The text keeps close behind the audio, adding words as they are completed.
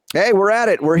Hey, we're at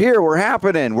it. We're here. We're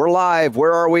happening. We're live.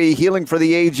 Where are we? Healing for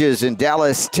the Ages in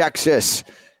Dallas, Texas.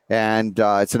 And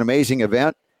it's an amazing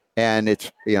event. And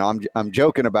it's, I'm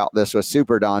joking about this with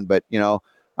Super Don, but,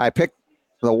 I picked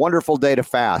the wonderful day to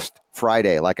fast,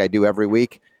 Friday, like I do every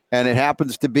week. And it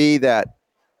happens to be that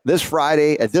this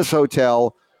Friday at this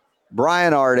hotel,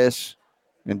 Brian Artis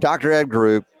and Dr. Ed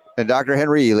Group and Dr.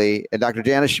 Henry Ely and Dr.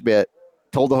 Janice Schmidt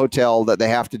told the hotel that they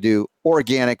have to do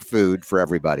organic food for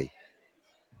everybody.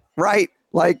 Right?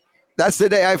 Like, that's the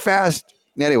day I fast.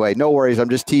 Anyway, no worries. I'm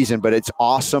just teasing, but it's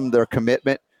awesome, their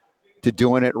commitment to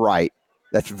doing it right.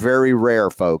 That's very rare,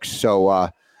 folks. So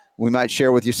we might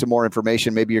share with you some more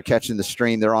information. Maybe you're catching the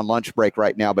stream. They're on lunch break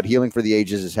right now, but Healing for the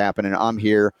Ages is happening. I'm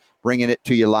here bringing it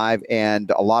to you live,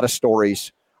 and a lot of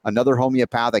stories. Another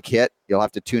homeopathic hit. You'll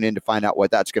have to tune in to find out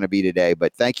what that's going to be today.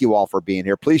 But thank you all for being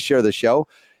here. Please share the show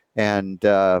and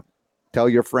tell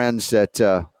your friends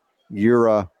that you're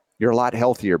a lot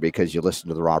healthier because you listen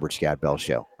to the Robert Scott Bell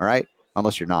Show. All right?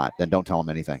 Unless you're not, then don't tell them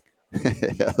anything.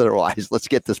 Otherwise, let's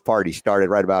get this party started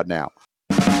right about now.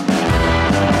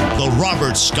 The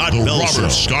Robert Scott Bell Show.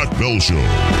 Scott Bell Show.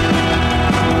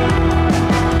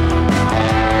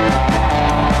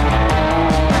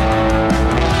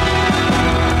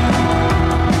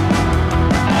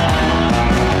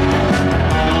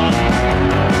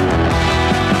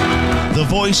 The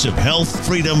voice of health,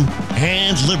 freedom,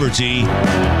 and liberty.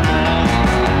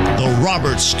 The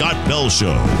Robert Scott Bell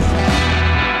Show.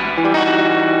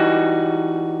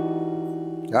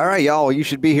 All right, y'all. You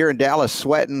should be here in Dallas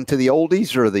sweating to the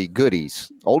oldies or the goodies.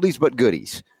 Oldies but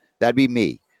goodies. That'd be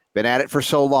me. Been at it for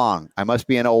so long. I must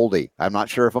be an oldie. I'm not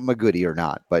sure if I'm a goodie or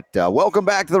not. But welcome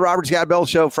back to the Robert Scott Bell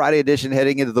Show, Friday edition,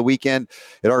 heading into the weekend.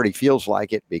 It already feels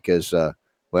like it because,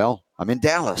 I'm in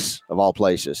Dallas, of all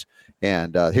places.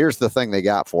 And here's the thing they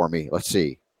got for me. Let's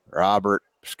see. Robert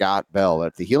Scott Bell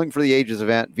at the Healing for the Ages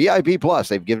event. VIP Plus.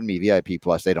 They've given me VIP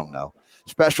Plus. They don't know.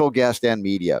 Special guest and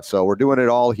media. So we're doing it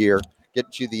all here.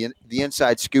 Getting you the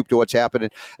inside scoop to what's happening.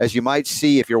 As you might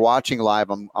see if you're watching live,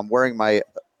 I'm wearing my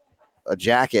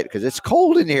jacket because it's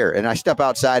cold in here. And I step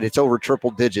outside, it's over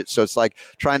triple digits. So it's like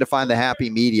trying to find the happy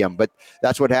medium. But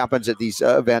that's what happens at these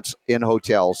events in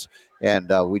hotels.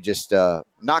 And we just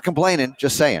not complaining,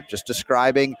 just saying, just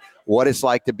describing what it's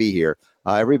like to be here.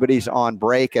 Everybody's on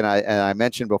break. And I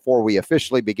mentioned before we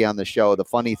officially began the show, the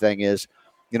funny thing is,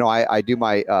 I do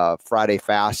my Friday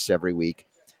fasts every week.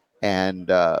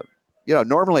 And,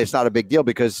 normally it's not a big deal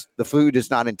because the food is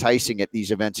not enticing at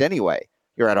these events anyway.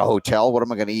 You're at a hotel. What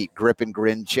am I going to eat? Grip and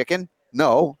grin chicken?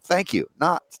 No, thank you.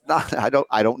 Not. I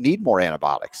don't need more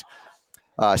antibiotics.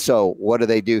 So what do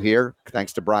they do here?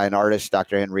 Thanks to Brian Artis,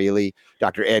 Dr. Henry Ely,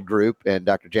 Dr. Ed Group, and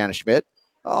Dr. Janice Schmidt.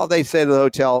 Oh, they say to the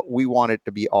hotel, we want it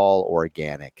to be all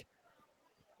organic.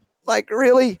 Like,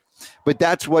 really? But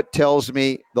that's what tells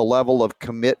me the level of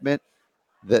commitment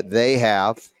that they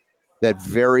have that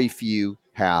very few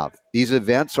have. These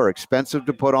events are expensive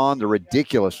to put on. They're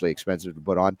ridiculously expensive to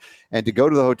put on. And to go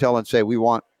to the hotel and say, we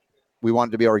want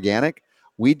it to be organic.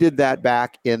 We did that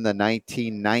back in the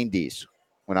 1990s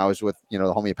when I was with,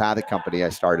 the homeopathic company I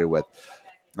started with,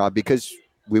 because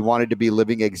we wanted to be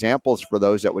living examples for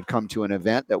those that would come to an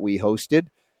event that we hosted.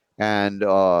 And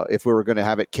if we were going to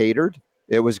have it catered,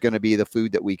 it was going to be the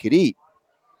food that we could eat.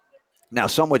 Now,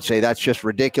 some would say that's just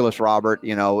ridiculous, Robert.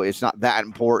 It's not that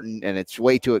important and it's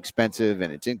way too expensive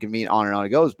and it's inconvenient, on and on it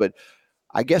goes. But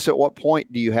I guess at what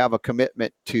point do you have a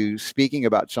commitment to speaking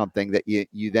about something that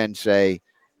you then say,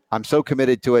 I'm so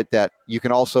committed to it that you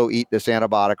can also eat this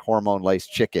antibiotic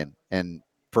hormone-laced chicken and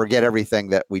forget everything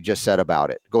that we just said about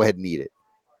it. Go ahead and eat it,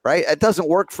 right? It doesn't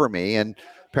work for me. And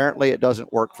apparently it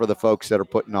doesn't work for the folks that are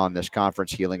putting on this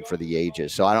conference, Healing for the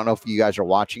Ages. So I don't know if you guys are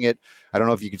watching it. I don't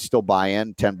know if you can still buy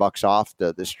in $10 off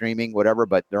the streaming, whatever,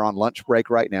 but they're on lunch break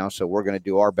right now. So we're going to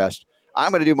do our best.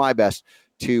 I'm going to do my best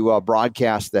to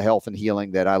broadcast the health and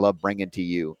healing that I love bringing to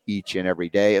you each and every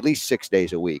day, at least 6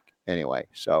 days a week anyway.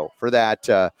 So for that,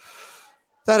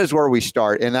 that is where we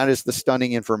start. And that is the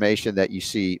stunning information that you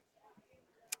see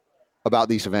about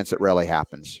these events that rarely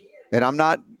happens. And I'm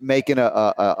not making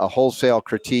a wholesale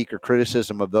critique or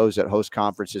criticism of those that host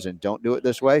conferences and don't do it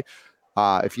this way.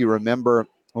 If you remember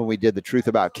when we did the Truth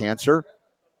About Cancer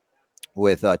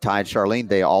with Ty and Charlene,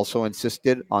 they also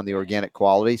insisted on the organic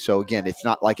quality. So again, it's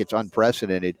not like it's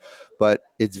unprecedented, but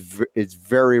it's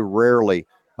very rarely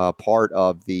part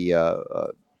of the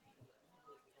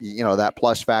that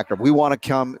plus factor. We want to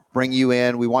come bring you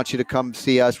in. We want you to come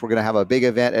see us. We're going to have a big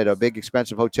event at a big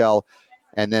expensive hotel,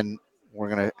 and then we're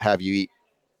going to have you eat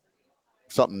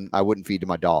something I wouldn't feed to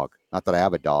my dog. Not that I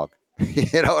have a dog.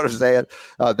 You know what I'm saying?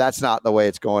 That's not the way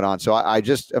it's going on. So I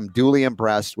just am duly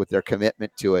impressed with their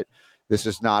commitment to it, This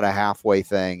is not a halfway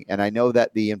thing. And I know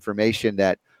that the information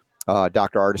that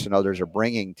Dr. Artis and others are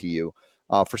bringing to you,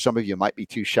 for some of you, might be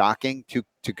too shocking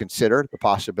to consider the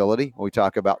possibility when we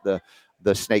talk about the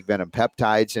snake venom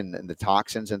peptides and the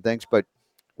toxins and things. But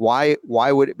why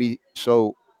would it be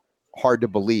so hard to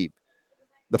believe?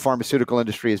 The pharmaceutical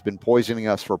industry has been poisoning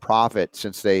us for profit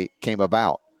since they came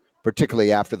about,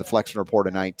 particularly after the Flexen Report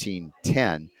of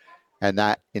 1910. And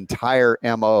that entire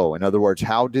MO, in other words,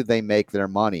 how do they make their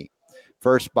money?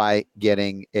 First, by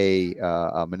getting a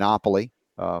monopoly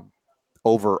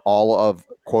over all of,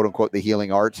 quote unquote, the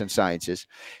healing arts and sciences.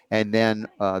 And then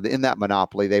in that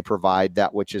monopoly, they provide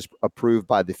that which is approved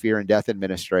by the Fear and Death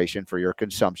Administration for your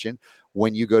consumption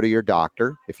when you go to your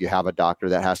doctor. If you have a doctor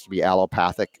that has to be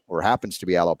allopathic or happens to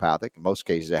be allopathic, in most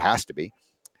cases it has to be.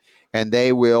 And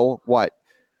they will,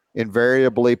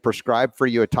 invariably prescribe for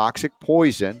you a toxic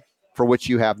poison for which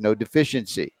you have no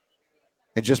deficiency.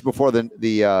 And just before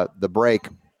the break,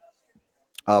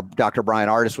 Dr. Brian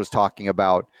Artis was talking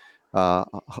about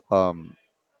the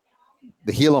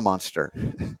Gila monster.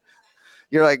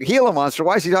 You're like, Gila monster?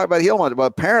 Why is he talking about Gila monster? Well,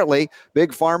 apparently,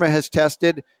 Big Pharma has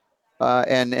tested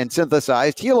and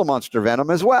synthesized Gila monster venom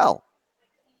as well.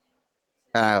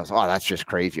 And I was, that's just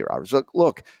crazy, Robert.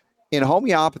 Look, in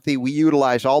homeopathy, we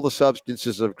utilize all the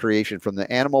substances of creation from the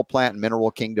animal, plant, and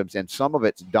mineral kingdoms, and some of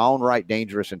it's downright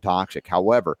dangerous and toxic.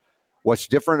 However, what's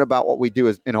different about what we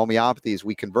do in homeopathy is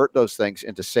we convert those things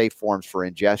into safe forms for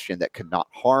ingestion that could not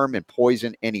harm and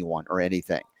poison anyone or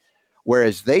anything.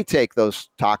 Whereas they take those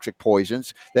toxic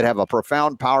poisons that have a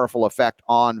profound, powerful effect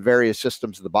on various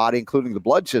systems of the body, including the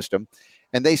blood system,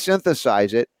 and they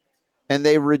synthesize it and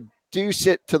they reduce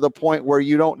it to the point where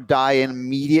you don't die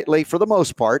immediately, for the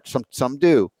most part. Some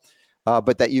do,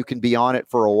 but that you can be on it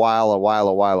for a while.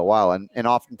 And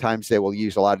oftentimes they will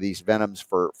use a lot of these venoms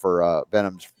for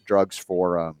venoms drugs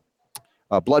for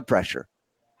blood pressure.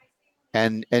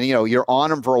 And you're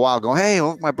on them for a while going, hey,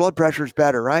 my blood pressure is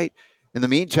better, right? In the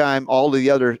meantime, all of the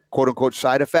other quote unquote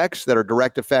side effects that are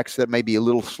direct effects that may be a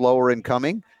little slower in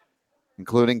coming,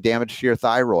 including damage to your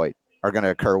thyroid, are going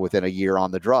to occur within a year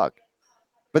on the drug.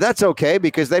 But that's okay,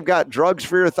 because they've got drugs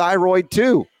for your thyroid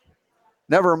too.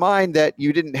 Never mind that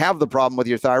you didn't have the problem with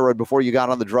your thyroid before you got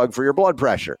on the drug for your blood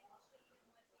pressure.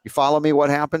 You follow me what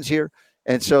happens here?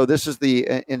 And so this is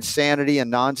the insanity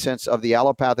and nonsense of the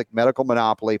allopathic medical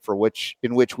monopoly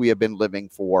in which we have been living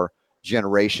for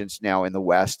generations now in the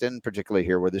West, and particularly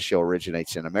here where the show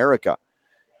originates in America.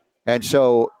 And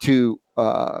so to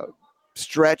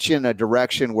stretch in a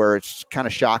direction where it's kind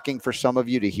of shocking for some of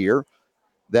you to hear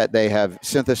that they have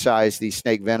synthesized these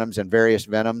snake venoms and various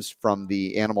venoms from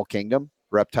the animal kingdom,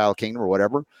 reptile kingdom, or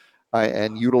whatever,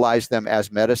 and utilize them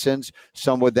as medicines.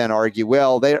 Some would then argue,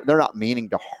 well, they're not meaning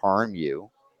to harm you.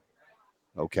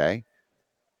 Okay.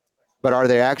 But are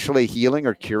they actually healing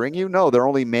or curing you? No, they're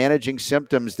only managing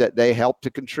symptoms that they help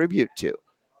to contribute to.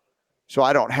 So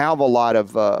I don't have a lot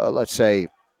of, let's say,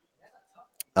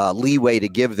 leeway to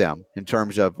give them in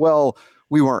terms of, well,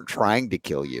 we weren't trying to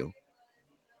kill you.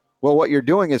 Well, what you're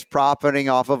doing is profiting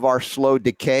off of our slow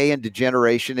decay and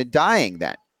degeneration and dying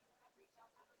then,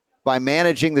 by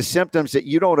managing the symptoms that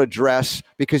you don't address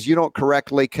because you don't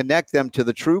correctly connect them to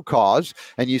the true cause.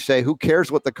 And you say, who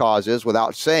cares what the cause is,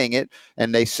 without saying it.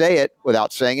 And they say it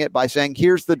without saying it by saying,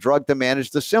 here's the drug to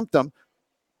manage the symptom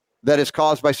that is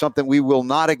caused by something we will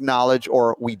not acknowledge,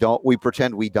 or we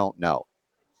pretend we don't know.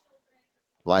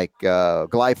 Like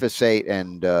glyphosate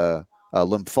and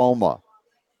lymphoma,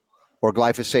 or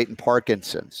glyphosate and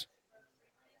Parkinson's.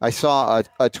 I saw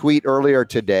a tweet earlier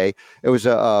today. It was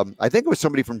I think it was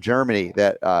somebody from Germany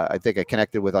that I think I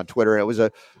connected with on Twitter. And it was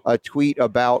a tweet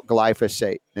about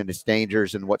glyphosate and its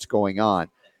dangers and what's going on.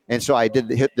 And so I did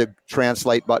hit the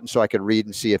translate button so I could read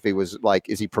and see if he was like,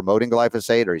 is he promoting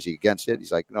glyphosate or is he against it?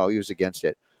 He's like, no, he was against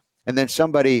it. And then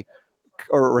somebody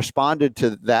responded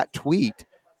to that tweet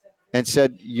and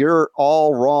said, you're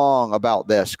all wrong about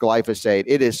this glyphosate.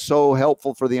 It is so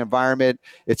helpful for the environment.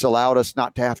 It's allowed us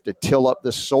not to have to till up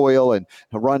the soil and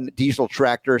run diesel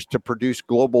tractors to produce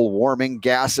global warming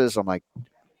gases. I'm like,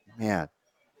 man.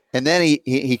 And then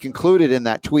he concluded in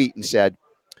that tweet and said,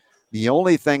 the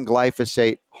only thing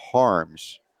glyphosate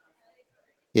harms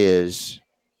is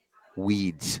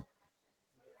weeds.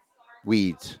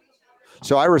 Weeds.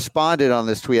 So I responded on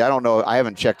this tweet. I don't know. I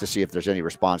haven't checked to see if there's any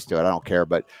response to it. I don't care.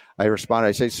 But I responded.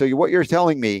 I say, so what you're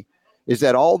telling me is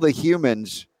that all the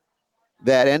humans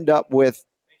that end up with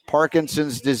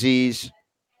Parkinson's disease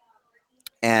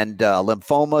and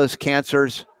lymphomas,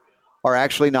 cancers, are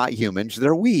actually not humans.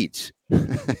 They're weeds.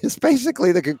 It's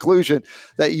basically the conclusion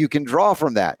that you can draw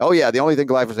from that. Oh, yeah, the only thing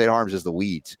glyphosate harms is the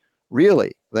weeds.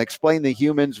 Really? Then explain the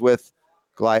humans with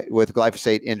with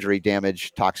glyphosate injury,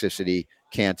 damage, toxicity,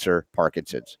 cancer,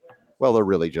 Parkinson's. Well, they're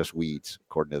really just weeds,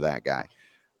 according to that guy.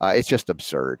 It's just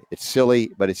absurd. It's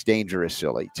silly, but it's dangerous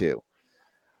silly, too.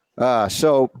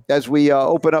 So as we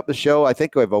open up the show, I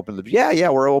think we've opened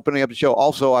we're opening up the show.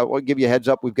 Also, I will give you a heads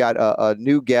up. We've got a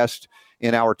new guest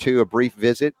in hour 2, a brief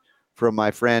visit from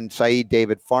my friend Saeed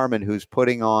David Farman, who's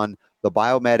putting on the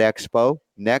Biomed Expo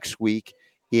next week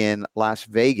in Las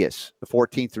Vegas, the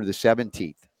 14th through the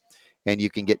 17th. And you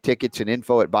can get tickets and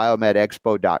info at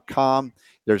biomedexpo.com.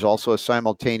 There's also a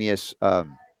simultaneous, I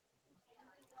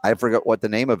forget what the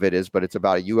name of it is, but it's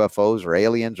about UFOs or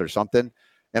aliens or something.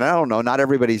 And I don't know, not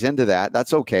everybody's into that.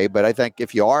 That's okay. But I think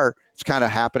if you are, it's kind of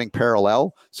happening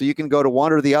parallel. So you can go to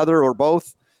one or the other or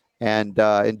both and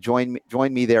join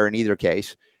me there in either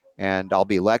case. And I'll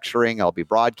be lecturing, I'll be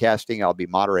broadcasting, I'll be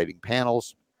moderating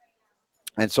panels.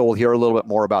 And so we'll hear a little bit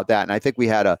more about that. And I think we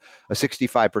had a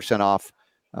 65% off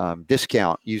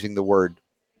discount using the word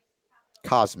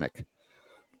cosmic.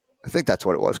 I think that's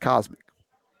what it was, cosmic.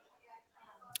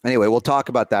 Anyway, we'll talk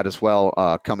about that as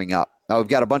well coming up. Now, we've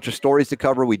got a bunch of stories to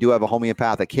cover. We do have a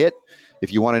homeopathic hit.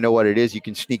 If you want to know what it is, you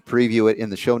can sneak preview it in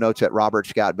the show notes at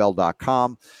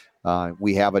robertscottbell.com.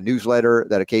 We have a newsletter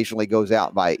that occasionally goes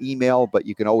out by email, but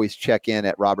you can always check in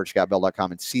at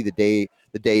robertscottbell.com and see the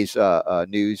day's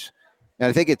news. And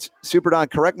I think it's Super Don.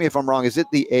 Correct me if I'm wrong. Is it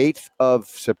the 8th of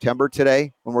September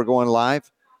today when we're going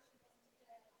live?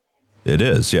 It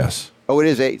is, yes. Oh, it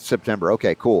is 8th September.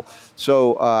 Okay, cool.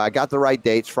 So I got the right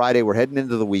dates. Friday, we're heading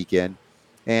into the weekend.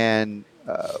 And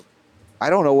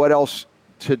I don't know what else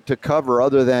to cover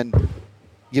other than,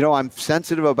 I'm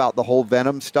sensitive about the whole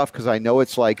venom stuff because I know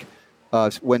it's like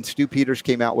when Stu Peters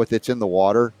came out with It's in the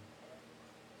Water,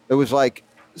 it was like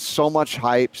so much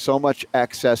hype, so much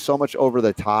excess, so much over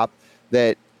the top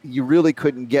that you really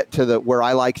couldn't get to where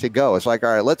I like to go. It's like,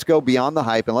 all right, let's go beyond the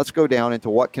hype and let's go down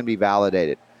into what can be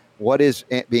validated. What is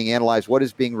being analyzed? What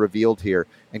is being revealed here?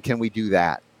 And can we do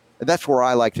that? And that's where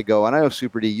I like to go. And I know,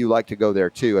 Super D, you like to go there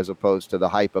too, as opposed to the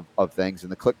hype of things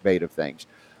and the clickbait of things.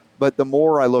 But the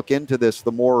more I look into this,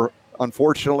 the more,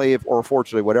 unfortunately, or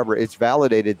fortunately, whatever, it's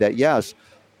validated that, yes,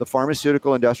 the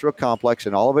pharmaceutical industrial complex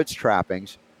and all of its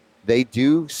trappings, they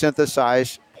do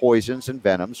synthesize poisons and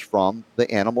venoms from the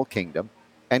animal kingdom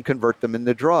and convert them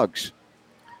into drugs.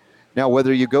 Now,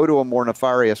 whether you go to a more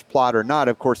nefarious plot or not,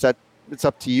 of course, it's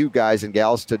up to you guys and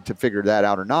gals to figure that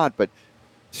out or not. But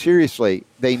seriously,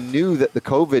 they knew that the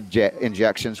COVID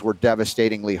injections were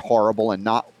devastatingly horrible and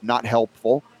not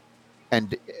helpful.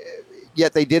 And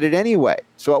yet they did it anyway.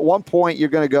 So at one point, you're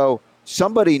going to go,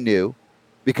 somebody knew,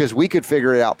 because we could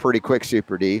figure it out pretty quick,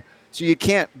 Super D. So you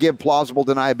can't give plausible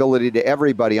deniability to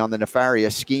everybody on the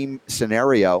nefarious scheme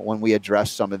scenario when we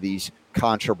address some of these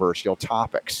controversial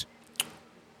topics.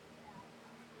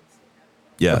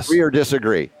 Yes. Agree or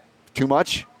disagree? Too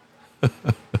much? I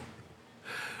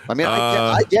mean,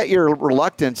 I get your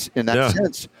reluctance in that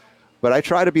sense, but I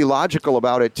try to be logical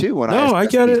about it too. I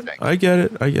get it. I get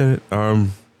it.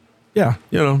 Yeah,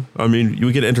 I mean,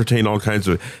 you can entertain all kinds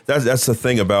of. That's the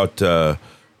thing about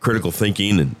critical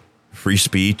thinking and free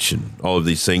speech and all of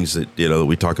these things that that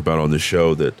we talk about on the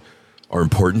show that are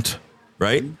important,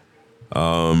 right?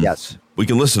 Yes, we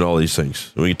can listen to all these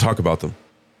things and we can talk about them,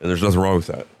 and there's nothing wrong with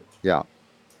that. Yeah.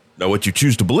 Now, what you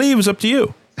choose to believe is up to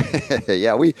you.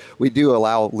 Yeah, we do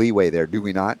allow leeway there, do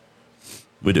we not?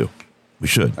 We do. We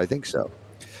should. I think so.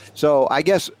 So I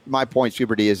guess my point,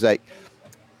 Super D, is that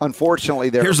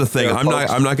unfortunately here's the thing.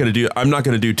 I'm not going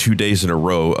to do 2 days in a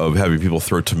row of having people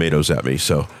throw tomatoes at me.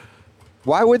 So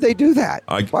why would they do that?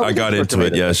 I got into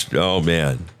it. Yes. Oh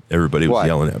man, everybody was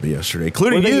yelling at me yesterday,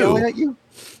 including you. Yelling at you?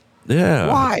 Yeah.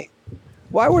 Why?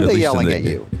 Why were they yelling at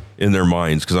you? In their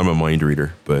minds, because I'm a mind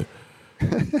reader. But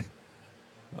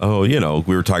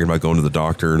we were talking about going to the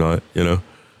doctor or not.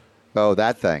 Oh,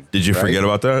 that thing. Did you forget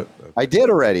about that? I did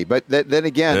already, but then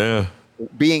again,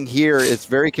 being here, it's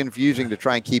very confusing to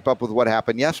try and keep up with what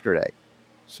happened yesterday.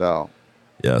 So,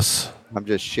 yes, I'm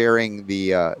just sharing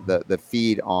the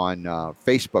feed on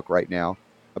Facebook right now.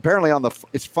 Apparently,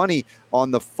 it's funny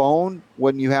on the phone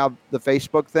when you have the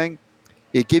Facebook thing,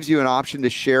 it gives you an option to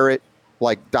share it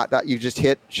like ... You just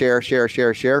hit share.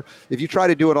 If you try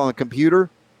to do it on the computer,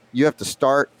 you have to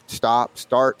start,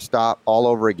 stop all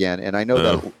over again. And I know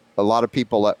that a lot of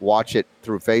people that watch it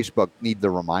through Facebook need the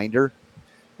reminder.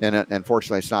 And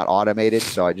unfortunately, it's not automated.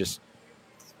 So it's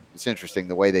interesting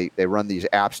the way they run these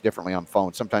apps differently on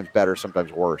phones, sometimes better,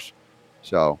 sometimes worse.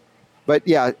 So, but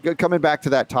yeah, coming back to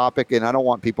that topic, and I don't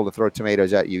want people to throw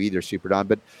tomatoes at you either, Super Don,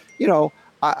 but,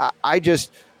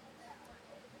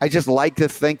 I just like to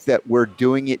think that we're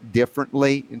doing it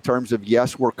differently in terms of,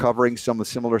 yes, we're covering some of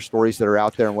the similar stories that are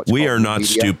out there. And we are not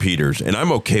Stu Peters, and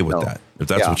I'm okay with that. If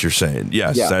that's what you're saying,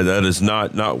 yes, that is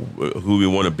not who we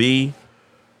want to be.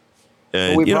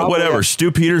 And whatever,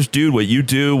 Stu Peters, dude, what you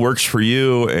do works for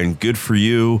you and good for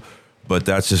you, but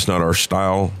that's just not our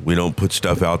style. We don't put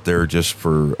stuff out there just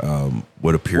for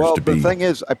what appears to be. Well, the thing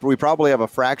is, we probably have a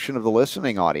fraction of the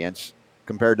listening audience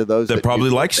compared to those that probably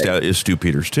like Stu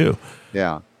Peters too.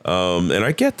 Yeah. And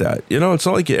I get that. It's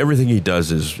not like everything he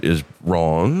does is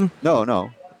wrong.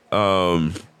 No.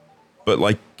 But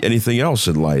like anything else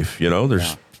in life,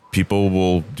 there's people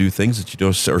will do things that you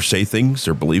don't, or say things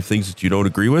or believe things that you don't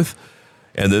agree with.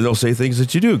 And then they'll say things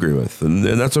that you do agree with. And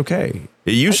that's okay.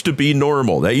 It used to be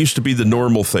normal. That used to be the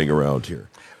normal thing around here.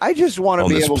 I just want to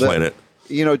be able planet.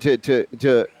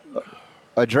 to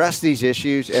address these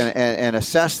issues and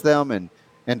assess them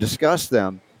and discuss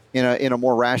them in a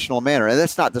more rational manner. And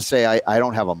that's not to say I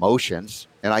don't have emotions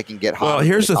and I can get hot. Well,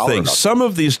 here's the thing. Some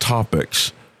of these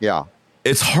topics,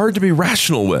 it's hard to be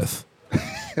rational with.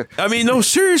 I mean, no,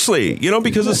 seriously,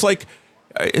 because it's like,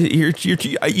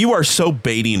 you are so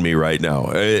baiting me right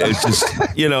now. It's just,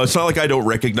 it's not like I don't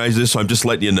recognize this. So I'm just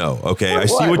letting you know. Okay.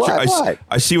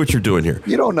 I see what you're doing here.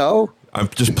 You don't know. I'm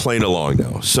just playing along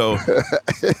now. So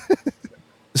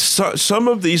some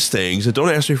of these things, and don't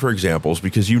ask me for examples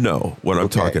because you know what I'm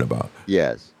talking about.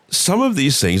 Yes. Some of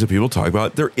these things that people talk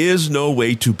about, there is no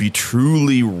way to be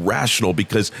truly rational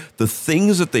because the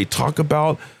things that they talk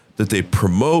about, that they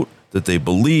promote, that they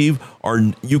believe are,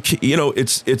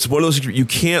 it's one of those, you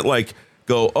can't like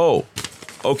go, oh,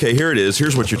 okay, here it is.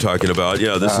 Here's what you're talking about.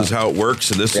 Yeah, this is how it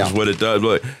works and this is what it does.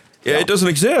 But it doesn't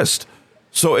exist.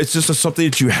 So it's just something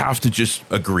that you have to just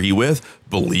agree with,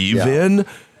 believe in.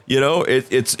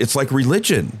 It's like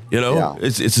religion.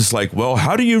 It's just like, well,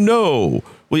 how do you know?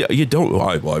 Well, you don't. Well,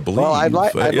 I believe. Well, I'd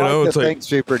like to think,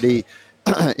 Super D,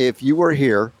 if you were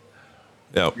here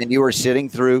and you were sitting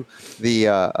through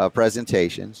the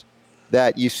presentations,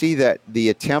 that you see that the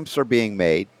attempts are being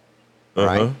made,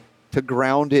 right, to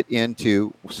ground it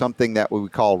into something that we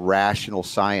would call rational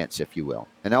science, if you will.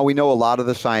 And now we know a lot of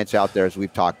the science out there, as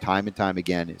we've talked time and time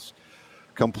again, is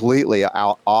completely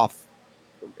off.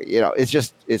 It's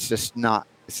just not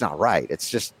right. It's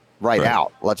just right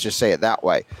out. Let's just say it that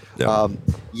way. Yeah.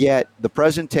 Yet the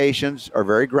presentations are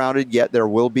very grounded, yet there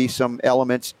will be some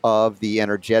elements of the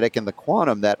energetic and the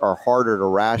quantum that are harder to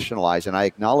rationalize. And I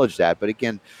acknowledge that. But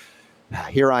again,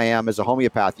 here I am as a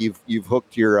homeopath. You've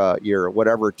hooked your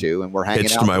whatever to, and we're hanging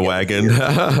hitched out my wagon,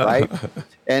 right?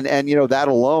 And that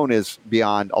alone is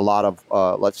beyond a lot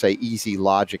of let's say easy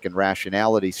logic and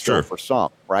rationality still for some,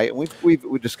 right? And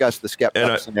we've discussed the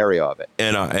skeptic scenario of it.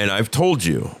 And I've told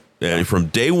you, and from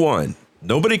day one,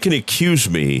 nobody can accuse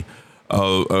me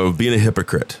of being a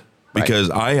hypocrite. Because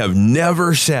I have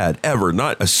never said, ever,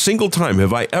 not a single time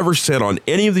have I ever said on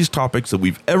any of these topics that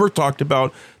we've ever talked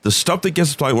about, the stuff that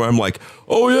gets to the point where I'm like,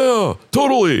 oh yeah,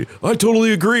 totally. I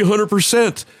totally agree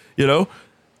 100%.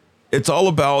 It's all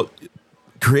about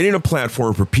creating a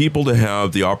platform for people to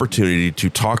have the opportunity to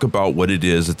talk about what it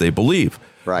is that they believe.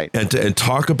 Right. And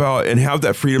talk about and have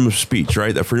that freedom of speech,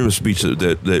 right? That freedom of speech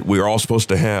that we're all supposed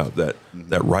to have, that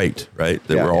right? That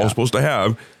we're all supposed to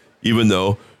have, even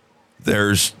though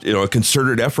there's a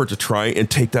concerted effort to try and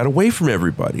take that away from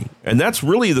everybody. And that's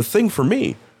really the thing for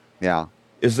me. Yeah.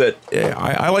 Is that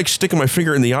I like sticking my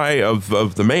finger in the eye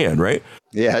of the man, right?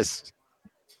 Yes.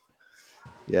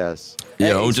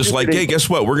 Just like, hey, guess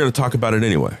what? We're going to talk about it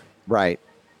anyway. Right.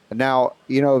 Now,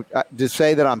 to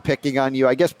say that I'm picking on you,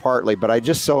 I guess partly, but I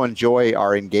just so enjoy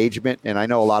our engagement. And I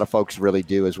know a lot of folks really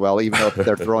do as well, even though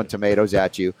they're throwing tomatoes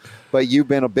at you. But you've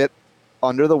been a bit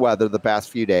under the weather the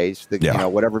past few days,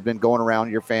 whatever's been going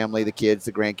around your family, the kids,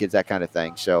 the grandkids, that kind of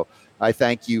thing. So I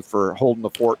thank you for holding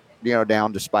the fort,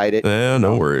 down despite it. Yeah,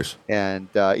 no worries. And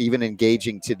even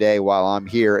engaging today while I'm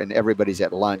here and everybody's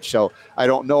at lunch. So I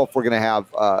don't know if we're going to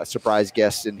have surprise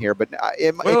guests in here, but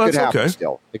it could happen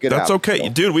still. That's okay.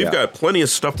 Still. Dude, we've got plenty of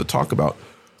stuff to talk about.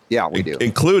 Yeah, we do.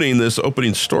 Including this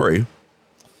opening story.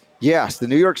 Yes, the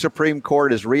New York Supreme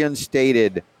Court has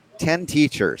reinstated 10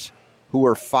 teachers who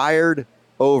were fired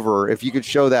over, if you could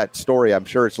show that story, I'm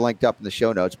sure it's linked up in the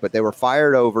show notes, but they were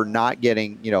fired over not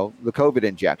getting, the COVID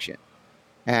injection.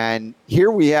 And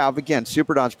here we have, again,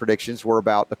 Super Don's predictions were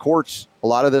about the courts. A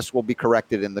lot of this will be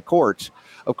corrected in the courts.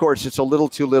 Of course, it's a little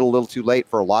too late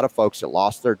for a lot of folks that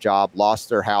lost their job, lost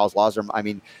their house,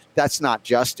 that's not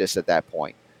justice at that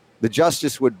point. The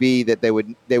justice would be that they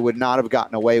would not have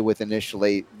gotten away with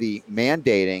initially the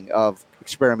mandating of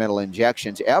experimental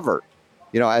injections ever.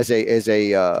 As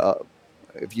a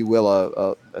if you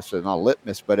will, that's not a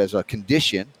litmus, but as a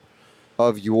condition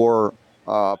of your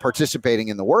participating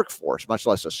in the workforce, much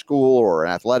less a school or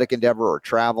an athletic endeavor or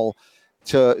travel.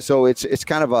 So it's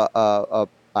kind of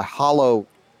a hollow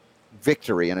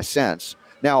victory in a sense.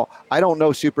 Now, I don't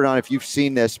know, Super Don, if you've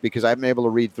seen this, because I've been able to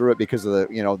read through it because of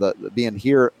the being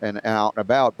here and out and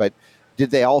about. But did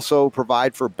they also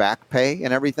provide for back pay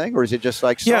and everything, or is it just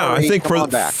like, sorry, yeah? I think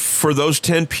back? for those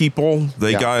 10 people,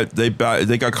 they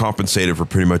got compensated for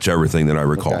pretty much everything that I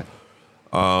recall.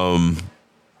 Okay.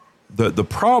 The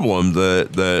problem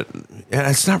that and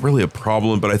it's not really a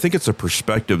problem, but I think it's a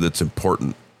perspective that's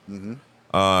important. Mm-hmm.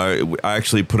 I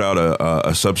actually put out a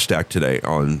Substack today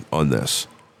on this.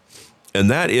 And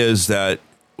that is that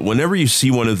whenever you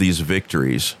see one of these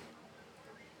victories,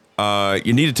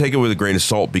 you need to take it with a grain of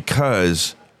salt,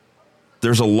 because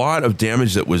there's a lot of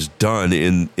damage that was done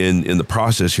in the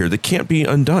process here that can't be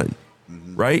undone,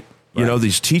 right? You know,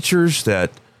 these teachers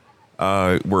that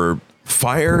were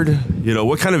fired,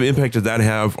 what kind of impact did that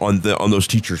have on those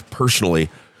teachers personally?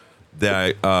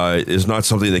 That is not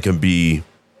something that can be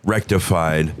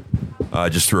rectified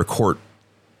just through a court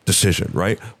decision,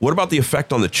 right? What about the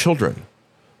effect on the children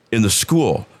in the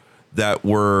school that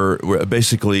were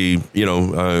basically,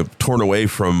 torn away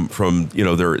from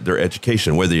their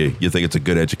education, whether you think it's a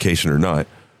good education or not?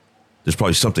 There's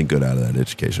probably something good out of that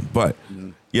education, but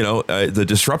the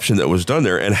disruption that was done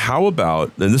there. And how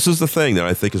about, and this is the thing that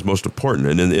I think is most important,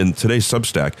 and in today's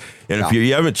Substack, and if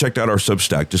you haven't checked out our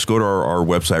Substack, just go to our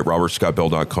website,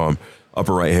 robertscottbell.com,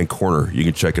 upper right-hand corner. You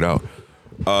can check it out.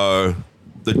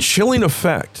 The chilling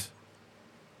effect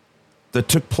that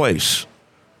took place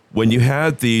when you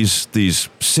had these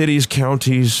cities,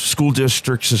 counties, school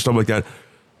districts, and stuff like that,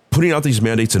 putting out these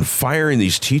mandates and firing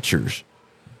these teachers.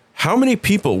 How many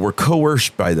people were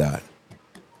coerced by that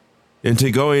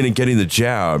into going and getting the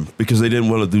jab because they didn't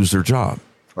want to lose their job?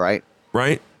 Right.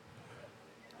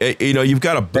 You've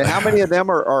got But how many of them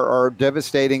are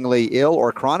devastatingly ill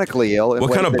or chronically ill?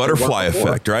 What kind of butterfly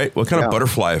effect, right? What kind of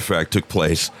butterfly effect took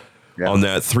place on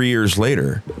that 3 years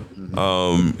later?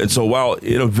 And so while,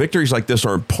 victories like this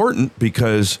are important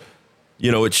because,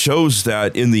 it shows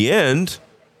that in the end,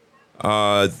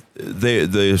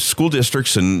 the school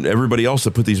districts and everybody else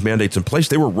that put these mandates in place,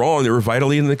 they were wrong. They were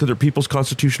violating their people's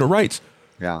constitutional rights.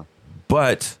 Yeah.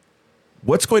 But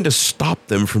what's going to stop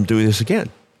them from doing this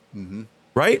again? Mm-hmm.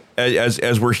 Right?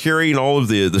 As we're hearing all of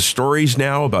the stories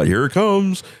now about here it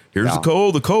comes, here's the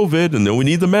COVID, and then we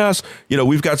need the mask.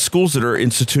 We've got schools that are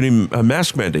instituting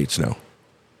mask mandates now.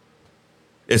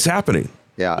 It's happening.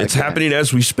 Yeah. It's happening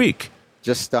as we speak.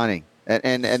 Just stunning.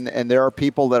 And there are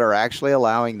people that are actually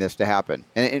allowing this to happen.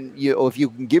 And if you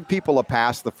can give people a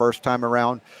pass the first time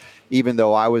around, even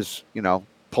though I was,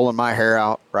 pulling my hair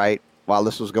out, right, while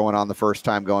this was going on the first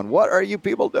time, going, what are you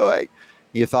people doing?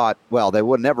 You thought, well, they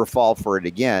would never fall for it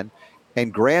again.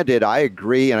 And granted, I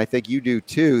agree, and I think you do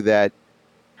too, that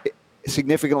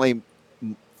significantly,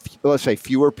 let's say,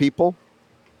 fewer people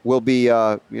will be,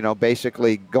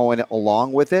 basically going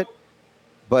along with it.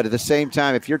 But at the same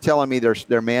time, if you're telling me they're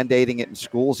mandating it in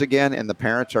schools again, and the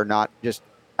parents are not just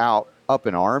up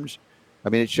in arms, I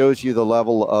mean, it shows you the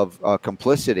level of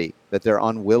complicity that they're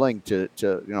unwilling to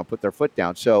put their foot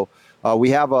down. So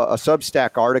we have a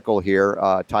Substack article here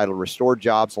titled "Restored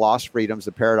Jobs, Lost Freedoms: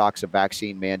 The Paradox of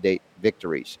Vaccine Mandate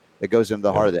Victories." That goes into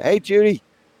the heart of it. Hey, Judy,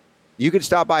 you can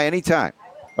stop by anytime.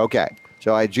 Okay.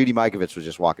 So Judy Mikovits was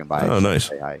just walking by. Oh, nice.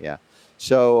 Hi, yeah.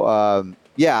 So,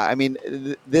 I mean,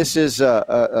 this is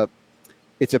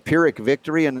it's a Pyrrhic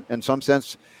victory in some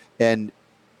sense. And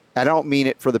I don't mean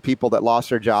it for the people that lost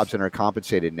their jobs and are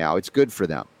compensated now. It's good for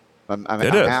them. I'm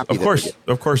happy.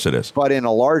 Of course it is. But in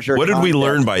a larger What did we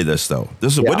learn by this, though?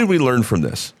 What did we learn from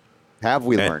this? Have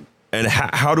we learned? And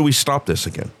how do we stop this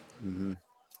again? Mm-hmm.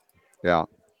 Yeah.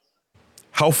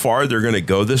 How far they're going to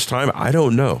go this time, I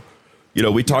don't know.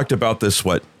 We talked about this,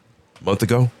 a month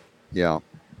ago? Yeah.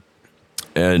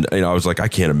 And I was like, I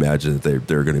can't imagine that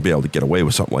they're going to be able to get away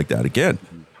with something like that again.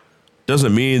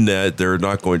 Doesn't mean that they're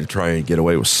not going to try and get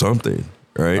away with something,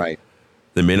 right? Right.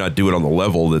 They may not do it on the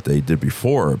level that they did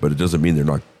before, but it doesn't mean they're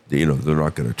not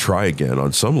going to try again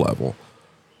on some level.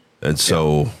 And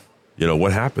so,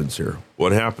 what happens here?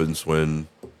 What happens when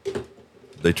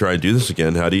they try and do this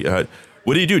again?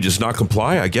 What do you do? Just not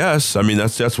comply? I guess. I mean,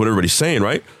 that's what everybody's saying,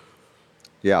 right?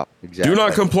 Yeah, exactly. Do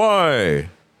not comply.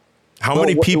 How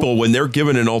many people, when they're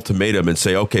given an ultimatum and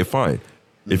say, okay, fine,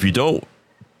 if you don't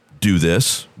do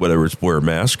this, whether it's wear a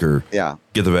mask or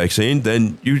get the vaccine,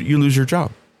 then you lose your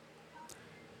job.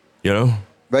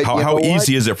 But how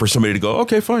easy is it for somebody to go,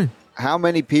 okay, fine? How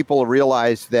many people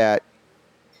realize that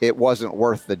it wasn't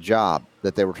worth the job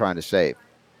that they were trying to save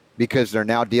because they're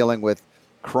now dealing with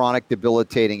chronic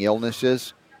debilitating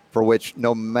illnesses for which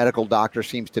no medical doctor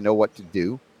seems to know what to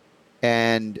do.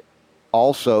 And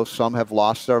also some have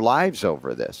lost their lives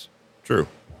over this. True.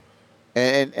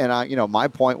 And I, my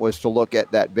point was to look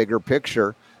at that bigger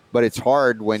picture, but it's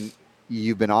hard when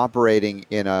you've been operating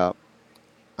in to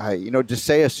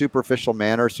say a superficial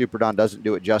manner, Super Don doesn't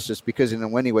do it justice, because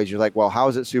in many ways you're like, well, how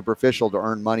is it superficial to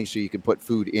earn money so you can put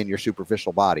food in your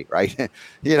superficial body, right?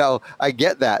 I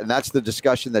get that. And that's the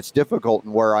discussion that's difficult,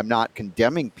 and where I'm not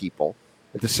condemning people.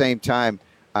 At the same time,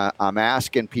 I'm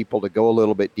asking people to go a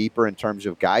little bit deeper in terms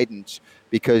of guidance,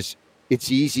 because it's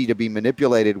easy to be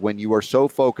manipulated when you are so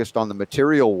focused on the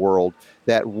material world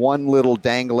that one little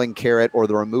dangling carrot or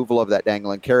the removal of that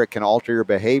dangling carrot can alter your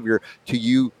behavior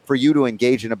for you to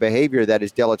engage in a behavior that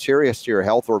is deleterious to your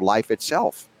health or life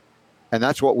itself. And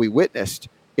that's what we witnessed.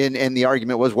 And the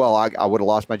argument was, well, I would have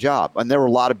lost my job. And there were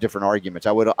a lot of different arguments.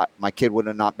 My kid would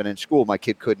have not been in school. My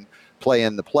kid couldn't play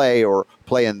in the play or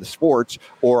play in the sports,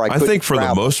 or I think for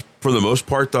the most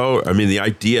part, though, I mean, the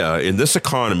idea in this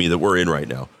economy that we're in right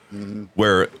now,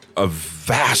 where a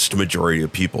vast majority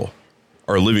of people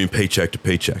are living paycheck to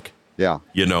paycheck. Yeah.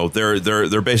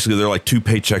 They're basically like 2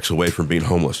 paychecks away from being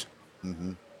homeless.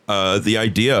 The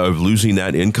idea of losing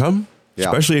that income,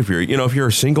 especially if you're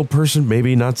a single person,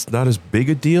 maybe not as big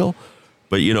a deal,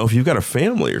 but if you've got a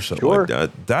family or something like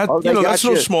that, that's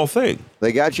no small thing.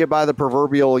 They got you by the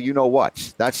proverbial,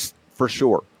 what? That's for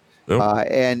sure. Yep.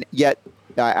 And yet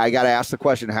I got to ask the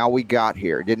question, how we got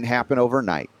here. It didn't happen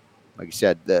overnight. Like you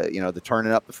said, the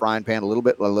turning up the frying pan a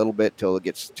little bit till it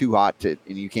gets too hot and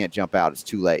you can't jump out. It's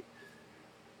too late.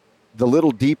 The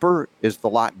little deeper is the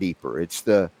lot deeper. It's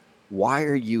why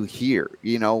are you here?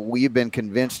 We've been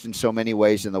convinced in so many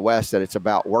ways in the West that it's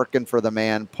about working for the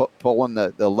man, pulling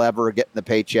the lever, getting the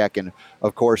paycheck. And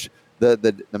of course,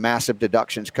 the massive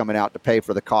deductions coming out to pay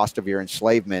for the cost of your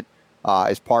enslavement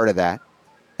is part of that.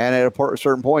 And at a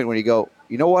certain point when you go,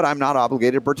 you know what? I'm not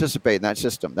obligated to participate in that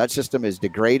system. That system is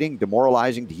degrading,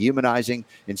 demoralizing, dehumanizing,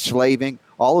 enslaving,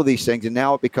 all of these things. And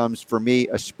now it becomes, for me,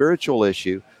 a spiritual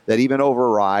issue that even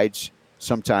overrides,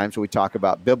 sometimes when we talk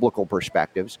about biblical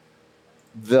perspectives,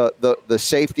 the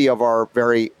safety of our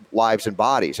very lives and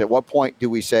bodies. At what point do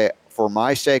we say, for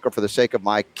my sake or for the sake of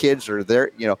my kids or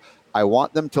I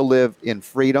want them to live in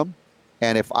freedom.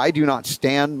 And if I do not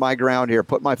stand my ground here,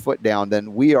 put my foot down,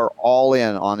 then we are all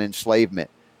in on enslavement.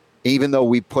 Even though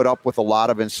we put up with a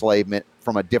lot of enslavement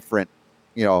from a different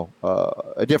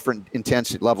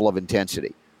intensity level of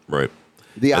intensity. Right.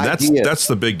 That's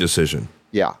the big decision.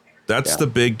 Yeah. That's the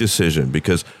big decision,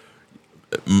 because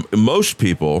most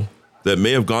people that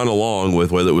may have gone along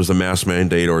with whether it was the mask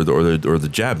mandate or the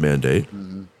jab mandate,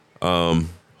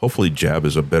 hopefully jab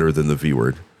is better than the V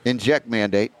word. Inject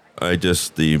mandate.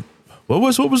 What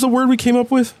was the word we came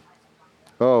up with?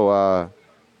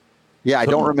 I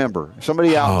don't remember.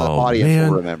 Somebody out in the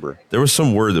audience will remember. There was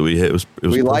some word that we hit. It was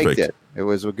we perfect. Liked it. It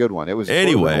was a good one. It was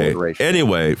anyway.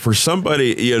 For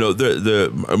somebody,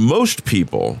 the most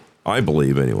people, I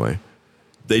believe anyway,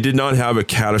 they did not have a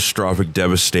catastrophic,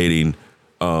 devastating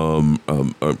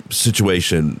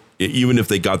situation, even if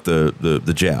they got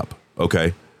the jab.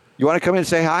 Okay. You want to come in and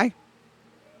say hi?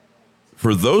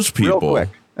 For those people, real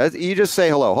quick, you just say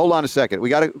hello. Hold on a second. We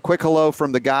got a quick hello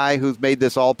from the guy who's made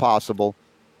this all possible.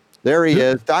 There he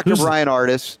is, Dr. Brian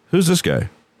Artis. Who's this guy?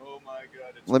 Oh my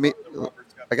God!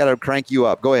 I got to crank you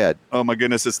up. Go ahead. Oh my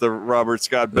goodness! It's the Robert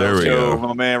Scott Bell Show.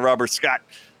 Oh man, Robert Scott.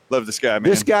 Love this guy, man.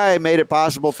 This guy made it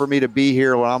possible for me to be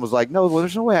here when I was like,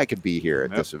 there's no way I could be here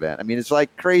at this event. I mean, it's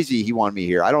like crazy he wanted me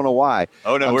here. I don't know why.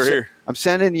 Oh, no, we're here. I'm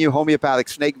sending you homeopathic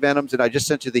snake venoms, and I just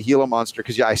sent you the Gila Monster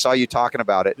because I saw you talking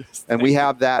about it. And we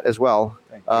have that as well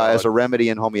as a remedy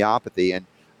in homeopathy. And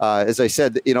as I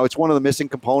said, it's one of the missing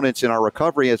components in our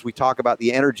recovery as we talk about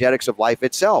the energetics of life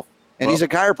itself. And he's a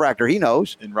chiropractor. He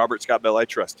knows. And Robert Scott Bell, I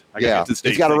trust.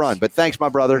 He's got to run. But thanks, my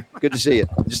brother. Good to see you.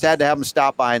 Just had to have him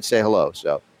stop by and say hello.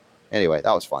 So anyway,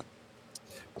 that was fun.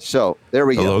 So there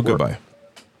we go. Hello, goodbye.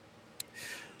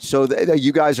 So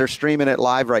you guys are streaming it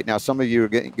live right now. Some of you are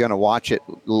going to watch it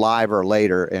live or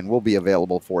later, and we'll be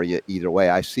available for you either way.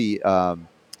 I see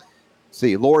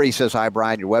Lori says, hi,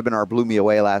 Brian. Your webinar blew me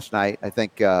away last night. I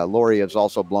think Lori is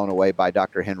also blown away by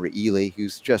Dr. Henry Ely,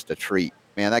 who's just a treat.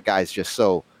 Man, that guy's just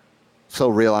so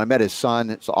real. And I met his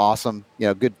son. It's awesome.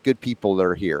 Good people that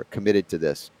are here, committed to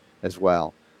this as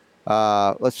well.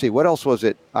 Let's see. What else was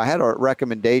it? I had a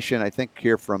recommendation, I think,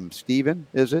 here from Steven,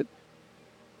 is it?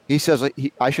 He says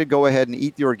I should go ahead and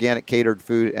eat the organic catered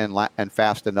food and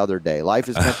fast another day. Life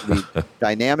is meant to be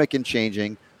dynamic and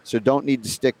changing, so don't need to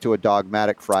stick to a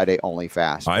dogmatic Friday only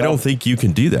fast. I don't think you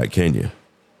can do that, can you?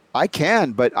 I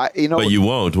can, but But you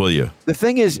won't, will you? The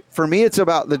thing is, for me, it's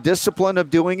about the discipline of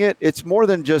doing it. It's more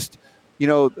than just,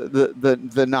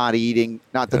 the not eating.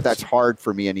 Not that that's hard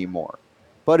for me anymore,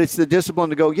 but it's the discipline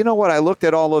to go, you know what? I looked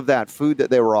at all of that food that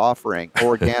they were offering,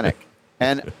 organic,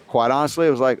 and quite honestly,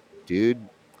 it was like, dude,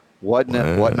 what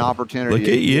an opportunity. Look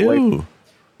at you.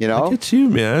 Look at you,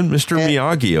 man. Mr.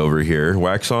 Miyagi over here.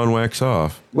 Wax on, wax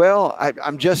off. Well,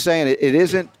 I'm just saying it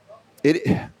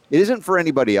isn't for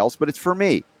anybody else, but it's for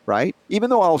me. Right?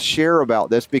 Even though I'll share about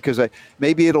this because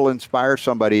maybe it'll inspire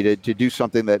somebody to do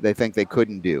something that they think they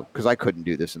couldn't do, because I couldn't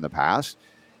do this in the past.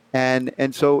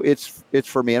 And so it's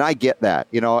for me. And I get that,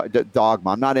 dogma.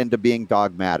 I'm not into being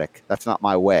dogmatic. That's not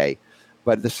my way.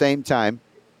 But at the same time,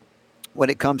 when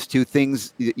it comes to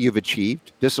things that you've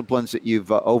achieved, disciplines that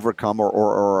you've overcome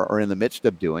or are in the midst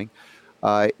of doing,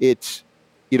 it's,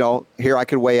 here I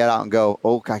could weigh it out and go,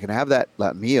 oh, I can have that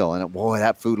meal. And boy,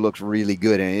 that food looks really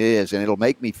good. And it is. And it'll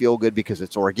make me feel good because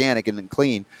it's organic and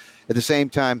clean. At the same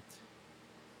time,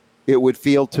 it would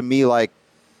feel to me like,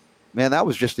 man, that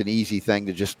was just an easy thing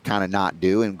to just kind of not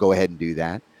do and go ahead and do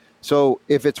that. So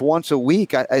if it's once a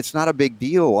week, it's not a big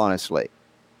deal, honestly.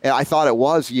 And I thought it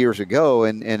was years ago.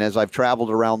 And as I've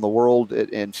traveled around the world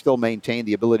and still maintain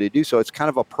the ability to do so, it's kind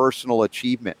of a personal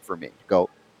achievement for me to go,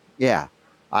 yeah.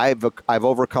 I've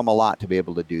overcome a lot to be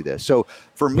able to do this. So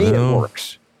for me, it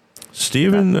works.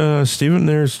 Stephen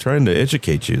there's trying to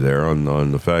educate you there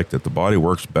on the fact that the body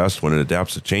works best when it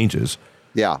adapts to changes.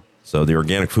 Yeah. So the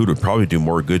organic food would probably do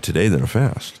more good today than a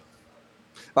fast.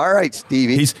 All right,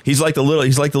 Stevie. He's like the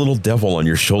little devil on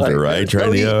your shoulder, right?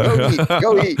 Trying to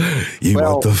go eat. You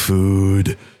want the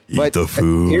food. Eat the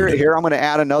food. Here I'm going to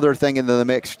add another thing into the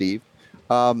mix, Steve.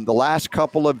 The last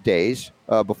couple of days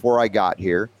before I got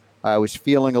here, I was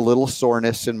feeling a little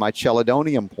soreness in my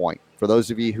chelidonium point. For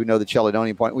those of you who know the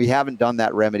chelidonium point, we haven't done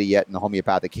that remedy yet in the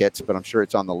homeopathic kits, but I'm sure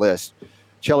it's on the list.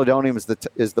 Chelidonium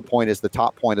is the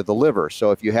top point of the liver.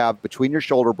 So if you have between your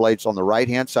shoulder blades on the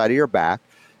right-hand side of your back,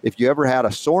 if you ever had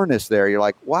a soreness there, you're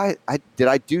like, why?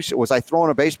 Was I throwing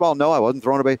a baseball? No, I wasn't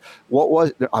throwing a baseball.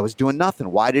 I was doing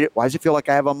nothing. Why does it feel like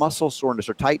I have a muscle soreness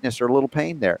or tightness or a little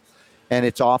pain there? And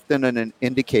it's often an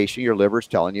indication your liver's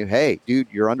telling you, hey, dude,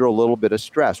 you're under a little bit of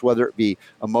stress, whether it be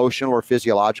emotional or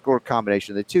physiological or a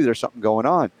combination of the two. There's something going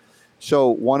on. So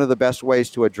one of the best ways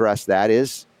to address that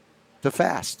is to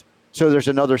fast. So there's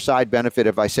another side benefit,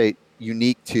 if I say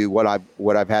unique to what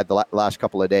I've had the last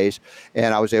couple of days.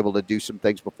 And I was able to do some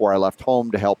things before I left home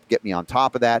to help get me on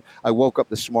top of that. I woke up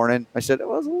this morning. I said it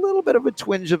was a little bit of a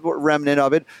twinge of a remnant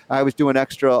of it. I was doing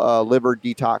extra liver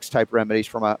detox type remedies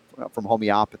from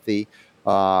homeopathy.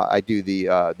 I do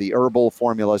the herbal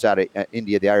formulas out of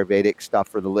India, the Ayurvedic stuff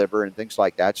for the liver and things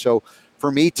like that. So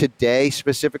for me today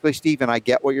specifically, Steve, and I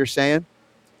get what you're saying,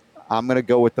 I'm going to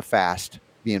go with the fast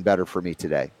being better for me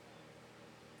today.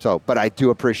 So, but I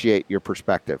do appreciate your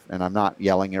perspective, and I'm not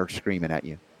yelling or screaming at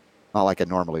you. Not like I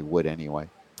normally would anyway.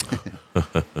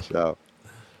 So,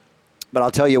 but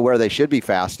I'll tell you where they should be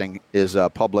fasting is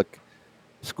public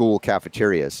school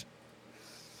cafeterias.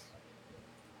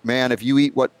 Man, if you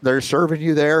eat what they're serving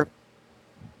you there,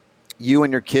 you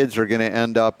and your kids are going to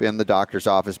end up in the doctor's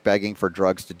office begging for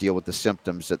drugs to deal with the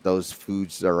symptoms that those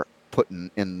foods are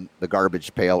putting in the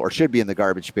garbage pail, or should be in the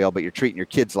garbage pail, but you're treating your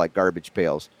kids like garbage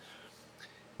pails.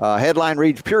 Headline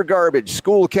reads, pure garbage.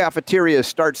 School cafeterias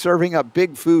start serving up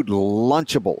big food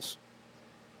Lunchables.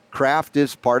 Kraft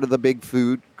is part of the big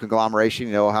food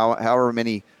conglomeration. However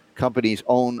many companies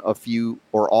own a few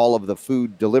or all of the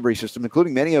food delivery system,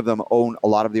 including many of them own a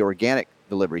lot of the organic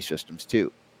delivery systems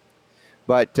too.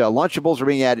 But Lunchables are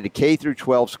being added to K through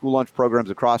 12 school lunch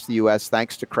programs across the U.S.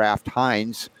 thanks to Kraft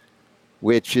Heinz,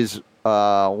 which is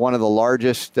one of the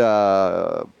largest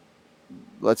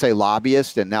let's say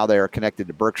lobbyists, and now they are connected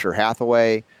to Berkshire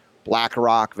Hathaway,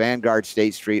 BlackRock, Vanguard,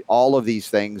 State Street, all of these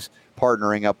things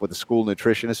partnering up with the School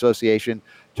Nutrition Association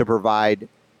to provide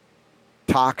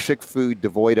toxic food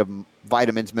devoid of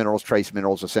vitamins, minerals, trace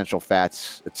minerals, essential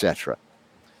fats, etc.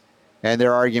 And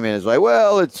their argument is like,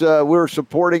 well, it's we're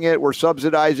supporting it, we're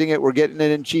subsidizing it, we're getting it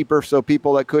in cheaper, so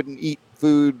people that couldn't eat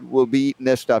food will be eating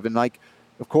this stuff. And like,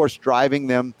 of course, driving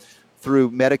them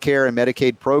through Medicare and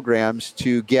Medicaid programs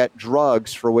to get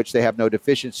drugs for which they have no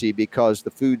deficiency because the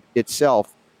food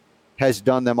itself has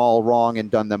done them all wrong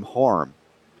and done them harm.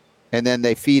 And then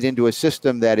they feed into a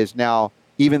system that is now,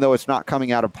 even though it's not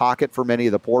coming out of pocket for many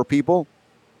of the poor people,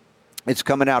 it's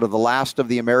coming out of the last of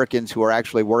the Americans who are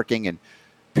actually working and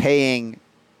paying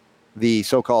the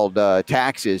so-called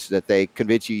taxes that they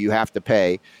convince you have to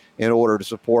pay in order to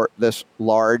support this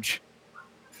large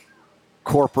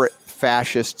corporate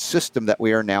fascist system that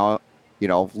we are now,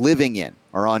 living in.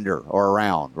 or under or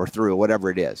around or through, whatever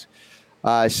it is.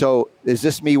 So is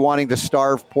this me wanting to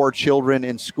starve poor children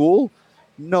in school?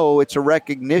 No, it's a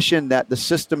recognition that the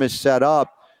system is set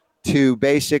up to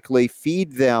basically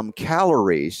feed them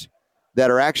calories that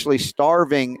are actually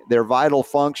starving their vital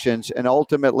functions and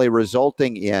ultimately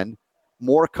resulting in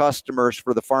more customers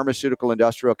for the pharmaceutical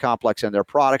industrial complex and their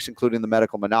products, including the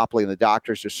medical monopoly and the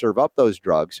doctors who serve up those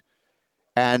drugs.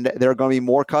 And there are going to be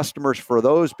more customers for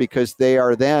those because they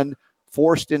are then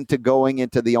forced into going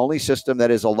into the only system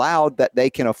that is allowed that they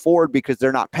can afford because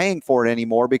they're not paying for it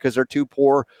anymore because they're too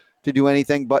poor to do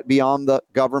anything but beyond the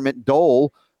government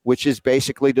dole, which is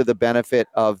basically to the benefit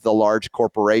of the large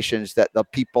corporations that the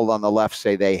people on the left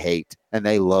say they hate and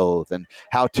they loathe and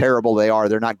how terrible they are.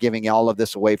 They're not giving all of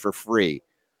this away for free.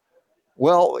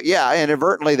 Well, yeah,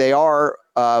 inadvertently they are,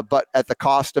 but at the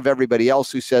cost of everybody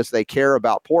else who says they care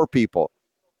about poor people.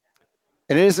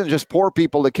 And it isn't just poor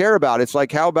people to care about. It's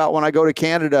like, how about when I go to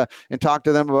Canada and talk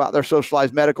to them about their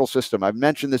socialized medical system? I've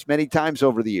mentioned this many times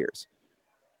over the years.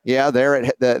 Yeah, they're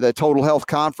at the Total Health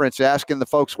Conference asking the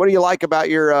folks, what do you like about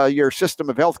your system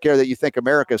of healthcare that you think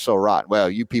America is so rotten? Well,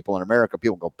 you people in America,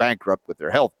 people go bankrupt with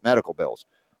their medical bills.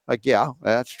 Like, yeah,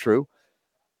 that's true.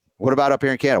 What about up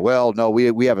here in Canada? Well, no,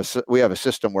 we have a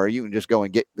system where you can just go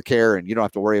and get the care and you don't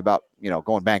have to worry about,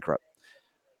 going bankrupt.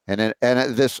 And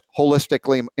at this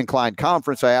holistically inclined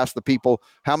conference, I asked the people,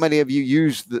 how many of you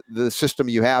use the system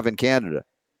you have in Canada?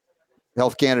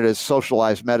 Health Canada's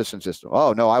socialized medicine system.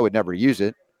 Oh, no, I would never use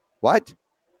it. What?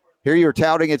 Here you're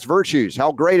touting its virtues,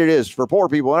 how great it is for poor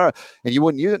people, and you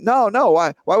wouldn't use it? No.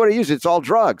 Why would I use it? It's all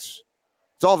drugs.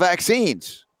 It's all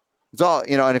vaccines. It's all,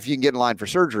 and if you can get in line for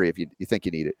surgery if you think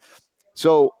you need it.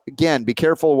 So, again, be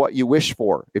careful what you wish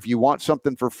for. If you want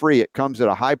something for free, it comes at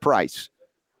a high price.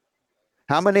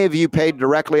 How many of you paid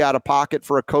directly out of pocket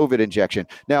for a COVID injection?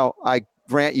 Now, I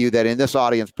grant you that in this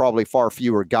audience, probably far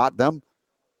fewer got them.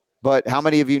 But how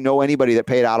many of you know anybody that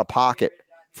paid out of pocket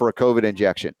for a COVID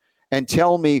injection? And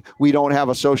tell me we don't have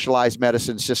a socialized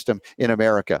medicine system in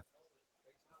America.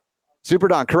 Super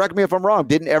Don, correct me if I'm wrong.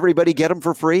 Didn't everybody get them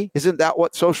for free? Isn't that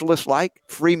what socialists like?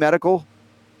 Free medical?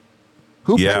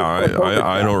 I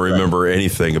don't remember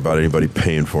anything about anybody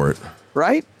paying for it.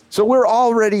 Right? So we're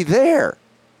already there.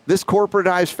 This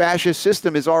corporatized fascist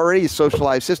system is already a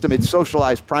socialized system. It's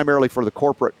socialized primarily for the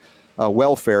corporate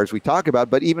welfare, as we talk about,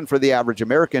 but even for the average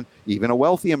American, even a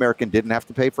wealthy American didn't have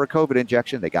to pay for a COVID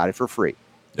injection. They got it for free,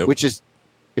 which is,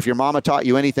 if your mama taught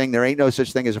you anything, there ain't no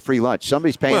such thing as a free lunch.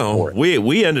 Somebody's paying for it.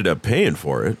 We ended up paying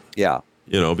for it. Yeah.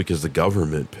 Because the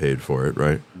government paid for it,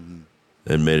 right? Mm-hmm.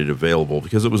 And made it available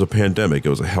because it was a pandemic. It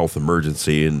was a health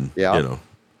emergency and,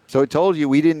 So it told you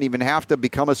we didn't even have to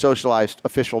become a socialized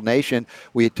official nation.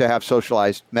 We had to have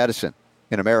socialized medicine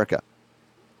in America.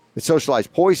 It's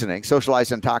socialized poisoning,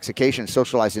 socialized intoxication,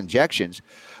 socialized injections.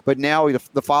 But now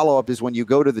the follow-up is when you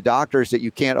go to the doctors that you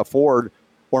can't afford,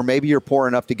 or maybe you're poor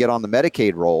enough to get on the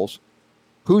Medicaid rolls,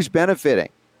 who's benefiting?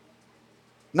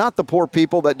 Not the poor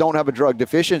people that don't have a drug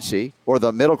deficiency or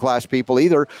the middle-class people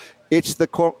either. It's the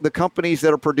companies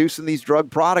that are producing these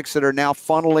drug products that are now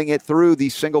funneling it through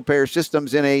these single-payer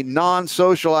systems in a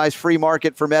non-socialized free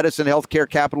market for medicine, healthcare,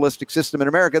 capitalistic system in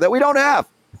America that we don't have.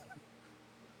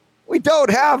 We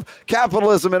don't have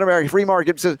capitalism in America, free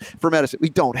market for medicine. We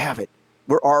don't have it.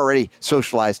 We're already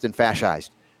socialized and fascized.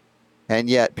 And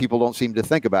yet people don't seem to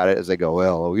think about it as they go,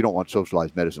 well, we don't want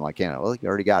socialized medicine like Canada. Well, you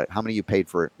already got it. How many of you paid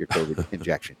for your COVID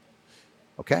injection?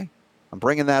 Okay. I'm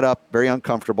bringing that up. Very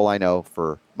uncomfortable, I know,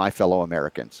 for my fellow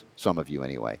Americans. Some of you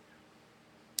anyway.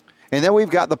 And then we've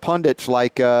got the pundits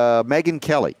like Megyn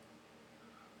Kelly.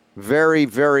 Very,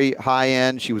 very high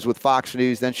end. She was with Fox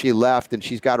News. Then she left, and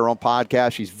she's got her own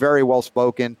podcast. She's very well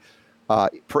spoken,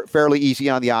 fairly easy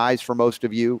on the eyes for most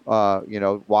of you,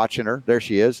 watching her. There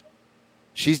she is.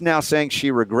 She's now saying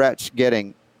she regrets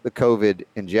getting the COVID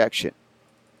injection.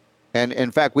 And in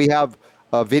fact, we have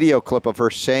a video clip of her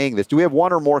saying this. Do we have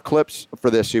one or more clips for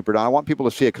this, Super Don? I want people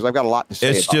to see it because I've got a lot to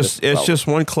say. It's just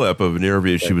one clip of an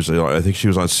interview. Okay. I think she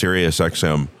was on Sirius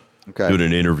XM doing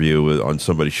an interview on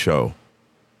somebody's show.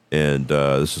 And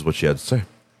this is what she had to say.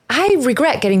 I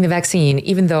regret getting the vaccine,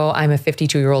 even though I'm a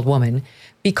 52-year-old woman,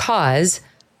 because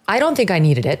I don't think I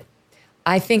needed it.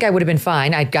 I think I would have been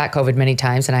fine. I'd got COVID many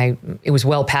times, and it was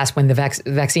well past when the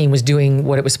vaccine was doing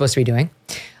what it was supposed to be doing.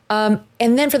 And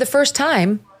then for the first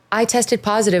time, I tested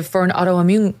positive for an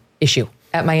autoimmune issue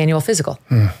at my annual physical.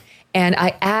 And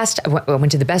I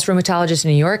went to the best rheumatologist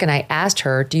in New York, and I asked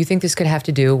her, do you think this could have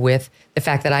to do with the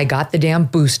fact that I got the damn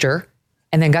booster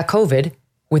and then got COVID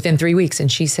within 3 weeks?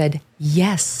 And she said,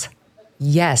 yes.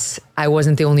 Yes, I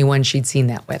wasn't the only one she'd seen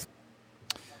that with.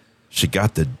 She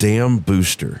got the damn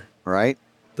booster. Right.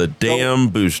 The damn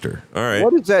booster. All right.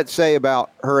 What does that say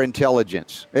about her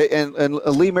intelligence? And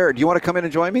Lee Merritt, do you want to come in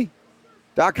and join me?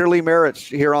 Dr. Lee Merritt's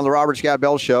here on the Robert Scott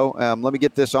Bell Show. Let me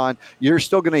get this on. You're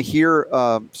still going to hear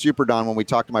Super Don when we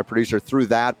talk to my producer through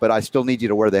that, but I still need you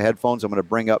to wear the headphones. I'm going to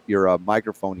bring up your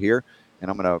microphone here, and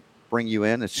I'm going to bring you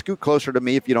in and scoot closer to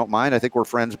me if you don't mind. I think we're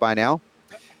friends by now.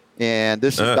 And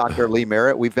this is Dr. Lee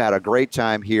Merritt. We've had a great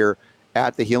time here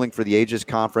at the Healing for the Ages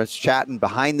conference, chatting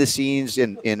behind the scenes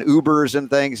in Ubers and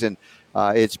things, and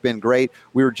it's been great.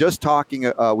 We were just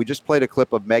talking, we just played a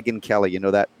clip of Megyn Kelly, you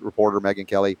know that reporter Megyn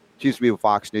Kelly? She used to be with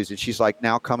Fox News, and she's like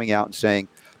now coming out and saying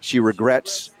she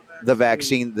regrets the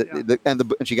vaccine,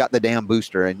 and she got the damn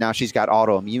booster, and now she's got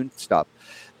autoimmune stuff.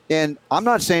 And I'm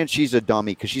not saying she's a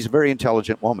dummy, because she's a very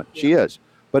intelligent woman. She is.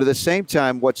 But at the same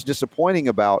time, what's disappointing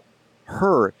about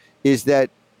her is that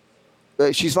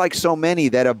she's like so many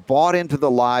that have bought into the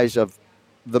lies of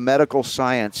the medical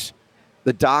science,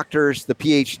 the doctors, the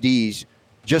PhDs.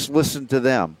 Just listen to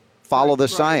them, follow the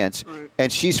science.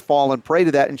 And she's fallen prey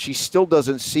to that, and she still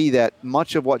doesn't see that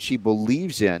much of what she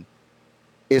believes in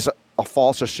is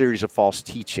a series of false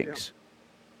teachings.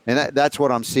 And that's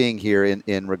what I'm seeing here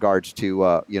in regards to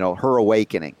her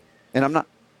awakening. And I'm not.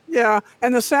 Yeah,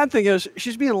 and the sad thing is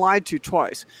she's being lied to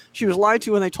twice. She was lied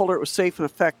to when they told her it was safe and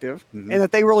effective, and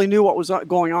that they really knew what was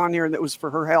going on here and that it was for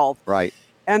her health. Right.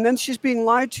 And then she's being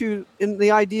lied to in the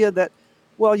idea that,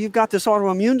 well, you've got this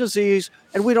autoimmune disease,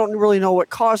 and we don't really know what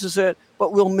causes it,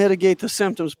 but we'll mitigate the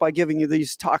symptoms by giving you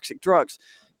these toxic drugs.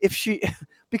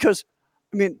 Because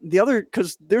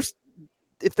if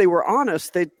they were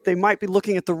honest, they might be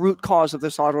looking at the root cause of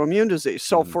this autoimmune disease.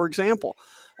 So, for example,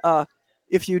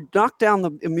 if you knock down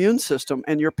the immune system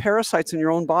and your parasites in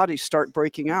your own body start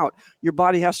breaking out, your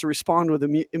body has to respond with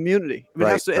immunity.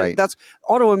 That's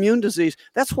autoimmune disease.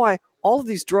 That's why all of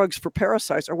these drugs for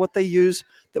parasites are what they use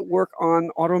that work on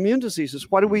autoimmune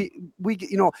diseases. Why do we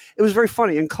it was very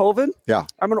funny in COVID. Yeah.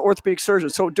 I'm an orthopedic surgeon.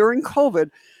 So during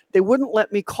COVID, they wouldn't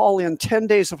let me call in 10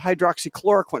 days of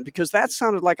hydroxychloroquine because that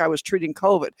sounded like I was treating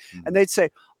COVID. And they'd say,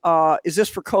 is this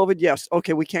for COVID? Yes.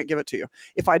 Okay, we can't give it to you.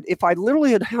 If I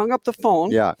literally had hung up the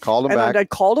phone, called them back. I'd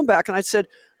called them back and I said,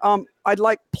 I'd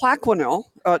like Plaquenil,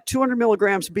 200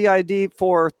 milligrams BID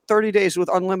for 30 days with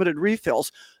unlimited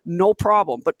refills. No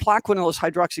problem. But Plaquenil is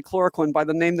hydroxychloroquine by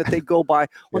the name that they go by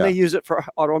when they use it for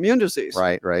autoimmune disease.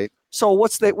 Right. So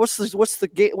what's the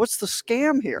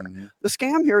scam here? The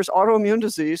scam here is autoimmune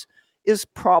disease is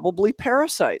probably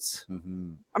parasites. I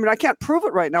mean, I can't prove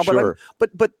it right now,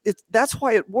 but that's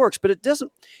why it works. But it doesn't.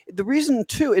 The reason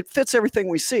too, it fits everything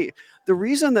we see. The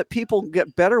reason that people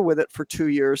get better with it for 2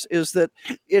 years is that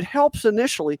it helps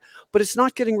initially, but it's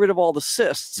not getting rid of all the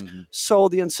cysts. So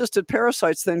the encysted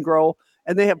parasites then grow,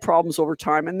 and they have problems over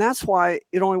time. And that's why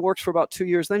it only works for about 2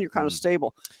 years. Then you're kind of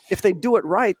stable. If they do it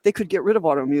right, they could get rid of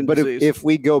autoimmune disease. But if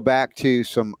we go back to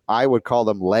some, I would call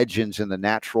them legends in the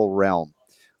natural realm,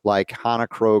 like Hannah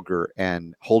Kroger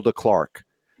and Hulda Clark.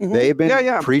 They've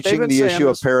been preaching the issue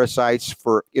of parasites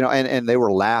for, and they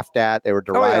were laughed at, they were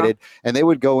derided, and they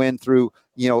would go in through,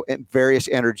 various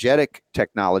energetic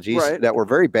technologies that were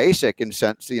very basic in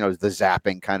sense, the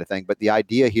zapping kind of thing. But the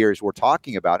idea here is we're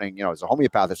talking about, and, as a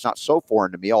homeopath, it's not so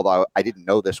foreign to me, although I didn't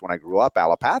know this when I grew up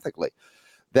allopathically,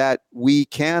 that we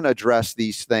can address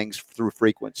these things through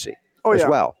frequency as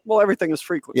well. Well, everything is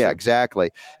frequency. Yeah,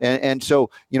 exactly. And so,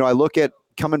 I look at,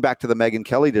 coming back to the Megyn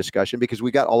Kelly discussion, because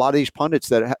we got a lot of these pundits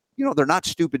that, they're not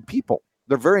stupid people.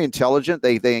 They're very intelligent.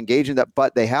 They engage in that,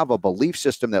 but they have a belief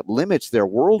system that limits their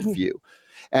worldview.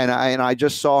 And I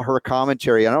just saw her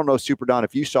commentary. I don't know, Super Don,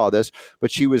 if you saw this,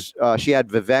 but she had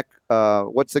Vivek.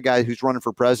 What's the guy who's running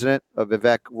for president?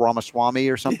 Vivek Ramaswamy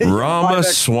or something?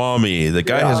 Ramaswamy. The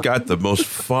guy has got the most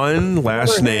fun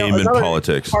last name in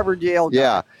politics. Harvard Yale guy.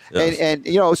 Yeah. Yes.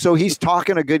 And so he's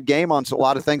talking a good game on a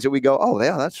lot of things that we go, oh,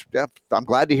 yeah, I'm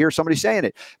glad to hear somebody saying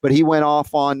it. But he went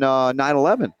off on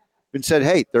 9/11 and said,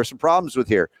 hey, there's some problems with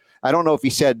here. I don't know if he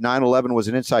said 9/11 was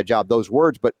an inside job, those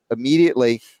words, but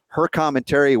immediately her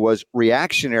commentary was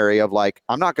reactionary of like,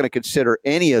 I'm not going to consider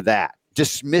any of that.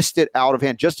 Dismissed it out of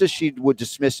hand, just as she would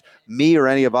dismiss me or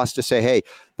any of us to say, hey,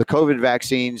 the COVID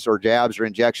vaccines or jabs or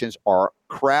injections are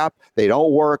crap. They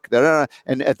don't work.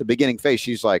 And at the beginning phase,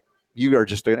 she's like, you are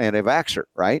just an anti-vaxxer,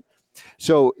 right?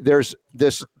 So there's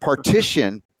this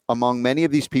partition among many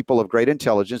of these people of great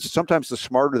intelligence. Sometimes the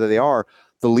smarter that they are,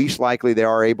 the least likely they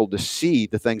are able to see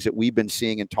the things that we've been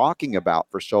seeing and talking about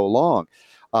for so long.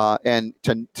 And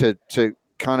to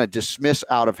kind of dismiss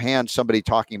out of hand somebody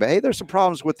talking about, hey, there's some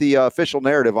problems with the official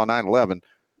narrative on 9/11.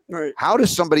 Right. How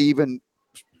does somebody even,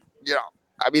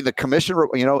 the commissioner,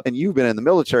 and you've been in the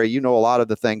military, a lot of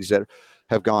the things that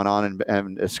have gone on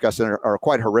and discussed and are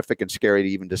quite horrific and scary to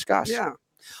even discuss. Yeah.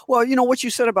 Well, what you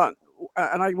said about,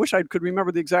 and I wish I could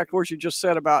remember the exact words you just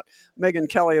said about Megyn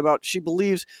Kelly, about she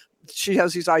believes she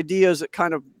has these ideas that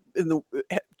kind of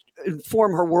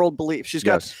inform her world belief. She's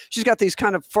got these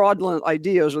kind of fraudulent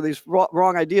ideas or these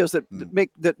wrong ideas that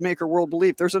make her world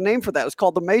belief. There's a name for that. It's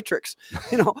called the matrix.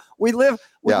 We live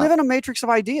in a matrix of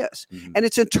ideas, and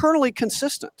it's internally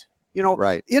consistent.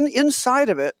 Right. Inside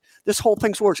of it, this whole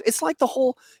thing works. It's like the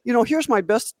whole, here's my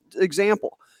best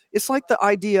example. It's like the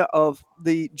idea of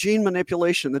the gene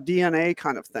manipulation, the DNA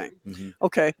kind of thing.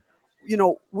 Okay.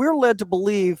 We're led to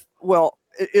believe, well,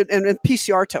 and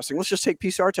PCR testing, let's just take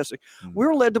PCR testing.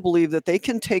 We're led to believe that they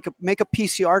can make a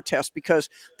PCR test because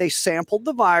they sampled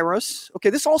the virus. Okay,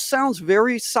 this all sounds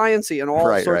very sciencey and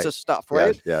all sorts of stuff,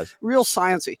 right? Yes. Real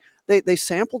sciencey. They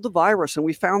sampled the virus, and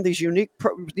we found these unique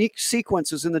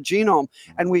sequences in the genome,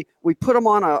 and we put them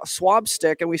on a swab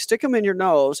stick, and we stick them in your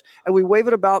nose, and we wave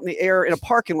it about in the air in a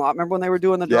parking lot. Remember when they were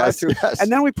doing the drive-through? Yes. And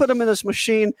then we put them in this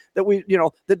machine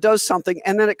that that does something,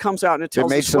 and then it comes out and it tells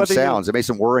us some sounds. It made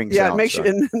some whirring sounds. It makes you,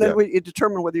 and then we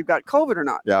determine whether you've got COVID or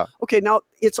not. Yeah. Okay. Now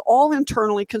it's all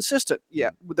internally consistent. Yeah.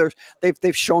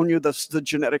 They've shown you the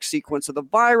genetic sequence of the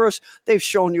virus. They've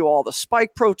shown you all the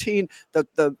spike protein,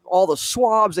 all the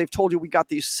swabs. They've told you we got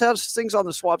these things on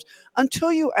the swabs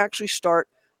until you actually start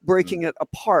breaking it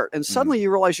apart, and suddenly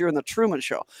you realize you're in the Truman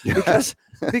Show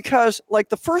because like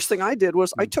the first thing I did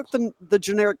was I took the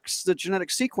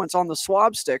genetic sequence on the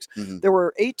swab sticks. There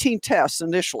were 18 tests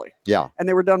initially, and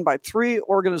they were done by 3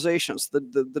 organizations: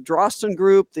 the Drosten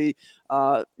Group, the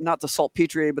not the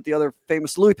Salpêtrière, but the other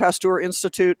famous Louis Pasteur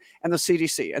Institute, and the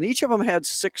CDC, and each of them had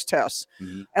 6 tests.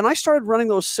 And I started running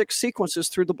those 6 sequences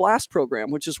through the BLAST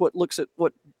program, which is what looks at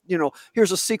what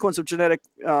here's a sequence of genetic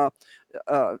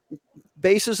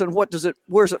bases, and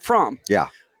where's it from? Yeah.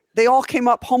 They all came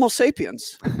up Homo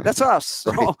sapiens. That's us.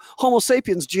 Right. Homo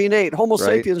sapiens gene 8, Homo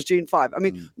sapiens gene 5. I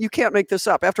mean, you can't make this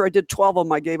up. After I did 12 of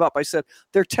them, I gave up. I said,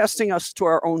 they're testing us to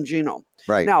our own genome.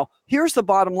 Right. Now, here's the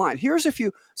bottom line. If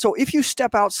you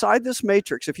step outside this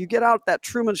matrix, if you get out that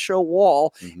Truman Show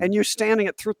wall and you're standing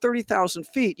at 30,000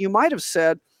 feet, you might have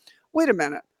said, wait a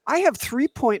minute. I have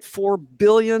 3.4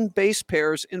 billion base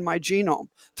pairs in my genome.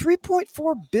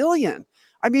 3.4 billion.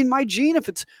 I mean, my genes,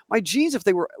 if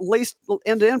they were laced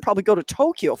end to end, probably go to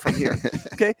Tokyo from here.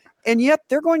 Okay. And yet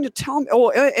they're going to tell me,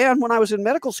 and when I was in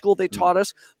medical school, they taught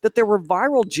us that there were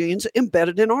viral genes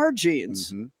embedded in our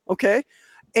genes. Okay.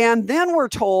 And then we're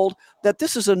told that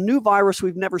this is a new virus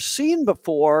we've never seen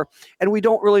before, and we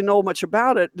don't really know much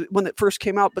about it when it first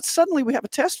came out, but suddenly we have a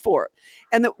test for it.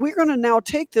 And that we're going to now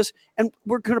take this, and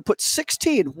we're going to put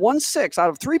 16 out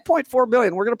of 3.4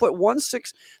 billion. We're going to put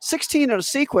 16 in a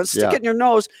sequence, stick it in your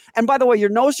nose. And by the way, your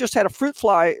nose just had a fruit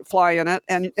fly in it,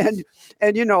 and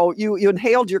you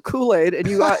inhaled your Kool-Aid, and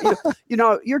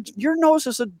your nose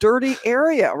is a dirty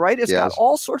area, right? It's got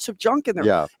all sorts of junk in there.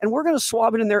 Yeah. And we're going to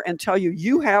swab it in there and tell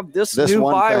you have this new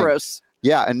virus.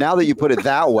 Yeah, and now that you put it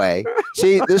that way,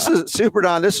 see, this is Super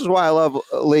Don. This is why I love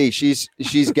Lee. She's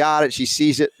got it. She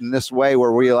sees it in this way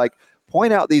where we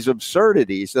point out these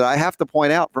absurdities that I have to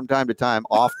point out from time to time,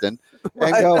 often,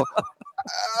 and go,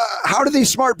 how do these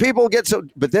smart people get so?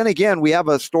 But then again, we have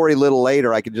a story a little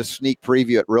later. I can just sneak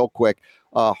preview it real quick.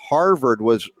 Harvard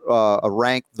was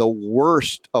ranked the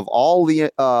worst of all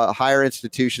the higher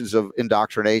institutions of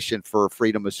indoctrination for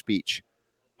freedom of speech.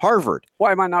 Harvard.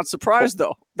 Why am I not surprised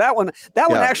though? That one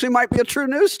actually might be a true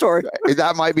news story.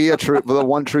 That might be the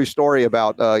one true story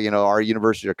about our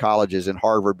university or colleges, and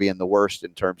Harvard being the worst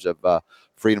in terms of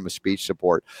freedom of speech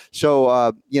support.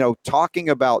 So talking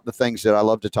about the things that I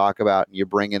love to talk about, and you're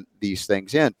bringing these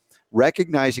things in,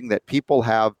 recognizing that people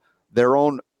have their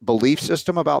own belief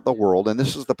system about the world, and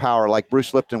this is the power. Like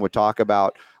Bruce Lipton would talk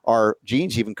about, our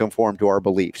genes even conform to our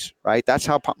beliefs. Right? That's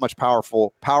how much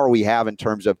power we have in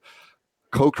terms of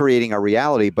co-creating our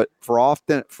reality, but for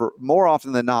more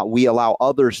often than not, we allow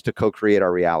others to co-create our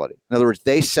reality. In other words,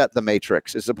 they set the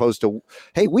matrix as opposed to,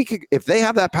 hey, if they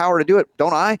have that power to do it,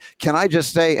 don't I? Can I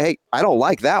just say, hey, I don't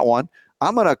like that one.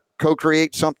 I'm going to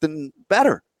co-create something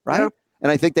better, right? Yeah.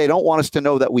 And I think they don't want us to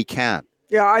know that we can.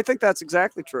 Yeah, I think that's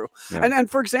exactly true. Yeah.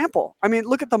 And for example, I mean,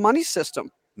 look at the money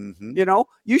system.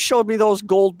 You showed me those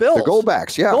gold bills. The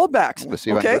goldbacks, yeah. Goldbacks. Let's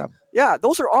see if I can grab. Yeah,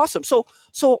 those are awesome. So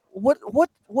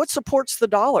what supports the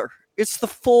dollar? It's the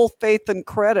full faith and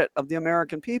credit of the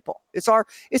American people. It's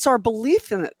our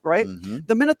belief in it, right?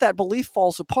 The minute that belief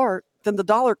falls apart, then the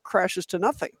dollar crashes to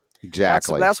nothing.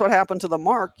 Exactly. That's what happened to the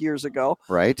mark years ago.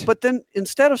 Right. But then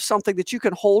instead of something that you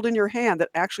can hold in your hand that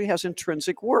actually has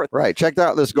intrinsic worth. Right. Check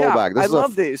out this goldback. I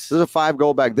love these. This is a 5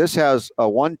 goldback. This has a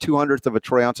 1/200th of a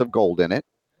troy ounce of gold in it.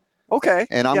 Okay.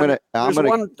 And I'm yeah,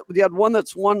 gonna. You had one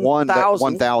that's 1,000.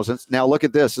 1,000. Now look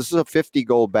at this. This is a 50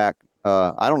 gold back.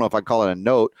 I don't know if I call it a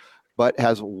note, but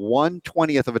has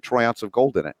 1/20th of a troy ounce of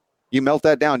gold in it. You melt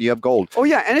that down, you have gold. Oh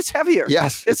yeah, and it's heavier.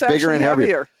 Yes, it's bigger and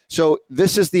heavier. So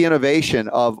this is the innovation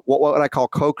of what I call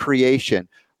co-creation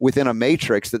within a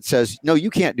matrix that says, no, you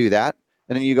can't do that.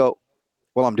 And then you go,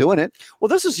 well, I'm doing it. Well,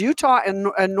 this is Utah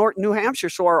and New Hampshire.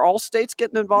 So are all states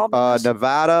getting involved in this?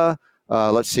 Nevada.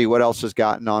 Let's see what else has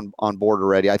gotten on board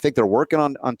already. I think they're working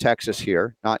on Texas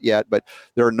here, not yet, but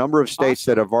there are a number of states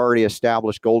that have already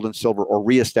established gold and silver or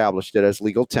reestablished it as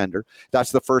legal tender.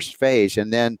 That's the first phase.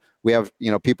 And then we have,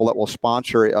 people that will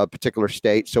sponsor a particular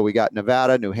state. So we got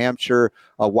Nevada, New Hampshire,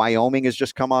 Wyoming has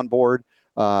just come on board,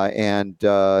 and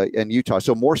Utah.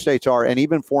 So more states are, and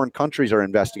even foreign countries are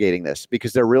investigating this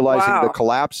because they're realizing the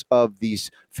collapse of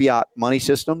these fiat money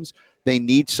systems. They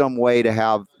need some way to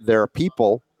have their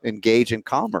people engage in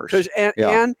commerce.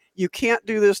 And you can't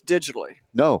do this digitally.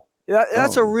 No.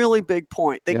 That's a really big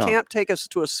point. They can't take us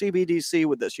to a CBDC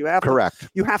with this. You have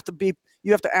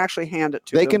to actually hand it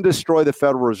to them. They can destroy the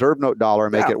Federal Reserve note dollar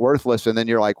and make it worthless. And then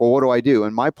you're like, well, what do I do?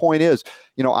 And my point is,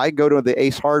 I go to the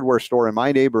Ace hardware store in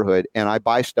my neighborhood and I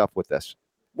buy stuff with this.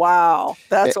 Wow,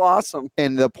 that's awesome.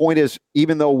 And the point is,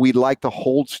 even though we'd like to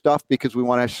hold stuff because we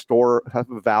want to have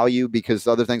a value because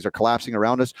other things are collapsing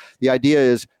around us, the idea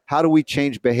is, how do we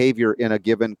change behavior in a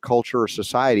given culture or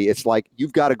society? It's like,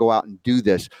 you've got to go out and do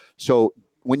this. So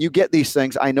when you get these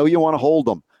things, I know you want to hold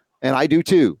them. And I do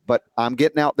too, but I'm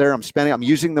getting out there, I'm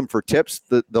using them for tips.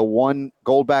 The one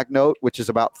gold back note, which is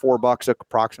about $4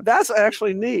 approximately. That's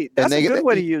actually neat. That's a good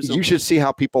way to use them. You should see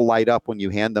how people light up when you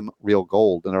hand them real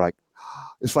gold. And they're like,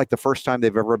 it's like the first time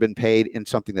they've ever been paid in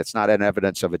something that's not an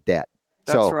evidence of a debt.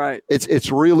 That's right.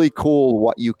 It's really cool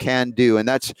what you can do. And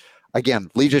that's,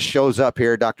 again, Lee just shows up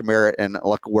here, Dr. Merritt, and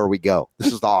look where we go.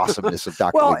 This is the awesomeness of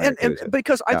Dr. Well, Lee and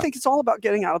because I think it's all about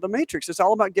getting out of the matrix. It's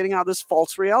all about getting out of this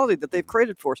false reality that they've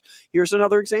created for us. Here's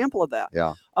another example of that.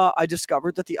 Yeah. I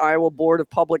discovered that the Iowa Board of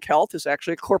Public Health is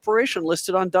actually a corporation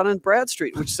listed on Dun &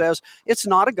 Bradstreet, which says it's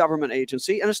not a government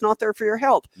agency and it's not there for your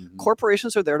health. Mm-hmm.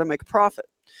 Corporations are there to make a profit.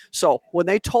 So when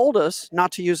they told us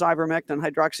not to use ivermectin and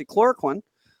hydroxychloroquine,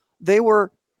 they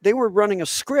were running a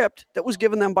script that was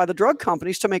given them by the drug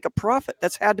companies to make a profit.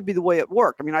 That's had to be the way it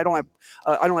worked. I mean, I don't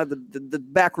have the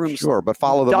back rooms. Sure, but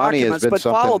follow the money has been but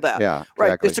something. Follow that. Yeah, right.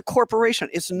 Exactly. It's a corporation.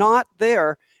 It's not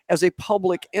there as a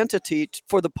public entity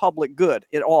for the public good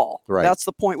at all. Right. That's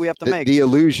the point we have to make. The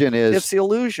illusion is it's the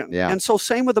illusion. Yeah. And so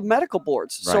same with the medical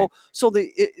boards. Right. So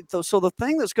the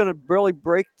thing that's going to really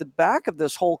break the back of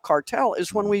this whole cartel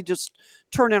is when we just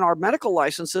turn in our medical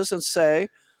licenses and say,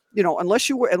 unless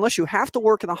you have to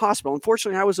work in the hospital.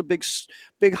 Unfortunately, I was a big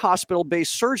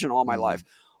hospital-based surgeon all my life.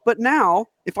 But now,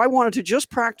 if I wanted to just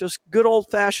practice good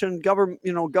old-fashioned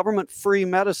government-free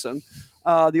medicine,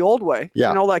 the old way,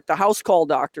 like the house call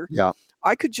doctor,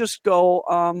 I could just go.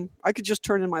 I could just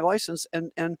turn in my license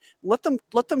and let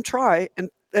them try and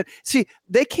see.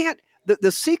 They can't.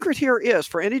 The secret here is,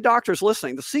 for any doctors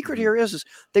listening, the secret here is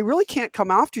they really can't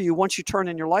come after you once you turn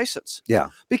in your license. Yeah.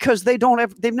 Because they've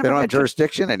never had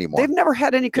jurisdiction anymore. They've never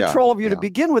had any control of you to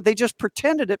begin with. They just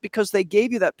pretended it because they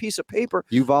gave you that piece of paper.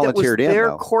 You volunteered that was their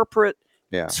though. Corporate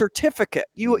certificate.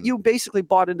 You basically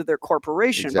bought into their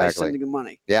corporation by sending them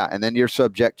money. Yeah, and then you're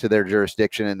subject to their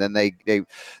jurisdiction, and then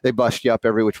they bust you up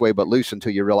every which way but loose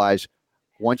until you realize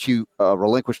once you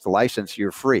relinquish the license,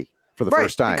 you're free. For the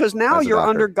first time, because now you're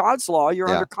under God's law, you're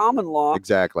under common law,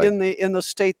 exactly in the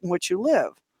state in which you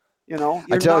live. You're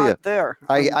I tell not there.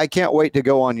 I can't wait to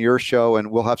go on your show, and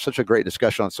we'll have such a great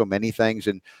discussion on so many things.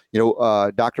 And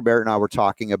Dr. Barrett and I were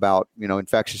talking about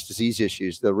infectious disease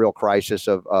issues, the real crisis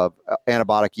of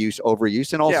antibiotic use,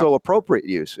 overuse, and also appropriate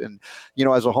use. And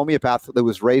as a homeopath that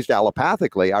was raised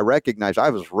allopathically, I recognize I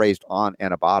was raised on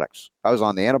antibiotics. I was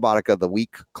on the antibiotic of the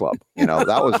week club.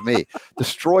 That was me.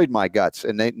 Destroyed my guts.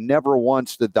 And they never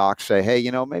once did docs say, hey,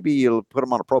 maybe you'll put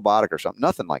them on a probiotic or something.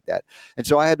 Nothing like that. And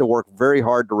so I had to work very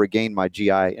hard to regain my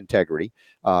GI integrity.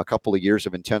 A couple of years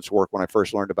of intense work when I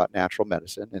first learned about natural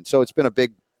medicine. And so it's been a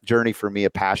big journey for me, a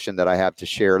passion that I have to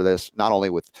share this, not only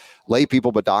with lay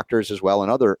people, but doctors as well,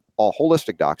 and other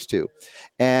holistic docs too.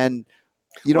 And,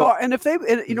 and if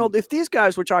if these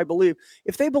guys, which I believe,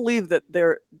 if they believe that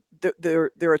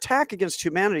their attack against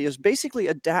humanity is basically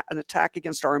an attack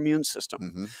against our immune system.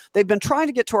 Mm-hmm. They've been trying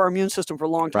to get to our immune system for a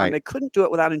long time. Right. They couldn't do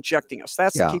it without injecting us.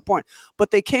 That's the key point.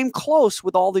 But they came close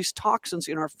with all these toxins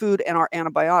in our food and our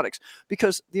antibiotics,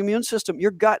 because the immune system,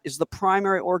 your gut is the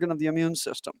primary organ of the immune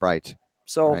system. Right.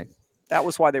 So that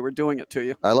was why they were doing it to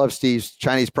you. I love Steve's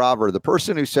Chinese proverb. The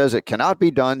person who says it cannot be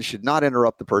done should not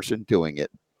interrupt the person doing it.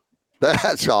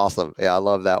 That's awesome. Yeah, I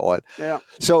love that one. Yeah.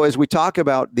 So as we talk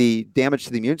about the damage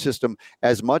to the immune system,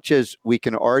 as much as we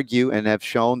can argue and have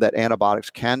shown that antibiotics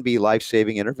can be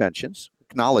life-saving interventions,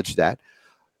 acknowledge that,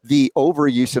 the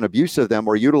overuse and abuse of them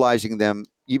or utilizing them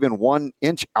even 1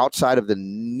 inch outside of the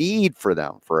need for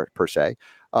them per se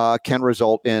can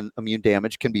result in immune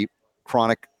damage, can be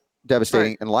chronic,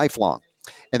 devastating, and lifelong.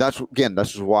 And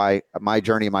this is why my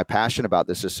journey and my passion about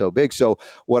this is so big. So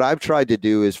what I've tried to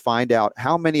do is find out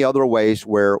how many other ways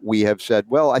where we have said,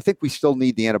 well, I think we still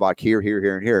need the antibiotic here, here,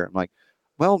 here, and here. I'm like,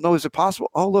 well, no, is it possible?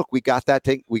 Oh, look, we got that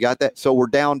thing. We got that. So we're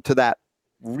down to that.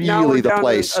 Really the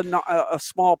place. A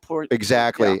small point.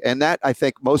 Exactly. Yeah. And that, I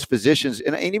think most physicians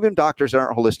and even doctors that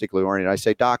aren't holistically oriented, I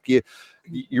say, Doc,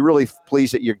 you're really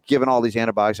pleased that you're giving all these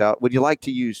antibiotics out. Would you like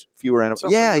to use fewer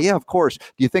antibiotics? Yeah, of course. Do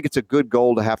you think it's a good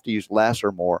goal to have to use less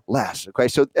or more? Less. Okay.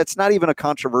 So it's not even a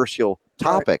controversial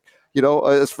topic. Right. You know,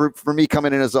 it's for me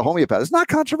coming in as a homeopath, it's not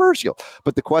controversial.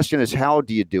 But the question is, how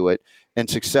do you do it and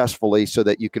successfully so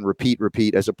that you can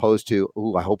repeat as opposed to,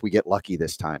 ooh, I hope we get lucky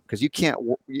this time. Because you can't,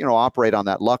 operate on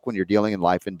that luck when you're dealing in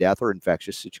life and death or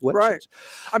infectious situations. Right.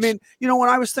 I mean, when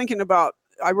I was thinking about,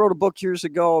 I wrote a book years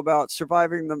ago about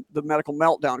surviving the medical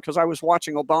meltdown because I was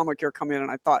watching Obamacare come in and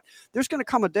I thought there's going to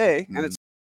come a day and it's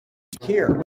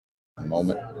here. A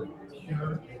moment.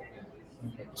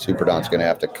 Super Don's going to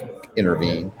have to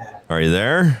intervene. Are you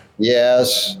there?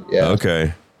 Yes.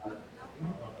 Okay.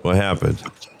 What happened?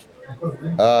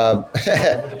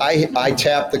 I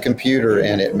tapped the computer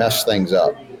and it messed things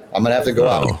up. I'm going to have to go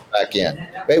out and get back in.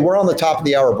 Hey, we're on the top of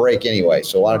the hour break anyway,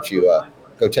 so why don't you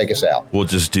go take us out? We'll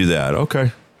just do that.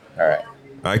 Okay. All right.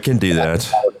 I can do that.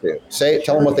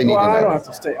 Tell them what they need to know. I don't have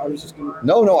to stay. I was just going to...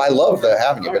 No, I love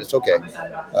having you, but it's okay.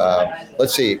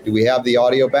 Let's see. Do we have the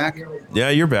audio back? Yeah,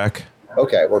 you're back.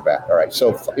 Okay, we're back. All right.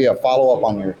 So, follow up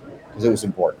on because it was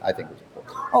important. I think it was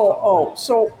important.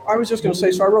 So I was just going to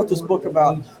say, so I wrote this book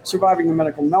about surviving the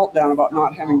medical meltdown, about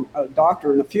not having a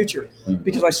doctor in the future,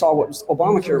 because I saw what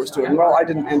Obamacare was doing. Well, I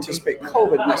didn't anticipate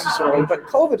COVID necessarily, but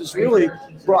COVID has really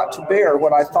brought to bear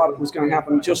what I thought was going to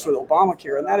happen just with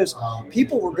Obamacare, and that is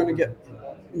people were going to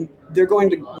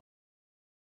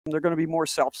they're going to be more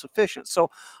self-sufficient. So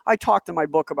I talked in my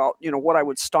book about, what I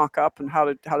would stock up and how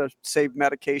to save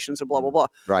medications and blah, blah, blah.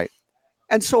 Right.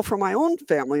 And so for my own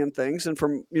family and things, and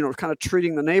from, kind of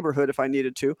treating the neighborhood if I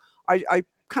needed to, I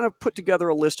kind of put together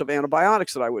a list of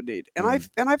antibiotics that I would need. And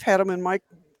I've had them in my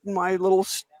little,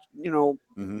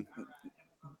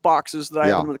 boxes that I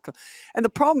have them in. And the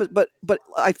problem is, but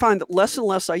I find that less and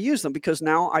less I use them because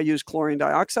now I use chlorine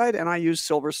dioxide and I use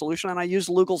silver solution and I use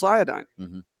Lugol's iodine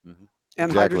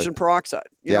and hydrogen peroxide,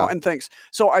 and things.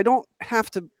 So I don't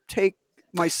have to take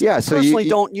personally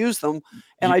don't use them,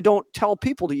 and I don't tell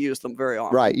people to use them very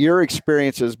often. Right. Your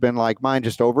experience has been like mine.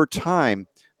 Just over time,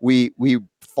 we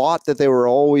thought that they were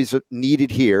always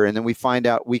needed here, and then we find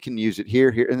out we can use it here.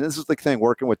 And this is the thing,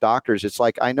 working with doctors. It's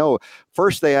like, I know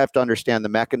first they have to understand the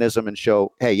mechanism and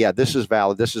show, hey, yeah, this is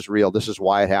valid. This is real. This is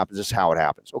why it happens. This is how it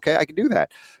happens. Okay, I can do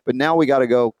that. But now we got to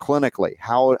go clinically.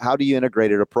 How do you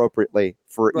integrate it appropriately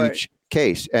for each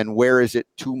case, and where is it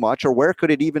too much, or where could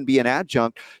it even be an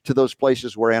adjunct to those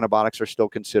places where antibiotics are still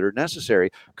considered necessary?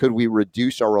 Could we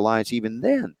reduce our reliance even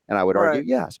then? And I would argue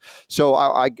yes. So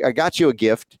I got you a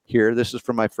gift here. This is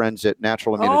from my friends at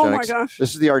Natural Immunogenics. Oh my gosh.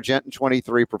 This is the Argentin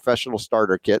 23 Professional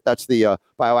Starter Kit. That's the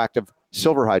bioactive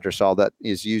silver hydrosol that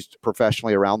is used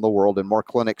professionally around the world in more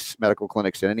medical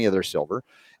clinics than any other silver.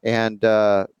 And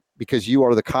because you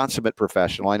are the consummate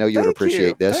professional, I know you would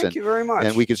appreciate this. Thank you very much.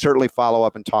 And we can certainly follow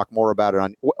up and talk more about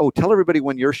it tell everybody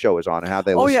when your show is on and how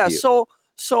they listen to you.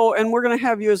 So, and we're going to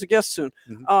have you as a guest soon.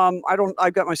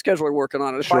 I've got my scheduler working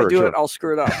on it. If I do it, I'll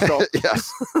screw it up. So.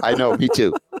 Yes, I know. Me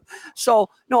too. So,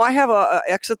 no, I have a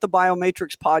Exit the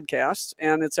Biomatrix podcast,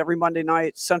 and it's every Monday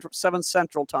night, 7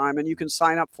 Central time, and you can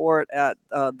sign up for it at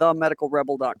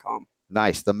themedicalrebel.com.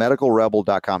 Nice.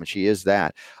 Themedicalrebel.com. She is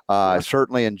that.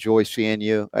 Certainly enjoy seeing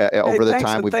you over the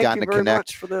time we've gotten to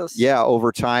connect. Much for this. Yeah,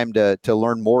 over time to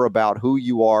learn more about who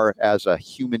you are as a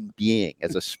human being,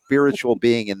 as a spiritual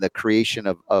being in the creation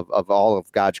of all of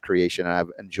God's creation. And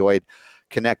I've enjoyed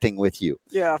connecting with you.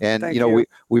 Yeah. And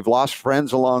we've lost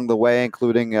friends along the way,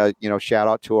 including shout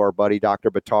out to our buddy Dr.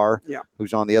 Batar,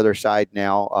 who's on the other side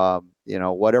now.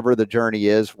 Whatever the journey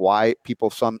is, why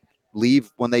people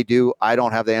leave when they do, I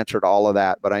don't have the answer to all of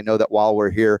that, but I know that while we're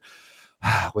here,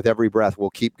 with every breath,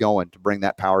 we'll keep going to bring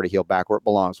that power to heal back where it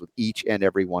belongs with each and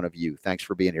every one of you. Thanks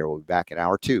for being here. We'll be back in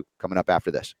hour 2 coming up after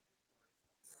this.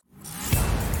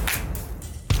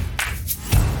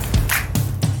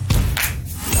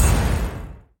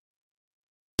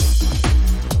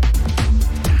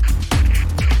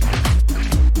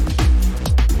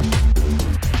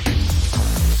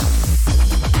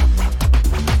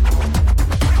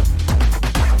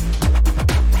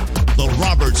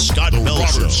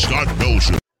 Scott Bell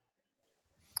Show.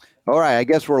 All right, I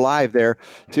guess we're live there.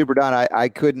 Super Don, I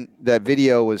couldn't, that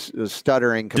video was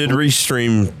stuttering. Did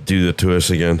Restream do that to us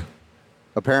again?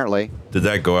 Apparently. Did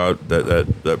that go out,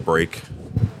 that break?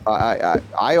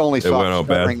 I only saw it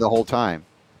stuttering the whole time.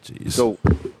 Jeez. So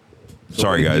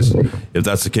sorry, guys, if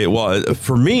that's the case. Well,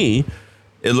 for me,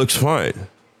 it looks fine.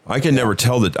 I can never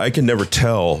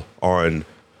tell on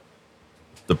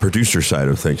the producer side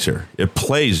of things here. It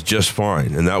plays just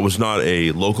fine, and that was not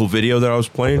a local video that I was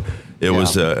playing. It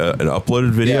was an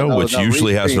uploaded video, which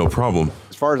usually has no problem.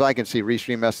 As far as I can see,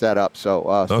 Restream messed that up.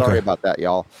 So sorry about that,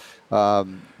 y'all.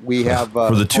 We have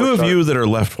for the two of you that are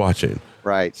left watching.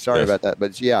 Right. Sorry about that.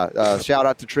 But shout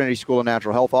out to Trinity School of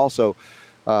Natural Health. Also,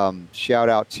 shout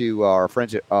out to our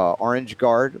friends at Orange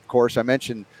Guard. Of course, I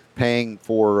mentioned paying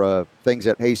for things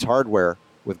at Ace Hardware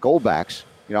with Goldbacks.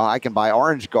 You know, I can buy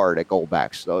Orange Guard at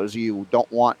Goldbacks. Those of you who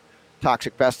don't want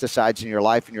toxic pesticides in your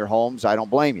life and your homes, I don't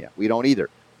blame you. We don't either.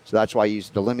 So that's why I use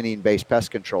the limonene-based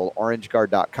pest control,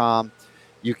 orangeguard.com.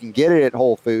 You can get it at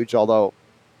Whole Foods, although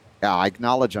I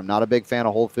acknowledge I'm not a big fan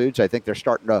of Whole Foods. I think they're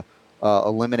starting to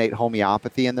eliminate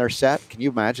homeopathy in their set. Can you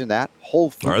imagine that?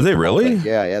 Whole Foods. Are they really?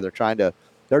 Yeah.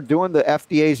 They're doing the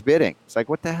FDA's bidding. It's like,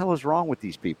 what the hell is wrong with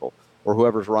these people or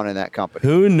whoever's running that company?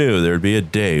 Who knew there'd be a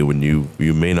day when you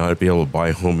may not be able to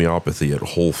buy homeopathy at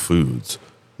Whole Foods?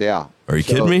 Yeah. Are you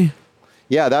kidding me?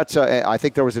 Yeah, that's. I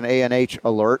think there was an ANH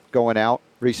alert going out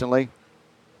recently,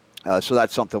 so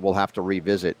that's something we'll have to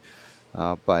revisit.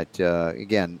 But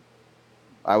again,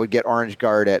 I would get Orange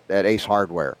Guard at Ace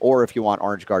Hardware, or if you want,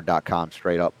 orangeguard.com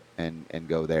straight up and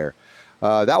go there.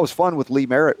 That was fun with Lee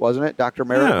Merritt, wasn't it? Dr.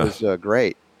 Merritt was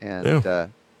great, and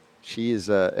she is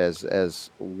as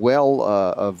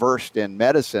well versed in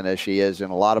medicine as she is in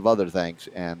a lot of other things,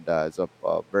 and it's a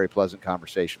very pleasant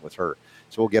conversation with her.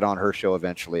 So we'll get on her show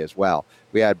eventually as well.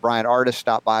 We had Brian Artis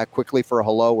stop by quickly for a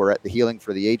hello. We're at the Healing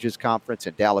for the Ages conference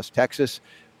in Dallas, Texas.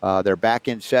 They're back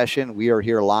in session. We are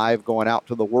here live going out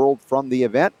to the world from the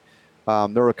event. There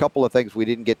were a couple of things we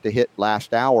didn't get to hit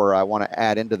last hour I want to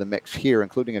add into the mix here,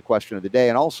 including a question of the day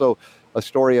and also a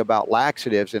story about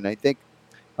laxatives. And I think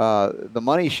the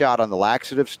money shot on the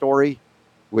laxative story,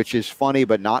 which is funny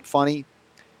but not funny,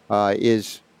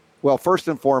 is, well, first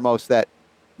and foremost, that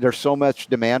there's so much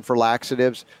demand for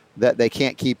laxatives that they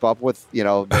can't keep up with,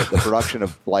 the production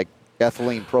of like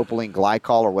ethylene propylene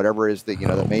glycol or whatever is the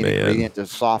main ingredient to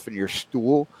soften your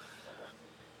stool.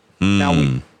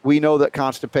 Now we know that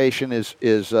constipation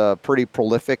is pretty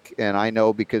prolific, and I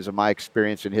know because of my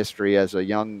experience in history as a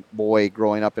young boy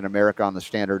growing up in America on the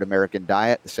standard American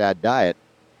diet, the SAD diet.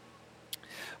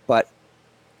 But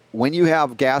when you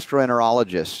have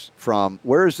gastroenterologists from,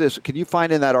 where is this? Can you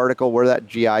find in that article where that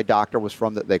GI doctor was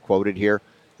from that they quoted here?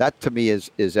 That to me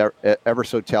is ever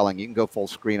so telling. You can go full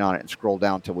screen on it and scroll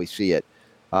down till we see it.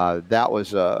 That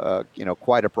was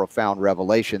quite a profound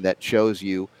revelation that shows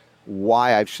you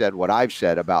why I've said what I've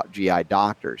said about GI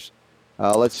doctors.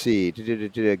 Let's see,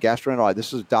 gastroenterology.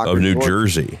 This is Dr. of New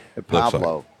Jersey,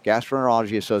 Pablo,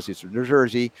 Gastroenterology Associates of New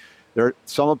Jersey.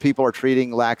 Some people are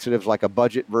treating laxatives like a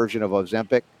budget version of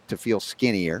Ozempic to feel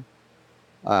skinnier.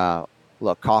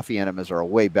 Look, coffee enemas are a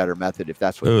way better method if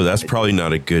that's what. Oh, that's probably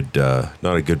not a good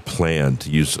plan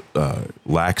to use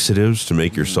laxatives to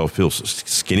make yourself feel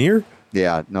skinnier.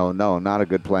 Yeah, no, not a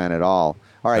good plan at all.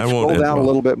 All right, scroll down a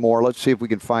little bit more. Let's see if we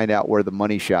can find out where the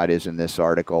money shot is in this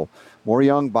article. More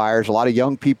young buyers. A lot of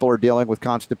young people are dealing with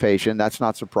constipation. That's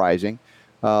not surprising.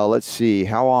 Let's see.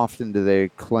 How often do they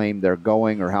claim they're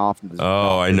going, or how often does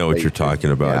I know what you're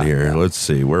talking about here. Yeah. Let's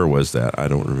see. Where was that? I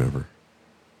don't remember.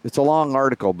 It's a long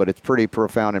article, but it's pretty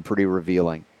profound and pretty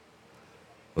revealing.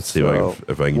 Let's see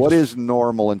if I can. What is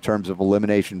normal in terms of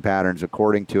elimination patterns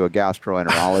according to a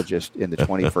gastroenterologist in the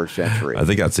 21st century? I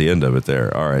think that's the end of it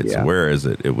there. All right. Yeah. So where is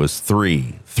it? It was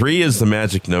 3. 3 is the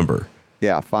magic number.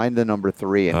 Yeah. Find the number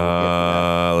 3.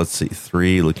 And let's see.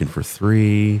 3. Looking for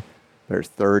 3. There's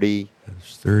 30.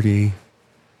 There's 30.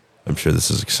 I'm sure this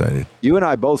is exciting. You and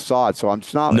I both saw it, so I'm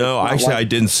just not. No, actually, I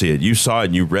didn't see it. You saw it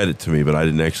and you read it to me, but I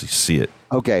didn't actually see it.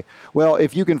 Okay. Well,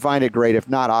 if you can find it, great. If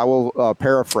not, I will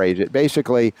paraphrase it.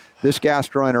 Basically, this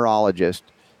gastroenterologist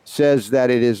says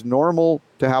that it is normal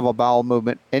to have a bowel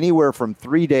movement anywhere from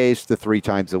 3 days to 3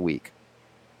 times a week.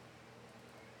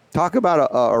 Talk about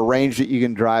a range that you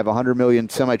can drive 100 million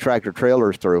semi-tractor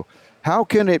trailers through. How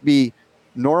can it be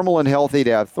normal and healthy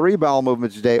to have 3 bowel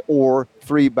movements a day or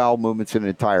 3 bowel movements in an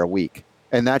entire week?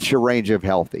 And that's your range of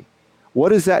healthy. What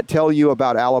does that tell you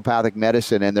about allopathic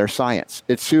medicine and their science?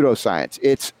 It's pseudoscience.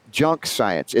 It's junk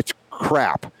science. It's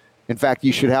crap. In fact,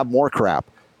 you should have more crap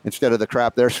instead of the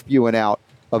crap they're spewing out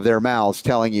of their mouths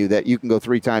telling you that you can go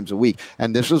 3 times a week.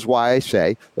 And this is why I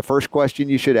say the first question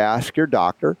you should ask your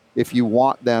doctor, if you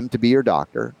want them to be your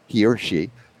doctor, he or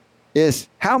she, is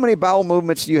how many bowel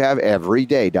movements do you have every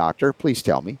day, doctor? Please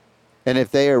tell me. And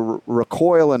if they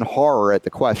recoil in horror at the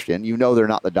question, you know they're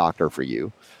not the doctor for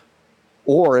you.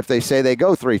 Or if they say they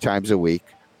go 3 times a week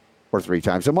or 3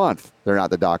 times a month, they're not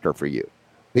the doctor for you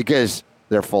because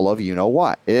they're full of you know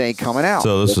what. It ain't coming out.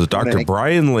 So this is Dr.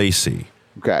 Brian Lacey.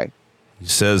 Okay. He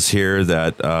says here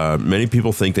that many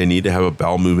people think they need to have a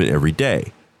bowel movement every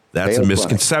day. That's a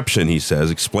misconception, he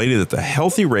says, explaining that the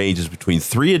healthy range is between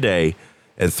 3 a day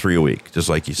and 3 a week, just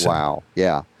like you said. Wow.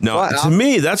 Yeah. Now, to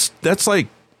me, that's like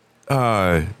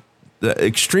the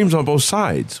extremes on both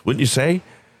sides, wouldn't you say?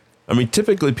 I mean,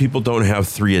 typically people don't have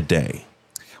 3 a day.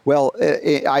 Well,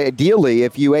 ideally,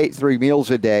 if you ate 3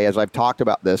 meals a day, as I've talked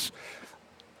about this,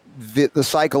 the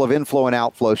cycle of inflow and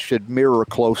outflow should mirror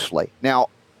closely. Now,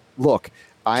 look,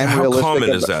 I am realistic. How common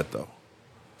is that, though?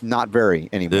 Not very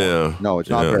anymore. Yeah. No, it's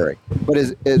not very. But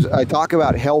as I talk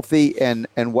about healthy and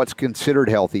what's considered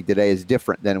healthy today is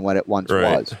different than what it once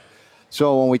was.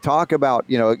 So when we talk about,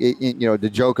 the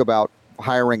joke about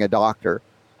hiring a doctor,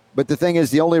 but the thing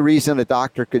is, the only reason a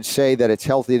doctor could say that it's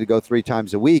healthy to go 3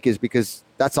 times a week is because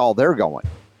that's all they're going.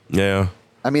 Yeah.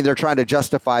 I mean, they're trying to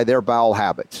justify their bowel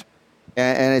habits,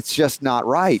 and it's just not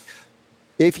right.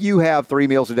 If you have 3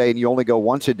 meals a day and you only go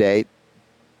once a day,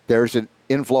 there's an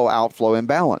inflow-outflow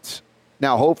imbalance.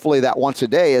 Now, hopefully that once a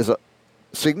day is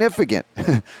significant.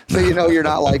 So, you're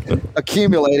not like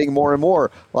accumulating more and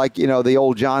more like, the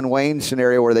old John Wayne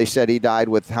scenario where they said he died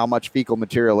with how much fecal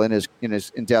material in his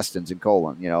intestines and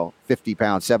colon, 50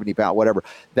 pounds, 70 pounds, whatever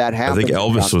that happened. I think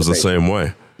Elvis was the same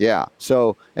way. Yeah.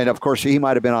 So, and of course he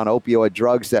might've been on opioid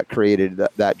drugs that created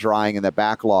that drying and the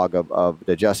backlog of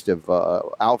digestive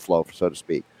outflow, so to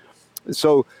speak.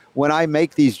 So when I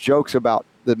make these jokes about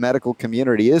the medical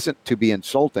community, isn't to be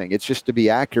insulting. It's just to be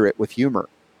accurate with humor.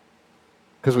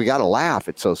 Because we got to laugh.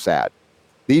 It's so sad.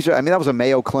 That was a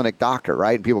Mayo Clinic doctor,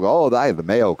 right? And people go, I have the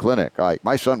Mayo Clinic. Like,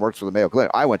 my son works for the Mayo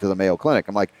Clinic. I went to the Mayo Clinic.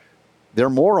 I'm like, they're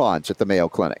morons at the Mayo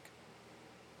Clinic.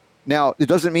 Now, it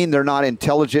doesn't mean they're not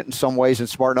intelligent in some ways and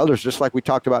smart in others, just like we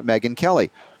talked about Megyn Kelly.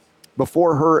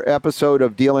 Before her episode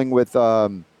of dealing with,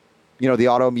 the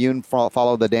autoimmune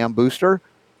follow the damn booster,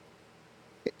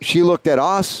 she looked at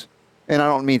us, and I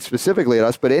don't mean specifically at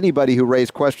us, but anybody who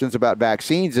raised questions about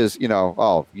vaccines is,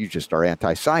 you just are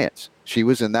anti-science. She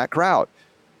was in that crowd.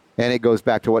 And it goes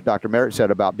back to what Dr. Merritt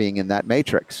said about being in that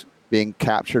matrix, being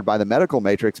captured by the medical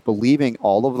matrix, believing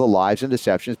all of the lies and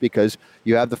deceptions because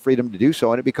you have the freedom to do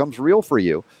so and it becomes real for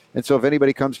you. And so if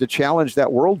anybody comes to challenge that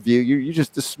worldview, you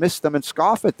just dismiss them and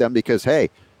scoff at them because, hey,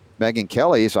 Megyn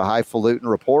Kelly is a highfalutin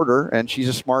reporter and she's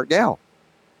a smart gal.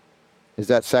 Is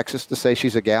that sexist to say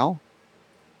she's a gal?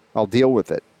 I'll deal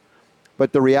with it.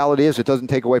 But the reality is it doesn't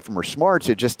take away from her smarts.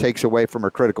 It just takes away from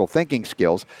her critical thinking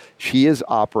skills. She is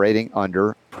operating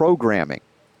under programming.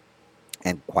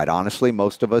 And quite honestly,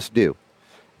 most of us do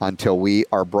until we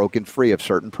are broken free of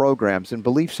certain programs and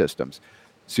belief systems.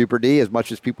 Super D, as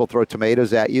much as people throw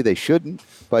tomatoes at you, they shouldn't.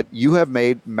 But you have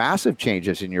made massive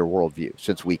changes in your worldview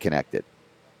since we connected.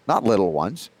 Not little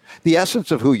ones. The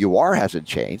essence of who you are hasn't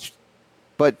changed.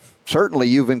 But certainly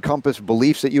you've encompassed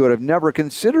beliefs that you would have never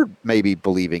considered maybe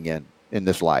believing in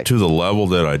this life. To the level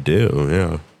that I do,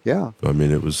 yeah. Yeah. I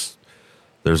mean,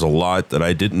 there's a lot that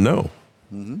I didn't know.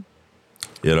 Mm-hmm.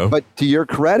 But to your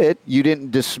credit, you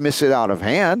didn't dismiss it out of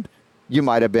hand. You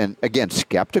might have been, again,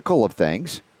 skeptical of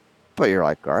things, but you're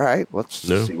like, all right, let's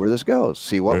see where this goes,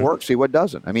 see what works, see what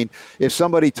doesn't. I mean, if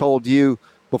somebody told you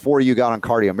before you got on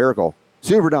Cardio Miracle,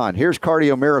 Super Don, here's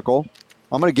Cardio Miracle,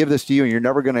 I'm going to give this to you and you're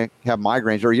never going to have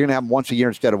migraines, or you're going to have them once a year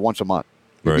instead of once a month.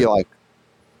 You'd be like,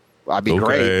 I'd be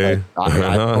great. I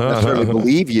don't necessarily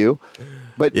believe you.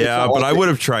 But but I would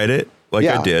have tried it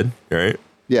I did, right?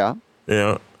 Yeah.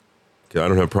 Yeah. I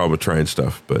don't have a problem with trying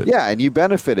stuff, but yeah, and you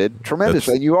benefited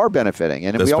tremendously, and you are benefiting,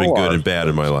 and that's we all been good are. and bad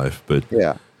in my life, but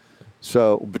yeah.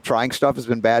 So, but trying stuff has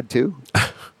been bad too.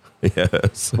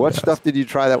 Yes. What stuff did you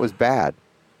try that was bad?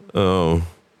 Oh.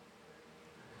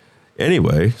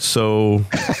 Anyway, so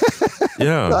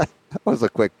yeah, that was a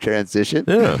quick transition.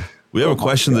 Yeah, we have a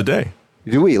question of the day.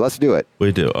 Do we? Let's do it.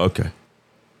 We do. Okay.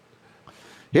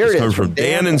 Here it is. Comes from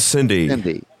Dan and Cindy.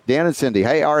 Dan and Cindy.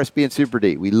 Hey, RSB and Super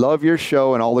D. We love your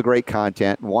show and all the great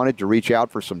content and wanted to reach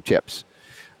out for some tips.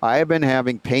 I have been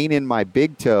having pain in my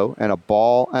big toe and the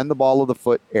ball of the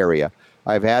foot area.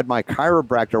 I've had my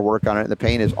chiropractor work on it and the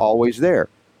pain is always there.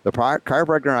 The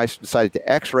chiropractor and I decided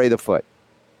to x-ray the foot.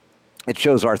 It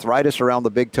shows arthritis around the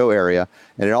big toe area,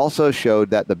 and it also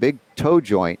showed that the big toe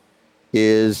joint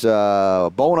is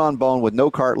bone on bone with no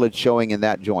cartilage showing in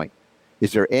that joint.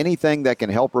 Is there anything that can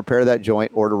help repair that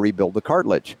joint or to rebuild the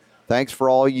cartilage? Thanks for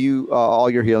all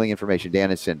your healing information, Dan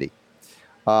and Cindy.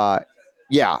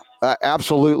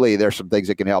 Absolutely. There's some things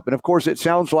that can help. And of course, it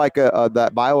sounds like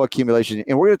that bioaccumulation.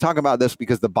 And we're going to talk about this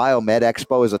because the Biomed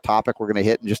Expo is a topic we're going to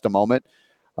hit in just a moment.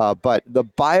 But the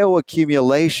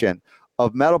bioaccumulation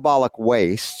of metabolic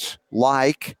wastes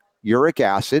like uric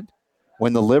acid,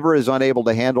 when the liver is unable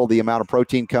to handle the amount of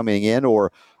protein coming in,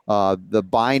 or the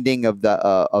binding of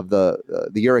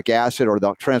the uric acid, or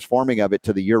the transforming of it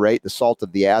to the urate, the salt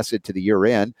of the acid to the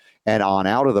urine and on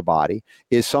out of the body,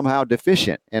 is somehow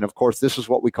deficient. And of course, this is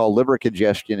what we call liver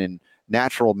congestion in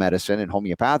natural medicine and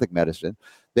homeopathic medicine.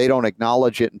 They don't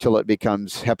acknowledge it until it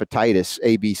becomes hepatitis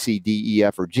A, B, C, D, E,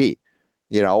 F, or G,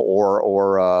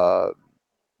 or all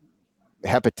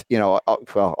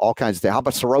kinds of things. How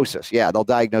about cirrhosis? Yeah, they'll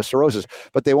diagnose cirrhosis,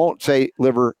 but they won't say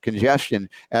liver congestion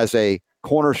as a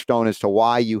cornerstone as to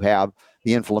why you have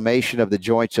the inflammation of the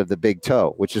joints of the big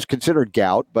toe, which is considered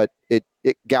gout, but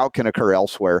gout can occur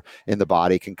elsewhere in the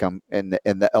body, can come in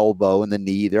the elbow and the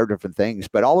knee. There are different things,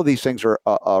 but all of these things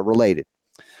are related.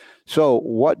 So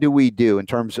what do we do in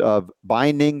terms of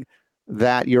binding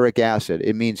that uric acid?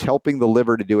 It means helping the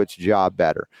liver to do its job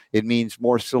better. It means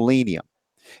more selenium.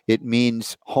 It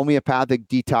means homeopathic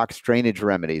detox drainage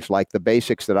remedies like the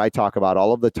basics that I talk about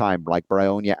all of the time, like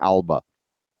Bryonia alba,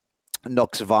 Nux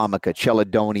vomica,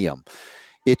 chelidonium.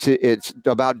 It's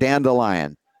about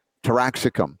dandelion,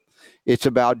 taraxacum. It's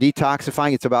about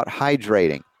detoxifying. It's about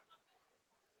hydrating.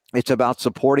 It's about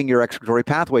supporting your excretory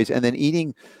pathways and then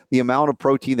eating the amount of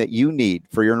protein that you need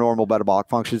for your normal metabolic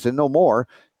functions and no more.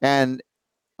 And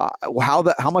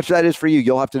how much that is for you,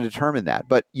 you'll have to determine that.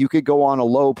 But you could go on a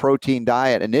low protein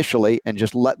diet initially and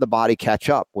just let the body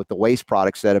catch up with the waste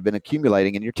products that have been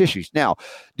accumulating in your tissues. Now,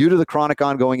 due to the chronic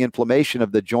ongoing inflammation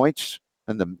of the joints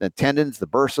and the tendons, the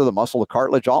bursa, the muscle, the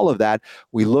cartilage, all of that,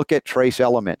 we look at trace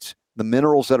elements, the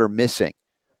minerals that are missing.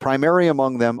 Primary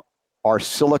among them are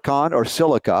silicon or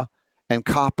silica and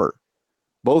copper.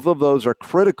 Both of those are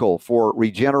critical for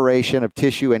regeneration of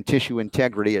tissue and tissue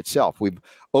integrity itself. We've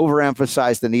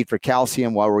overemphasized the need for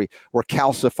calcium while we're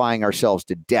calcifying ourselves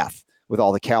to death with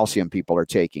all the calcium people are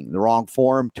taking. The wrong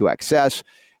form to excess,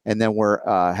 and then we're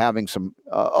having some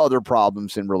other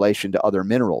problems in relation to other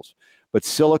minerals. But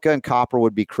silica and copper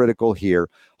would be critical here.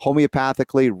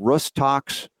 Homeopathically,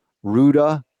 Rustox,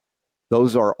 Ruta,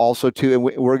 those are also two. And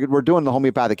we're doing the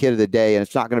homeopathic hit of the day, and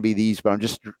it's not going to be these, but I'm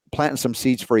just planting some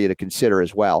seeds for you to consider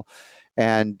as well.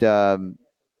 And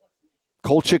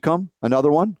colchicum, another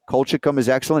one. Colchicum is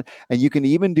excellent. And you can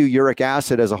even do uric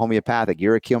acid as a homeopathic,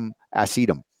 uricum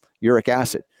acidum, uric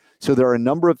acid. So there are a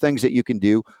number of things that you can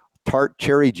do. Tart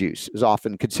cherry juice is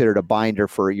often considered a binder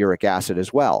for uric acid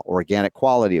as well. Organic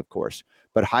quality, of course,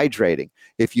 but hydrating.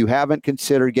 If you haven't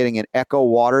considered getting an Echo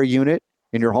water unit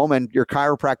in your home, and your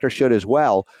chiropractor should as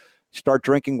well, start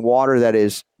drinking water that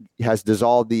has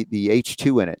dissolved the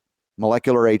H2 in it,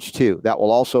 molecular H2. That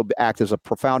will also act as a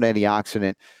profound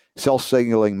antioxidant, cell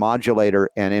signaling modulator,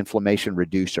 and inflammation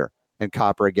reducer. And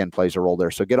copper, again, plays a role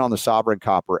there. So get on the Sovereign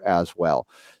Copper as well.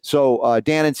 So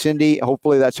Dan and Cindy,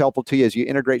 hopefully that's helpful to you as you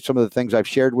integrate some of the things I've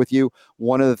shared with you.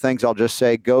 One of the things I'll just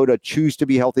say, go to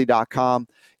choosetobehealthy.com,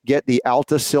 get the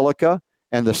Alta Silica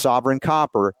and the Sovereign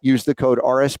Copper. Use the code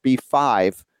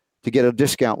RSB5 to get a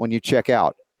discount when you check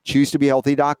out.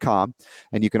 choosetobehealthy.com.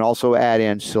 And you can also add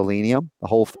in selenium, the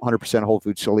whole 100% whole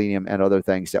food selenium, and other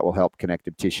things that will help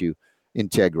connective tissue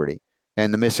integrity,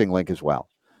 and the missing link as well.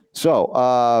 So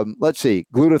let's see.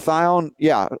 Glutathione.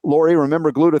 Yeah, Lori,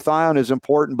 remember glutathione is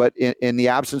important, but in the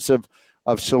absence of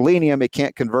selenium, it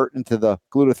can't convert into the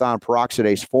glutathione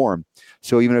peroxidase form.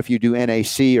 So even if you do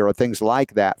NAC or things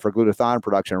like that for glutathione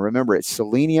production, remember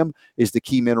selenium is the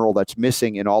key mineral that's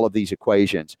missing in all of these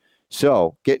equations.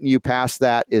 So getting you past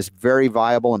that is very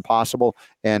viable and possible.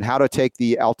 And how to take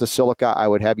the Alta Silica, I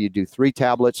would have you do 3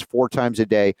 tablets 4 times a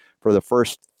day for the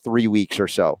first 3 weeks or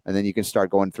so. And then you can start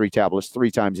going 3 tablets 3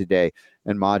 times a day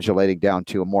and modulating down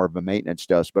to a more of a maintenance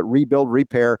dose. But rebuild,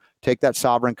 repair, take that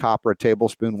Sovereign Copper, a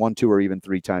tablespoon, 1, 2, or even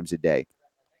 3 times a day.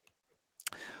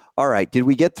 All right. Did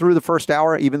we get through the first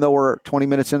hour, even though we're 20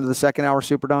 minutes into the second hour,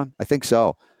 Super Don? I think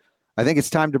so. I think it's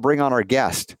time to bring on our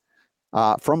guest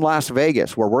from Las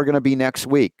Vegas, where we're going to be next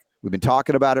week. We've been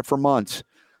talking about it for months.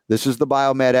 This is the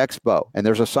Biomed Expo, and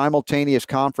there's a simultaneous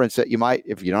conference that you might,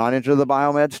 if you're not into the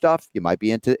biomed stuff, you might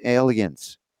be into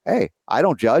aliens. Hey, I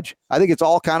don't judge. I think it's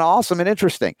all kind of awesome and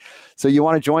interesting. So you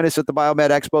want to join us at the Biomed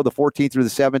Expo the 14th through the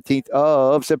 17th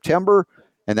of September,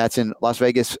 and that's in Las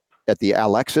Vegas at the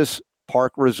Alexis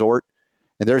Park Resort.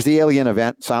 And there's the alien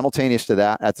event simultaneous to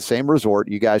that at the same resort.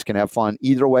 You guys can have fun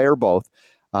either way or both.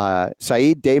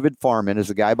 Saeed David Farman is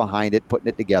the guy behind it, putting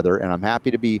it together. And I'm happy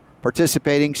to be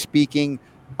participating, speaking,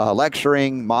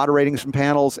 lecturing, moderating some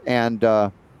panels, and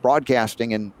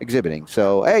broadcasting and exhibiting.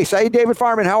 So, hey, Saeed David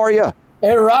Farman, how are you?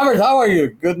 Hey, Robert, how are you?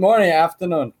 Good morning,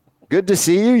 afternoon. Good to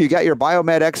see you. You got your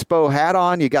Biomed Expo hat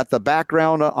on. You got the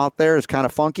background out there. It's kind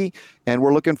of funky. And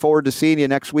we're looking forward to seeing you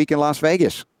next week in Las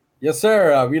Vegas. Yes,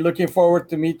 sir. We're looking forward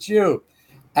to meet you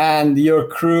and your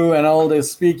crew and all the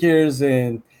speakers.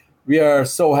 And we are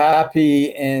so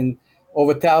happy. And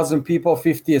over 1,000 people,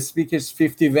 50 speakers,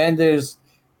 50 vendors,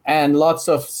 and lots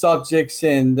of subjects.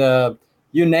 And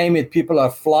you name it, people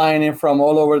are flying in from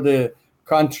all over the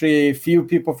country, few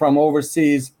people from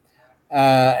overseas.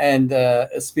 And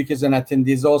speakers and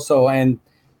attendees also, and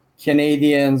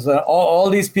Canadians,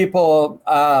 all these people,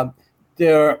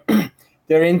 they're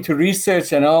into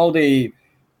research, and all the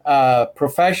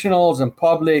professionals and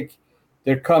public,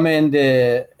 they're coming.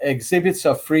 The exhibits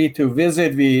are free to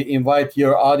visit. We invite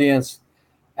your audience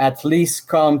at least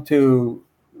come to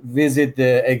visit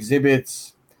the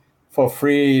exhibits for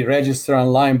free. Register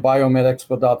online,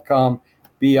 biomedexpo.com,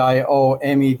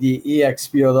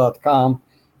 biomedexpo.com.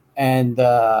 And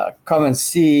come and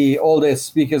see all the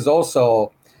speakers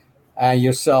also,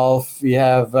 yourself. We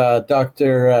have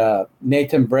Dr.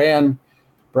 Nathan Bryan.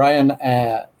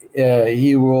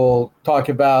 He will talk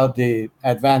about the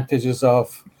advantages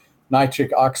of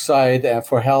nitric oxide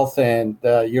for health and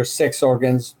your sex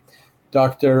organs.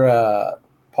 Dr.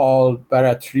 Paul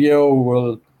Baratrio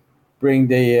will bring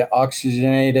the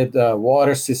oxygenated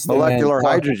water system. Molecular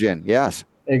hydrogen, yes.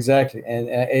 Exactly, and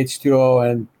H2O,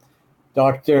 and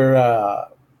Dr.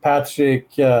 Patrick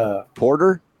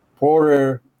Porter,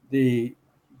 the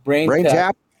Brain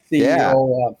Tap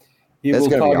CEO, he will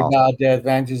talk about the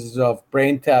advantages of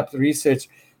Brain Tap research.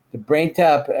 The Brain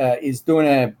Tap is doing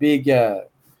a big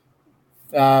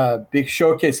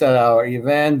showcase at our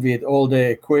event with all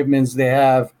the equipments they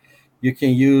have. You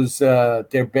can use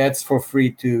their beds for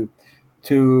free to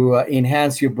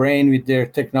enhance your brain with their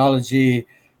technology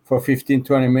for 15,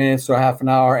 20 minutes or half an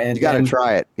hour. And you got to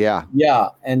try it. Yeah. Yeah.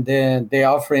 And then they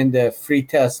offering the free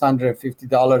test,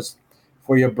 $150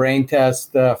 for your brain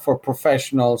test for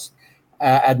professionals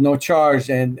at no charge.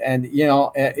 And you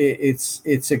know,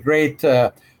 it's a great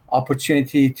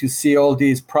opportunity to see all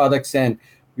these products. And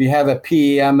we have a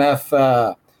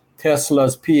PEMF,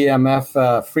 Tesla's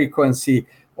PEMF frequency,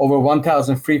 over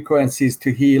 1,000 frequencies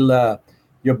to heal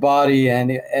your body. And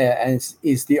it's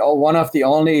one of the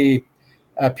only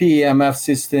PEMF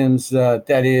systems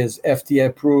that is FDA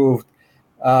approved,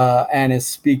 and a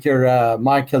speaker,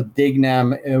 Michael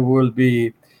Dignam, will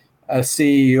be a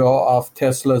CEO of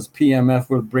Tesla's PEMF,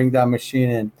 will bring that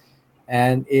machine in,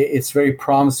 and it's very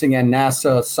promising. And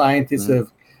NASA scientists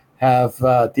have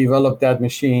developed that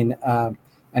machine, and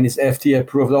it's FDA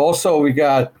approved. Also, we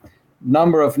got a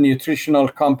number of nutritional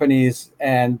companies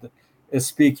and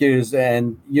speakers,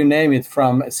 and you name it,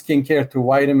 from skincare to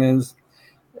vitamins.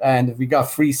 And we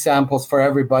got free samples for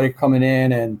everybody coming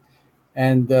in,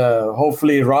 and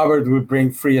hopefully Robert will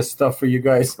bring free stuff for you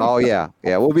guys. Oh yeah,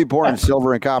 we'll be pouring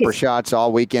silver and copper shots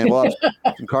all weekend. We'll have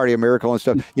some Cardio Miracle and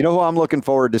stuff. You know who I'm looking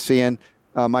forward to seeing?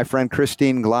 My friend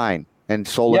Christine Glein and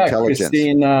Soul Intelligence.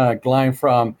 Christine Glein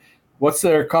from, what's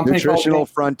their company Nutritional called?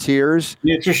 Frontiers.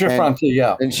 Nutrition Frontier,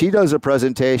 yeah. And she does a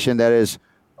presentation that is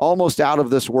almost out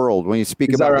of this world. When you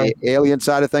speak about the alien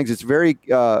side of things, it's very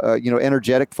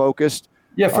energetic focused.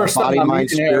 Yeah, first time I'm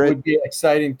meeting her, it would be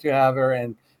exciting to have her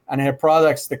and her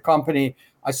products. The company,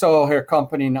 I saw her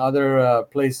company in other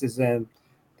places, and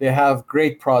they have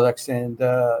great products, and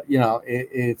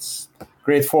it's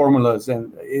great formulas,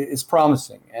 and it's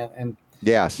promising. And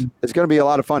yes, it's going to be a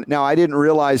lot of fun. Now, I didn't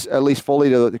realize, at least fully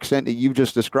to the extent that you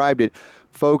just described it,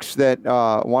 folks that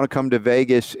want to come to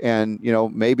Vegas and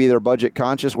maybe they're budget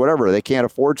conscious, whatever, they can't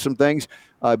afford some things.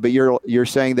 But you're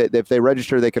saying that if they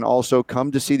register, they can also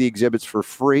come to see the exhibits for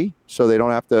free, so they don't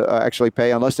have to actually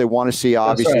pay unless they want to see,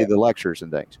 obviously, the lectures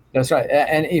and things. That's right.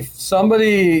 And if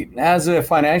somebody has a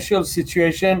financial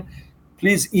situation,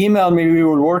 please email me. We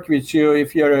will work with you.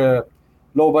 If you're a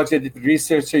low-budget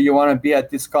researcher, you want to be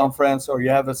at this conference, or you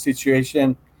have a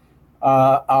situation,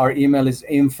 our email is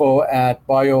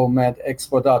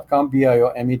info@biomedexpo.com,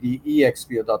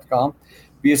 biomedexpo.com.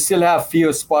 We still have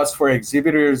few spots for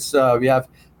exhibitors. We have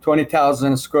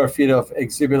 20,000 square feet of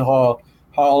exhibit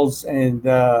halls, and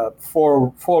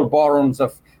four ballrooms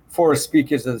of 4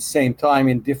 speakers at the same time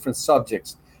in different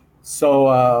subjects.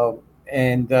 So,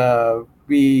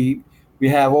 we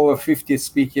have over 50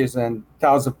 speakers and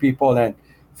 1,000 people and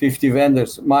 50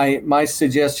 vendors. My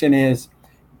suggestion is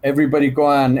everybody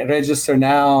go and register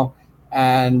now,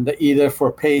 and either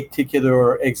for paid ticket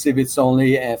or exhibits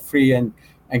only, free and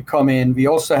come in. We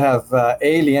also have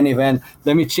alien event.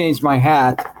 Let me change my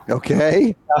hat.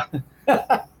 Okay.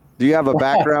 Do you have a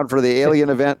background for the alien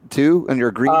event too on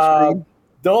your green screen?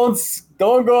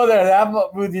 Don't go there.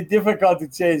 That would be difficult to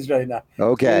change right now.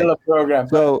 Okay. Still a program.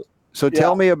 So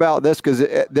tell me about this, because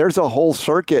there's a whole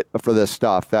circuit for this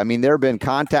stuff. I mean, there have been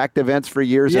contact events for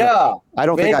years. Yeah. I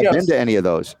don't think I've been to any of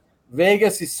those.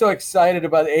 Vegas is so excited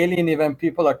about alien event.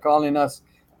 People are calling us,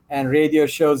 and radio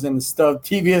shows and stuff,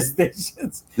 TV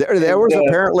stations. There was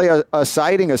apparently a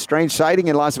sighting, a strange sighting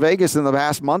in Las Vegas in the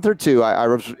past month or two.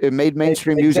 It made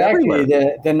mainstream news everywhere.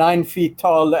 The 9 feet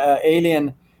tall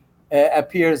alien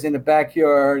appears in the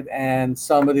backyard and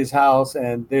somebody's house,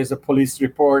 and there's a police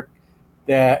report.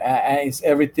 It's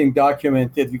everything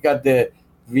documented. We got the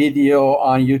video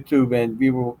on YouTube, and we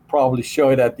will probably show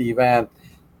it at the event.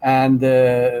 And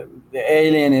the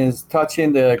alien is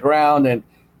touching the ground, and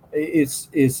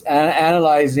it's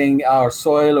analyzing our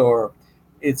soil. Or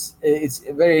it's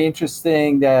very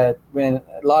interesting that when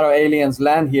a lot of aliens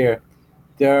land here,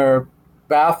 they're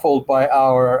baffled by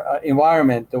our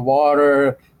environment, the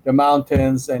water, the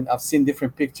mountains, and I've seen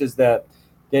different pictures that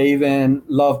they even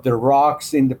love the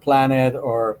rocks in the planet.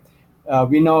 Or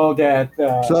we know that.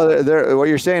 So what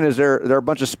you're saying is there are a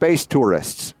bunch of space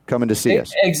tourists coming to see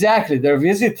us. Exactly, they're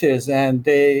visitors, and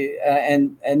they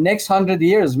and next 100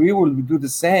 years we will do the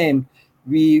same.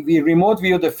 We remote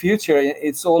view the future.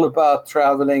 It's all about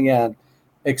traveling and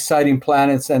exciting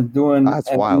planets and doing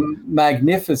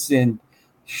magnificent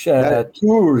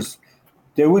tours.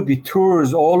 There would be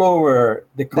tours all over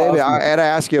the cosmos. David, I had to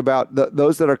ask you about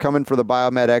those that are coming for the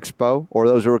Biomed Expo, or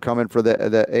those who are coming for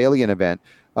the alien event.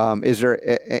 Is there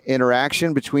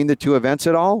interaction between the two events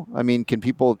at all? I mean, can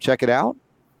people check it out?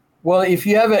 Well, if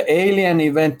you have an alien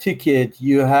event ticket,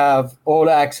 you have all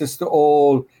access to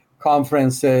all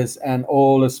conferences and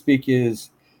all the speakers.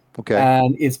 Okay.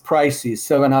 And it's pricey,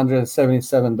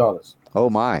 $777. Oh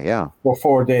my, yeah. For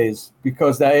 4 days,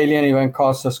 because the alien event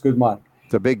costs us good money.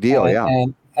 It's a big deal,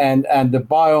 And the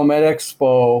Biomed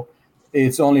Expo,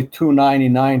 it's only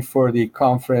 $299 for the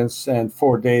conference and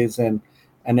 4 days and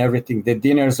everything. The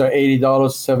dinners are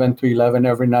 $80, 7 to 11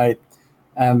 every night.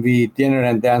 And we dinner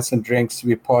and dance and drinks.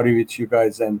 We party with you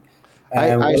guys. And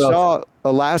I saw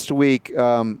last week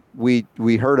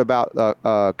we heard about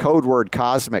code word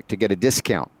cosmic to get a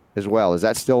discount as well. Is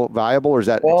that still viable, or is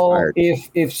that expired?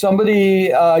 If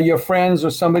somebody, your friends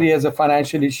or somebody has a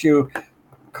financial issue,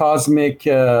 cosmic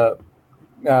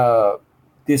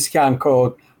discount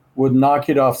code would knock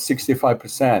it off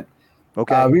 65%.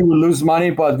 Okay. We will lose money,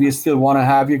 but we still want to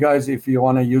have you guys. If you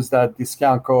want to use that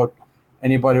discount code,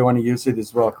 anybody want to use it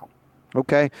is welcome.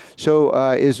 Okay. So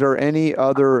is there any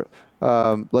other,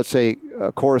 let's say,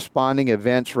 corresponding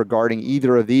events regarding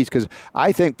either of these? Because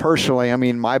I think personally, I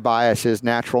mean, my bias is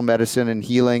natural medicine and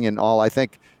healing and all. I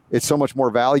think it's so much more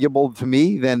valuable to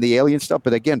me than the alien stuff.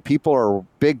 But again, people are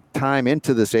big time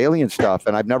into this alien stuff,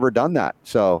 and I've never done that.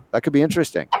 So that could be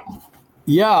interesting.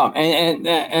 Yeah.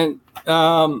 And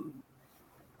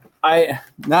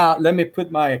now let me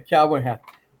put my cowboy hat.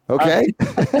 Okay.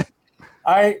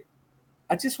 I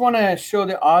just want to show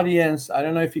the audience. I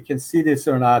don't know if you can see this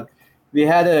or not. We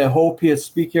had a Hopi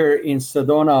speaker in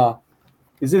Sedona.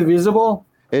 Is it visible?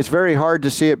 It's very hard to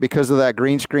see it because of that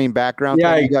green screen background.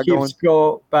 Yeah, thing it keeps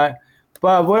go back.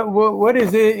 But what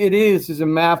is it? It is a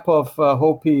map of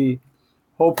Hopi.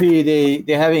 Hopi,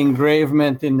 they have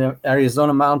engravement in the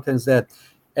Arizona mountains that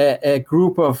a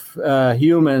group of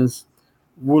humans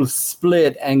will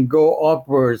split and go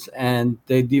upwards, and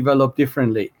they develop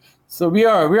differently. So we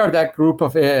are that group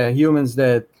of humans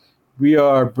that we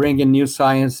are bringing new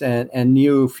science and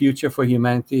new future for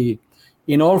humanity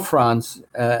in all fronts,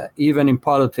 even in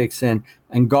politics and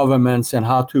governments, and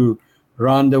how to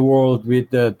run the world with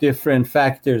the different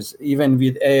factors, even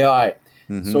with AI.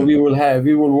 Mm-hmm. So we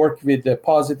will work with the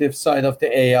positive side of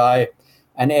the AI,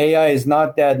 and AI is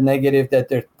not that negative that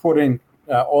they're putting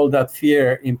all that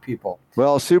fear in people.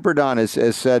 Well, Super Don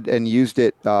has said and used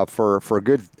it for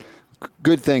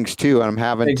good things too, and I'm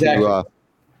having to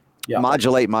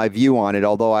modulate my view on it.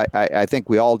 Although I think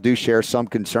we all do share some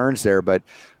concerns there, but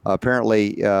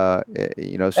apparently,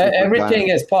 everything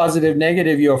is positive,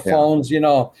 negative. Your phones,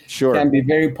 can be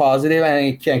very positive, and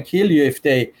it can kill you if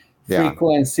they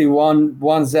frequency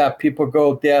one zap. People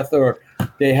go death, or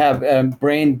they have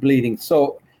brain bleeding.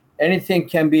 So anything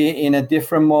can be in a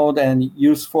different mode and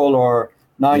useful or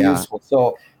not useful.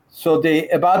 So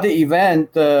about the event,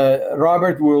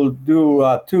 Robert will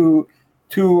do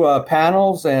two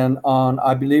panels, and on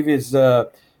I believe is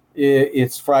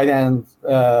It's Friday and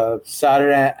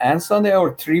Saturday and Sunday,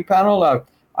 or 3 panel.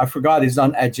 I forgot. It's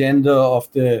on agenda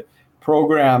of the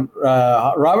program.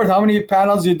 Robert, how many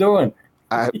panels you doing?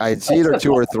 It's either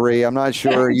 2 or 3. I'm not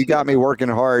sure. You got me working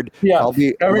hard. Yeah, I'll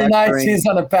be every night he's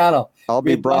on a panel. I'll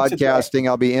be broadcasting.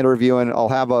 I'll be interviewing. I'll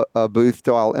have a booth,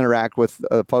 so I'll interact with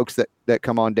folks that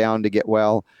come on down to get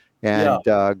well.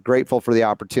 And grateful for the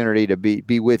opportunity to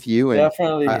be with you. And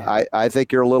definitely. I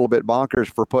think you're a little bit bonkers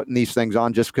for putting these things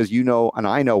on just because you know, and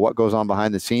I know what goes on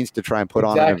behind the scenes to try and put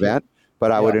on an event.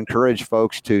 But I would encourage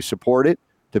folks to support it,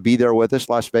 to be there with us.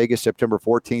 Las Vegas, September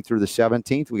 14th through the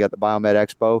 17th. We got the Biomed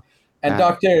Expo. And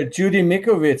Dr. Judy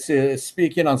Mikovits is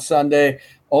speaking on Sunday.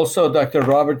 Also, Dr.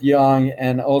 Robert Young,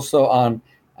 and also on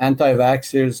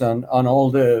anti-vaxxers, on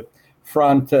all the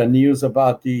front news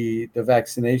about the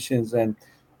vaccinations. And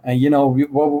you know,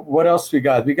 what else we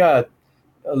got? We got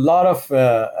a lot of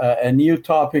new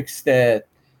topics that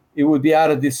it would be out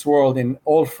of this world in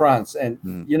all fronts.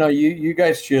 And, you know, you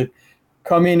guys should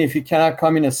come in. If you cannot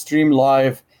come in and stream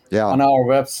live on our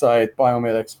website,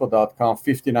 biomedexpo.com,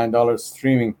 $59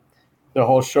 streaming the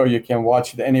whole show. You can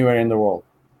watch it anywhere in the world.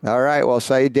 All right. Well,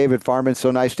 Saeed, David Farman, so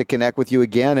nice to connect with you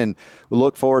again. And we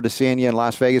look forward to seeing you in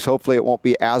Las Vegas. Hopefully it won't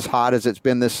be as hot as it's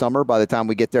been this summer by the time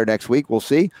we get there next week. We'll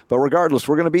see. But regardless,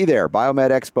 we're going to be there.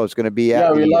 Biomed Expo is going to be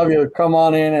at we love you. Come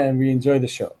on in and we enjoy the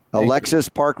show. Alexis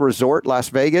Park Resort, Las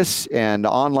Vegas. And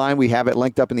online, we have it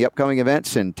linked up in the upcoming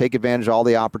events, and take advantage of all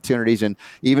the opportunities. And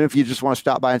even if you just want to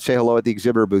stop by and say hello at the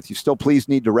exhibitor booth, you still please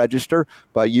need to register,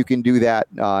 but you can do that.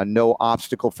 No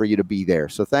obstacle for you to be there.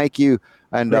 So thank you.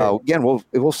 And again,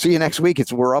 we'll see you next week.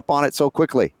 We're up on it so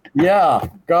quickly. Yeah.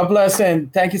 God bless,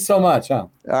 and thank you so much. All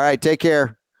right. Take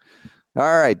care.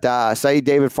 All right. Saeed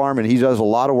David Farman, he does a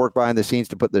lot of work behind the scenes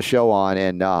to put the show on.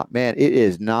 And man, it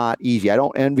is not easy. I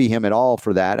don't envy him at all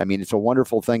for that. I mean, it's a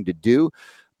wonderful thing to do.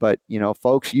 But, you know,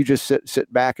 folks, you just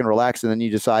sit back and relax, and then you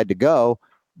decide to go.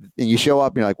 And you show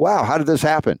up and you're like, wow, how did this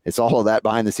happen? It's all of that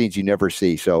behind the scenes you never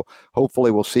see. So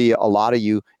hopefully we'll see a lot of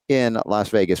you in Las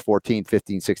Vegas, 14th,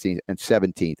 15th, 16th, and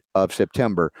 17th of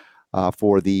September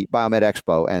for the Biomed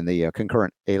Expo and the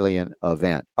concurrent alien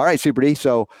event. All right, Super D.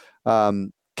 So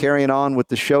carrying on with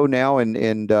the show now,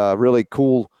 and really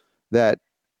cool that,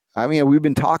 I mean, we've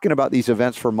been talking about these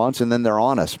events for months, and then they're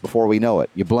on us before we know it.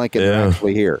 You blink and they're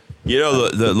actually here. You know,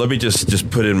 let me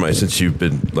just put in since you've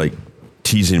been like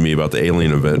teasing me about the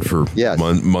alien event for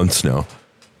months now.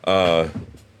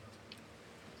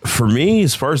 For me,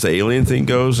 as far as the alien thing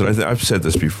goes, and I've said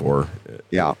this before,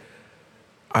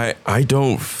 I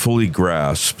don't fully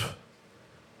grasp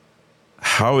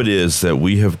how it is that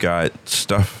we have got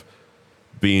stuff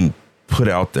being put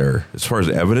out there as far as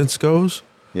evidence goes,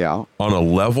 on a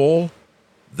level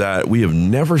that we have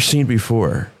never seen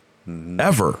before,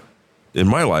 ever in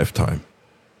my lifetime.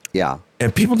 Yeah.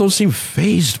 And people don't seem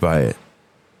fazed by it.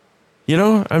 You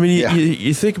know, I mean,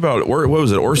 you think about it. What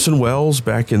was it? Orson Welles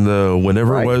back in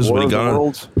whenever it was, when he got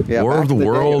on War of the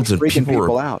Worlds, and people were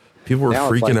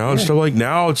freaking out and stuff. Like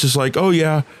now, it's just like, oh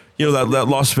yeah, you know, that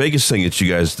Las Vegas thing that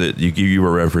you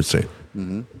were referencing.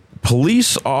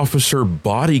 Police officer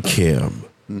body cam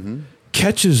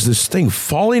catches this thing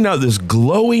falling out, this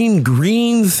glowing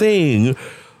green thing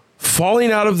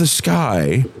falling out of the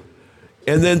sky.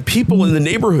 And then people in the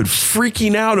neighborhood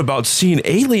freaking out about seeing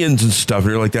aliens and stuff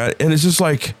and like that. And it's just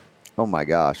like, oh my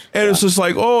gosh. And it's just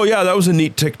like, oh yeah, that was a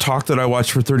neat TikTok that I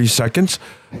watched for 30 seconds.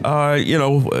 You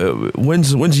know,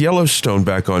 when's Yellowstone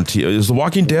back on TV? Is The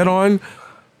Walking Dead on?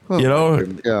 You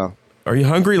know, are you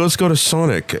hungry? Let's go to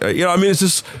Sonic. You know, I mean, it's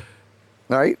just,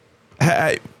 right.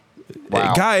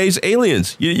 Guys,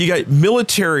 aliens, you got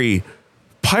military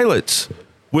pilots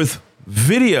with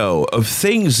video of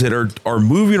things that are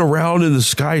moving around in the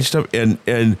sky and stuff,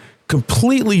 and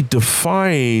completely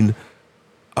defying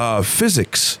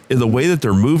physics in the way that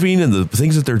they're moving and the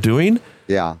things that they're doing.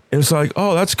 Yeah. And it's like,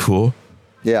 oh, that's cool.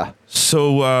 Yeah.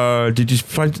 So did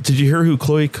you hear who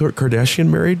Khloe Kardashian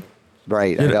married?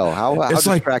 Right. I know. How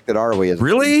distracted are we?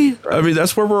 Really? Right? I mean,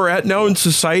 that's where we're at now in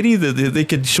society, that they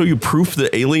could show you proof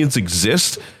that aliens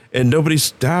exist and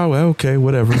nobody's, okay,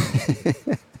 whatever.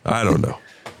 I don't know.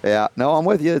 Yeah, no, I'm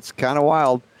with you. It's kind of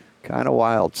wild.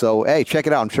 So, hey, check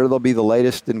it out. I'm sure there'll be the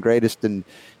latest and greatest in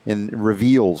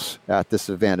reveals at this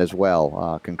event as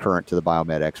well, concurrent to the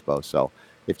Biomed Expo. So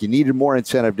if you needed more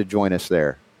incentive to join us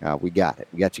there, we got it.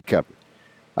 We got you covered.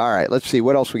 All right, let's see.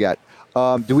 What else we got?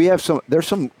 Do we have there's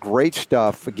some great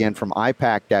stuff, again, from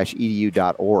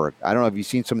ipac-edu.org. I don't know if you've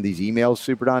seen some of these emails,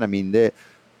 Super Don. I mean, the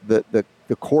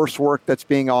coursework that's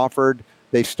being offered.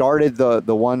 They started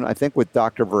the one, I think, with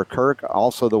Dr. Verkerk,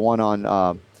 also the one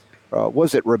on,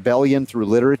 was it Rebellion Through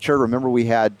Literature? Remember we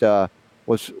had,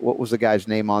 what was the guy's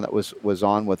name on that was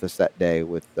on with us that day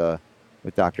with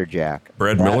Dr. Jack?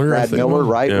 Brad Miller. Brad Miller,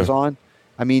 right, yeah. was on.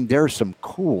 I mean, there's some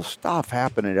cool stuff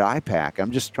happening at IPAC.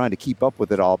 I'm just trying to keep up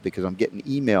with it all because I'm getting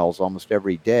emails almost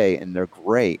every day, and they're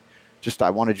great. Just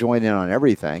I want to join in on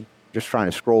everything. Just trying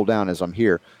to scroll down as I'm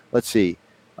here. Let's see.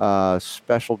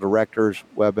 Special Directors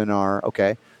Webinar.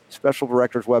 Okay. Special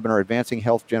Directors Webinar, Advancing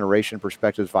Health Generation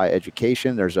Perspectives via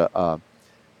Education. There's a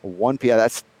 1 p.m.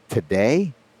 That's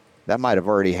today? That might have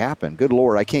already happened. Good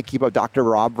Lord. I can't keep up. Dr.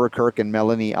 Rob Verkirk and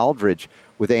Melanie Aldridge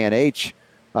with A&H.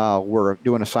 We're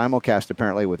doing a simulcast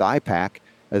apparently with IPAC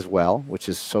as well, which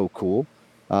is so cool.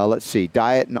 Let's see.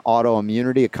 Diet and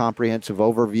Autoimmunity, a comprehensive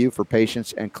overview for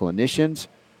patients and clinicians.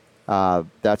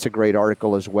 That's a great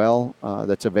article as well.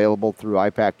 That's available through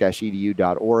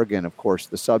ipac-edu.org. And, of course,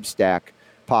 the Substack,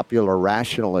 Popular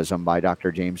Rationalism by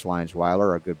Dr. James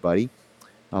Lyons-Weiler, our good buddy.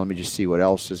 Let me just see what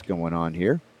else is going on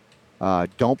here.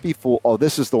 Don't be fooled. Oh,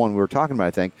 this is the one we were talking about,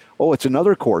 I think. Oh, it's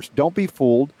another course. Don't be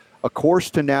fooled. A course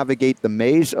to navigate the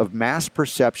maze of mass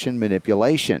perception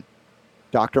manipulation.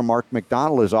 Dr. Mark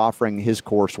McDonald is offering his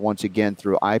course once again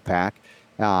through IPAC.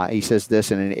 He says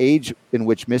this: in an age in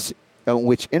which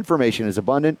information is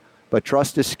abundant but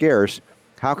trust is scarce,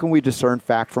 how can we discern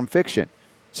fact from fiction?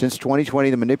 Since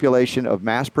 2020, the manipulation of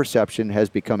mass perception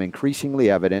has become increasingly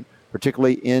evident,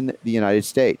 particularly in the United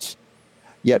States.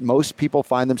 Yet most people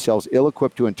find themselves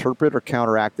ill-equipped to interpret or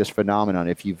counteract this phenomenon.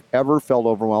 If you've ever felt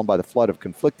overwhelmed by the flood of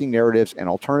conflicting narratives and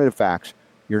alternative facts,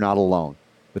 you're not alone.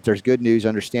 But there's good news.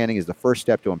 Understanding is the first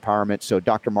step to empowerment. So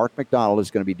Dr. Mark McDonald is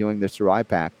going to be doing this through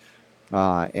IPAC.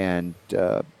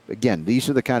 Again, these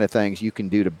are the kind of things you can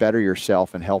do to better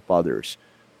yourself and help others.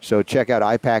 So check out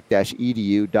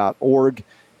ipac-edu.org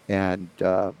and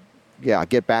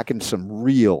get back into some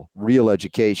real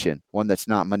education, one that's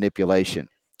not manipulation.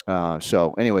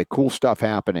 So anyway, cool stuff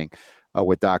happening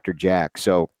with Dr. Jack.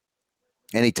 So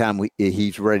anytime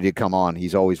he's ready to come on,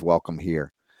 he's always welcome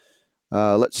here.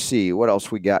 Let's see what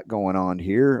else we got going on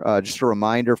here. Just a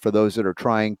reminder for those that are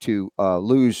trying to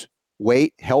lose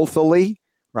weight healthily,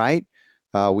 right?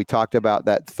 We talked about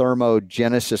that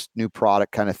Thermogenesis new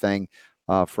product kind of thing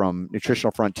from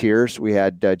Nutritional Frontiers. We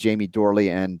had Jamie Dorley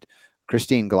and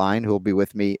Christine Glein, who will be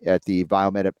with me at the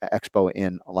Biomed Expo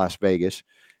in Las Vegas,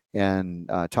 and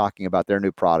talking about their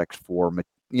new products for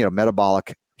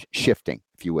metabolic shifting,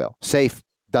 if you will, safe,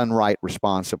 done right,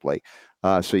 responsibly.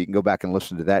 So you can go back and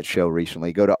listen to that show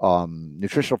recently. Go to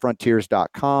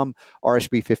nutritionalfrontiers.com.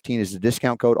 RSB 15 is the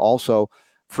discount code. Also,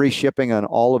 free shipping on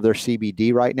all of their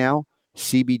CBD right now.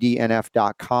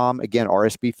 CBDNF.com. Again,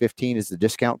 RSB 15 is the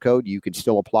discount code. You can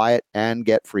still apply it and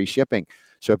get free shipping.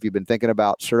 So if you've been thinking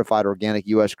about certified organic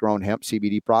U.S. grown hemp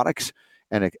CBD products,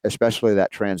 and especially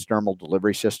that transdermal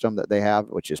delivery system that they have,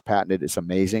 which is patented, it's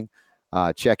amazing.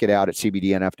 Check it out at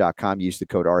cbdnf.com. Use the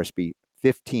code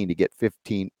RSB15 to get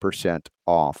 15%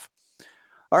 off.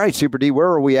 All right, Super D, where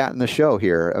are we at in the show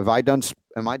here? Am I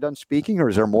done speaking, or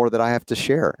is there more that I have to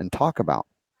share and talk about?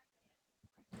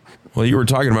 Well, you were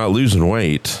talking about losing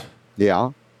weight.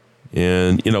 Yeah.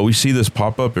 And, we see this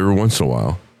pop up every once in a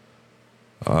while.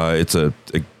 It's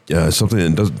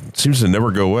something that seems to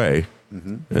never go away.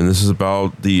 Mm-hmm. And this is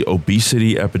about the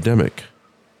obesity epidemic.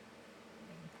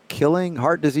 Killing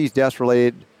heart disease deaths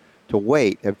related to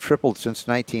weight have tripled since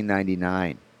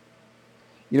 1999.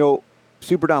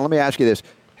 Super Don, let me ask you this.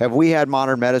 Have we had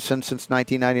modern medicine since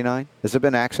 1999? Has it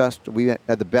been accessed? We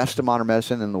had the best of modern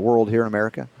medicine in the world here in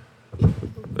America?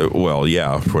 Well,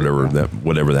 yeah,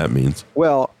 whatever that means.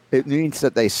 Well, it means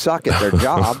that they suck at their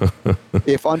job.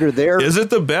 If under their... Is it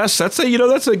the best? That's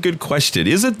a good question.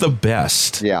 Is it the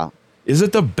best? Yeah. Is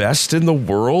it the best in the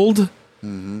world?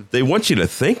 Mm-hmm. They want you to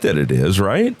think that it is,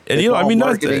 right? And it's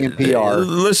marketing and PR.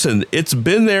 Listen, it's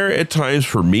been there at times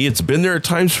for me. It's been there at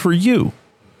times for you.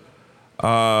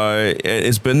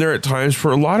 It's been there at times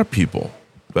for a lot of people.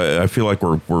 But I feel like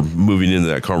we're moving into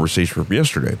that conversation from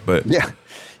yesterday. But yeah.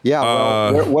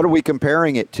 Well, what are we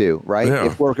comparing it to, right? Yeah.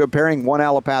 If we're comparing one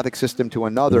allopathic system to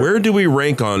another, where do we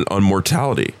rank on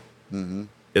mortality in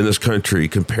this country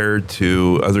compared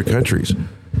to other countries?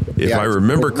 If I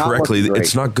remember correctly,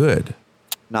 it's not good.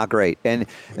 Not great. And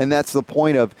that's the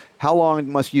point of how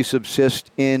long must you subsist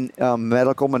in a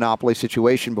medical monopoly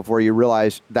situation before you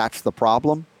realize that's the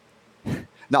problem,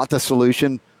 not the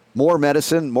solution. More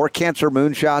medicine, more cancer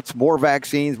moonshots, more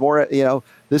vaccines, more,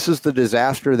 this is the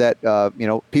disaster that,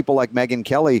 people like Megyn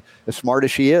Kelly, as smart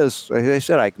as she is, like I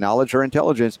said, I acknowledge her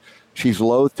intelligence. She's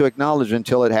loath to acknowledge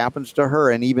until it happens to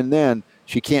her. And even then,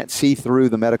 she can't see through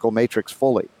the medical matrix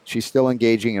fully. She's still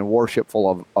engaging in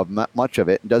worshipful of much of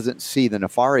it and doesn't see the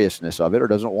nefariousness of it or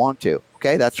doesn't want to.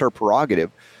 Okay, that's her prerogative.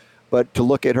 But to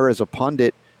look at her as a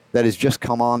pundit that has just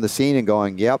come on the scene and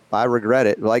going, yep, I regret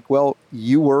it. Like, well,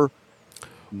 you were.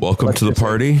 Welcome to the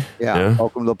party. Yeah,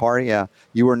 welcome to the party. Yeah.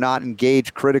 You were not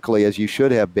engaged critically as you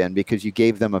should have been because you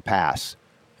gave them a pass.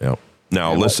 Yeah.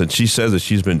 Now, listen, she says that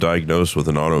she's been diagnosed with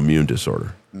an autoimmune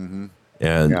disorder. Mm-hmm.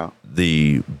 And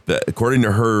according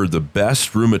to her, the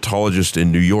best rheumatologist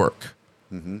in New York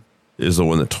is the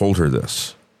one that told her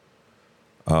this.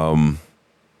 I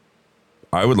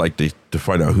would like to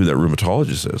find out who that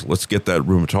rheumatologist is. Let's get that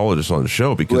rheumatologist on the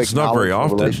show because it's not very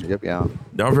often.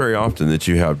 Not very often that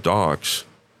you have docs,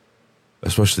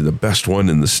 especially the best one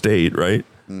in the state, right?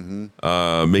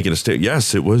 Making a statement.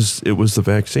 Yes, it was the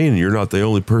vaccine. And you're not the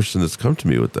only person that's come to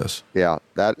me with this. Yeah,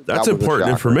 that's important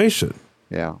information.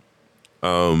 Yeah.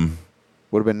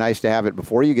 Would have been nice to have it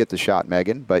before you get the shot,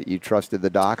 Megan, but you trusted the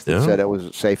docs that said it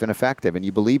was safe and effective, and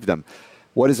you believed them.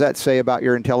 What does that say about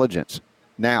your intelligence?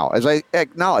 Now, as I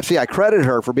acknowledge, I credit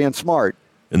her for being smart.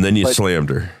 And then you slammed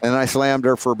her. And I slammed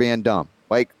her for being dumb.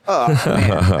 Like, man,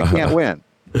 I can't win.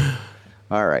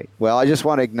 All right. Well, I just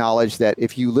want to acknowledge that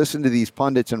if you listen to these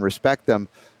pundits and respect them,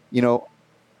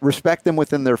 respect them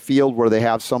within their field where they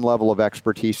have some level of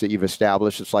expertise that you've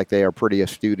established. It's like they are pretty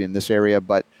astute in this area,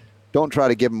 but don't try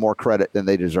to give them more credit than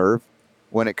they deserve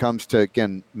when it comes to,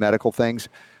 again, medical things.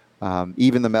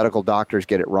 Even the medical doctors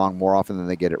get it wrong more often than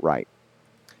they get it right.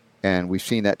 And we've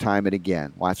seen that time and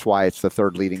again. Well, that's why it's the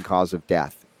third leading cause of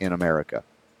death in America.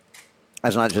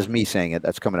 That's not just me saying it.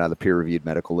 That's coming out of the peer-reviewed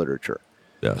medical literature.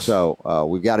 Yes. So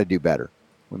we've got to do better.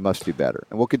 We must do better.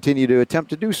 And we'll continue to attempt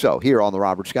to do so here on the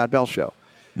Robert Scott Bell Show.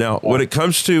 Now, when it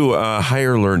comes to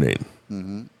higher learning,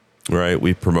 right,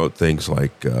 we promote things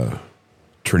like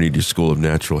Trinity School of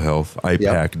Natural Health,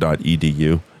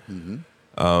 ipac.edu.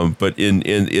 But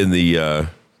in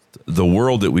the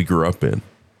world that we grew up in,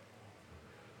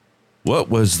 what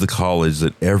was the college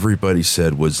that everybody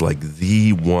said was like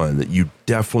the one that you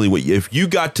definitely, if you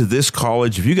got to this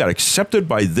college, if you got accepted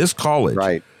by this college,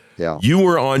 right? Yeah. You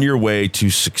were on your way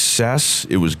to success.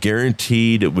 It was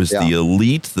guaranteed. It was the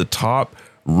elite, the top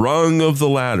rung of the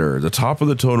ladder, the top of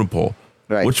the totem pole.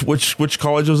 Right. Which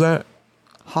college was that?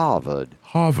 Harvard,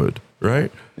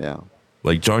 right? Yeah.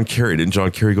 Like John Kerry. Didn't John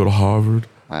Kerry go to Harvard?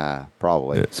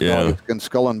 Probably.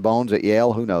 Skull and Bones at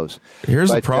Yale. Who knows?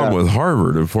 Here's the problem with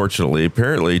Harvard, unfortunately.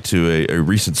 Apparently, to a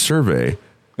recent survey,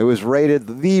 it was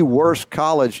rated the worst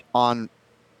college on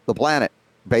the planet,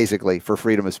 basically, for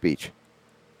freedom of speech.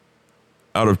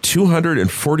 Out of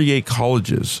 248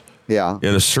 colleges in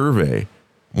a survey,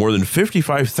 more than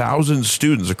 55,000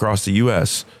 students across the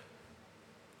U.S.,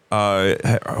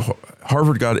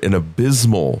 Harvard got an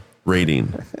abysmal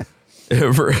rating.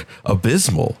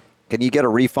 Abysmal. Can you get a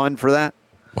refund for that?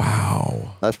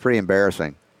 Wow. That's pretty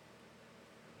embarrassing.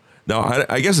 Now,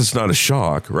 I guess it's not a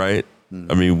shock, right?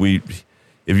 I mean,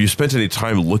 if you spent any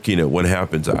time looking at what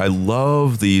happens, I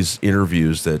love these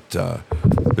interviews that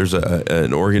there's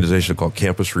an organization called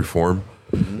Campus Reform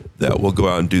that will go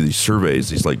out and do these surveys,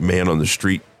 these like man on the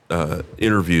street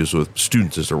interviews with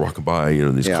students as they're walking by,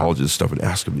 these colleges and stuff, and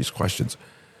ask them these questions.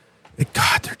 And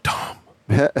God, they're dumb.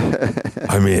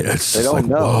 I mean, it's just like,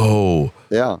 whoa.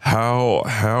 Yeah.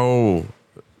 How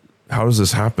does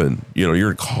this happen?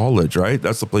 You're in college, right?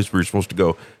 That's the place where you're supposed to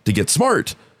go to get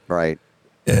smart. Right.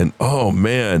 And, oh,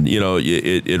 man,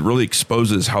 it really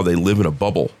exposes how they live in a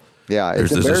bubble. Yeah,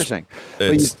 it's embarrassing.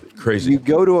 It's crazy. You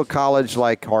go to a college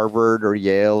like Harvard or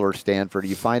Yale or Stanford,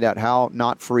 you find out how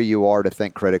not free you are to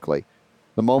think critically.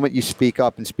 The moment you speak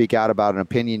up and speak out about an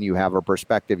opinion you have or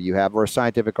perspective you have or a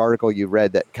scientific article you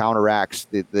read that counteracts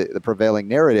the prevailing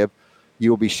narrative, you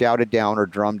will be shouted down or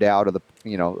drummed out of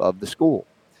the school.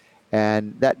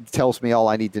 And that tells me all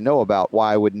I need to know about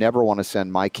why I would never want to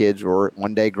send my kids or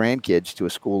one day grandkids to a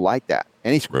school like that,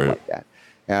 any school like that.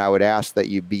 And I would ask that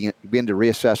you begin to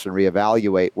reassess and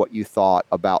reevaluate what you thought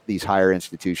about these higher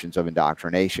institutions of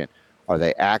indoctrination. Are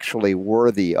they actually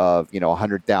worthy of,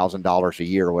 $100,000 a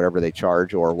year or whatever they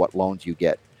charge, or what loans you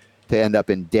get to end up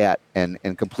in debt and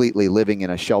completely living in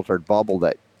a sheltered bubble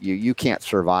that you can't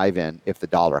survive in if the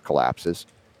dollar collapses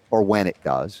or when it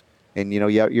does. And,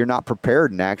 you're not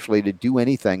prepared and actually to do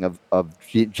anything of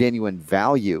genuine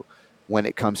value when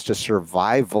it comes to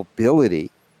survivability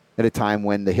at a time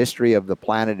when the history of the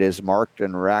planet is marked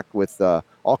and racked with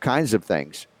all kinds of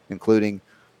things, including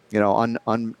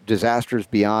disasters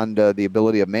beyond the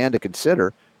ability of man to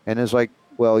consider. And it's like,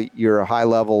 well, you're a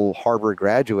high-level Harvard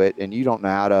graduate, and you don't know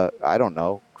how to,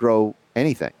 grow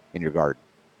anything in your garden.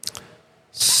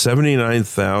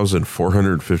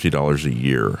 $79,450 a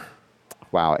year.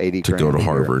 Wow, 80 to go to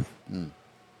Harvard,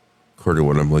 according to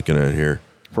what I'm looking at here.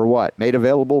 For what? Made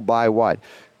available by what?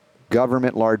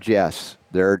 Government largesse.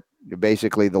 They're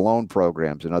basically the loan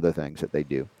programs and other things that they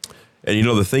do. And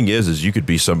the thing is you could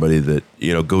be somebody that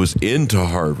goes into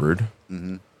Harvard,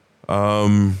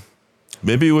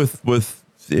 maybe with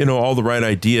all the right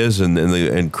ideas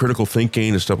and critical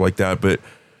thinking and stuff like that, but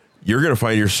you're going to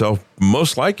find yourself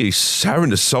most likely having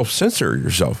to self-censor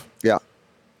yourself. Yeah.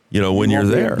 When you're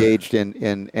there. Engaged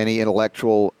in any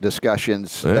intellectual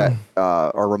discussions that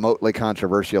are remotely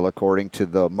controversial, according to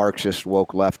the Marxist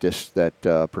woke leftists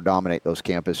that predominate those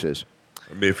campuses.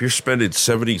 I mean, if you're spending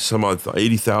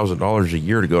 $80,000 a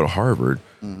year to go to Harvard,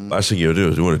 last thing you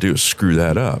want to do is screw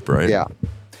that up, right? Yeah.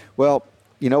 Well,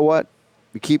 you know what?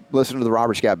 You keep listening to the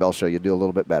Robert Scott Bell Show, you'll do a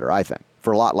little bit better, I think,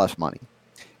 for a lot less money.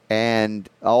 And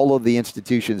all of the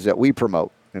institutions that we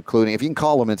promote, including, if you can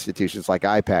call them institutions like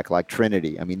IPAC, like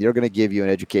Trinity, I mean, they're going to give you an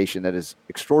education that is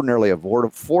extraordinarily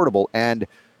affordable and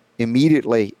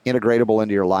immediately integratable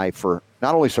into your life for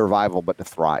not only survival, but to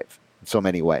thrive in so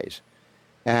many ways.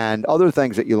 And other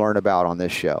things that you learn about on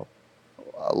this show,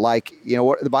 like, the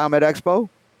Biomed Expo,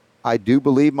 I do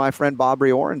believe my friend Bob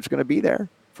Rioran is going to be there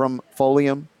from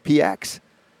Folium PX.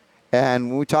 And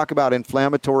when we talk about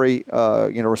inflammatory,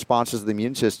 responses of the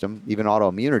immune system, even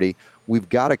autoimmunity, we've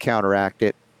got to counteract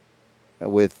it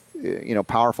with,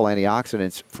 powerful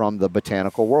antioxidants from the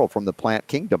botanical world, from the plant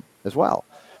kingdom as well.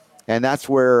 And that's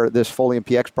where this Folium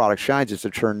PX product shines. It's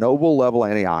a Chernobyl level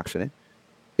antioxidant.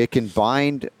 It can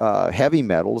bind heavy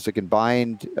metals. It can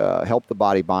help the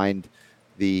body bind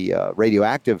the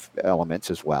radioactive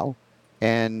elements as well,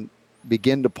 and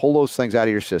begin to pull those things out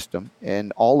of your system,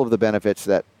 and all of the benefits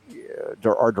that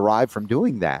are derived from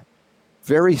doing that.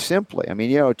 Very simply. I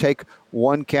mean, take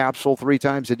one capsule 3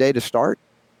 times a day to start.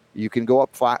 You can go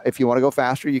up, if you want to go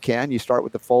faster, you can. You start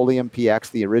with the Folium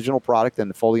PX, the original product, then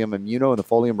the Folium Immuno and the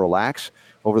Folium Relax.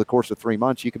 Over the course of 3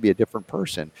 months, you can be a different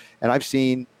person. And I've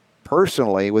seen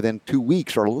personally, within 2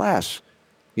 weeks or less,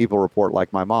 people report,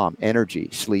 like my mom, energy,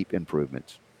 sleep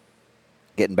improvements,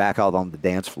 getting back out on the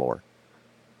dance floor.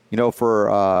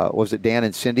 Was it Dan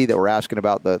and Cindy that were asking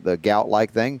about the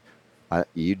gout-like thing?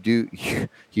 You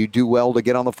do well to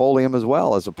get on the Folium as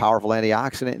well as a powerful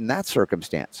antioxidant in that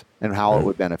circumstance, and how it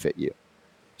would benefit you.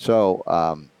 So,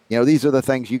 these are the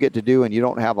things you get to do, and you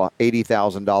don't have a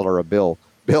 $80,000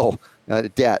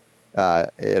 debt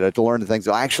to learn the things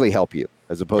that actually help you,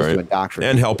 as opposed to indoctrinate.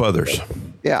 And help others.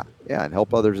 Yeah, and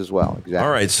help others as well. Exactly.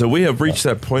 All right, so we have reached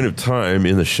that point of time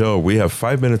in the show. We have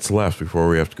 5 minutes left before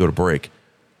we have to go to break.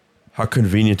 How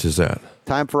convenient is that?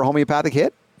 Time for a homeopathic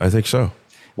hit? I think so.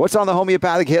 What's on the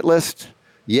homeopathic hit list?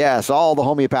 Yes, all the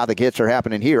homeopathic hits are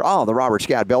happening here on the Robert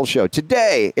Scott Bell Show.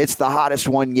 Today, it's the hottest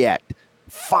one yet.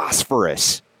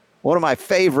 Phosphorus. One of my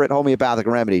favorite homeopathic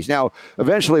remedies. Now,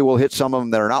 eventually we'll hit some of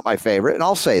them that are not my favorite, and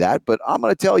I'll say that, but I'm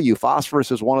going to tell you, phosphorus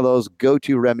is one of those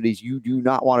go-to remedies you do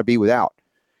not want to be without.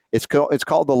 It's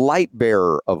called the light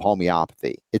bearer of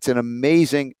homeopathy. It's an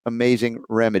amazing, amazing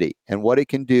remedy, and what it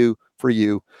can do for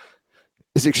you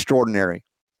is extraordinary.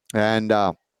 And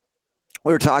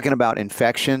we were talking about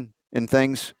infection and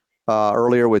things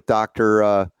earlier with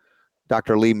Dr.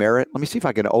 Lee Merritt. Let me see if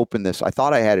I can open this. I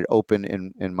thought I had it open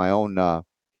in my own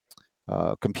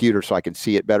computer so I can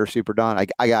see it better, Super Don.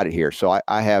 I got it here, so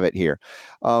I have it here.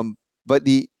 But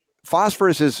the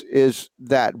phosphorus is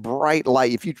that bright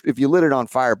light. If you lit it on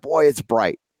fire, boy, it's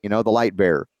bright. The light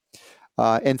bearer.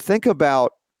 And think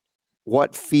about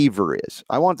what fever is.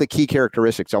 I want the key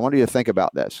characteristics. I want you to think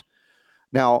about this.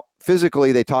 Now,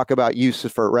 physically, they talk about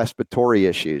uses for respiratory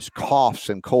issues, coughs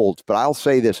and colds, but I'll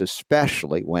say this,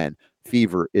 especially when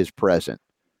fever is present,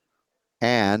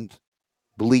 and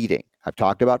bleeding. I've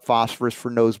talked about phosphorus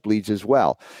for nosebleeds as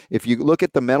well. If you look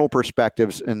at the mental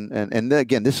perspectives, and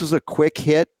again, this is a quick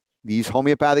hit. These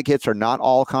homeopathic hits are not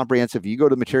all comprehensive. You go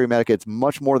to Materia Medica, it's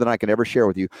much more than I can ever share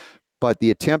with you. But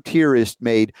the attempt here is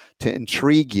made to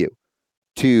intrigue you,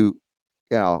 to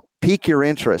pique your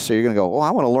interest. So you're going to go, well,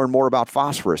 I want to learn more about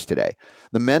phosphorus today.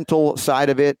 The mental side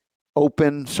of it,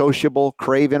 open, sociable,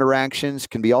 crave interactions,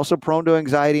 can be also prone to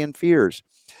anxiety and fears.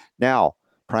 Now,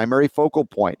 primary focal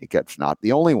point, it's not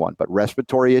the only one, but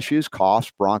respiratory issues,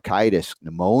 coughs, bronchitis,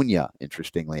 pneumonia,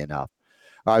 interestingly enough.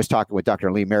 I was talking with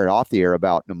Dr. Lee Merritt off the air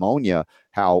about pneumonia,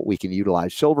 how we can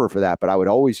utilize silver for that, but I would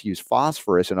always use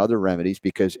phosphorus and other remedies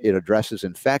because it addresses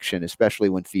infection, especially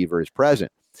when fever is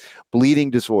present. Bleeding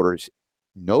disorders,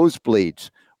 nosebleeds,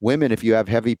 women, if you have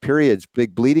heavy periods,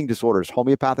 big bleeding disorders,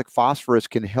 homeopathic phosphorus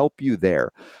can help you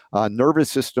there. Nervous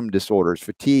system disorders,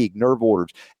 fatigue, nerve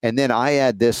orders. And then I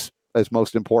add this as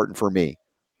most important for me,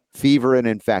 fever and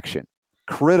infection.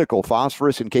 Critical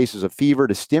phosphorus in cases of fever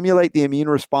to stimulate the immune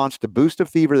response, to boost a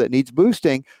fever that needs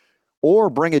boosting, or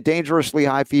bring a dangerously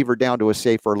high fever down to a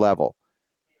safer level.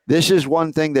 This is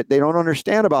one thing that they don't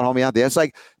understand about homeopathy. It's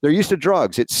like they're used to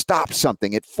drugs. It stops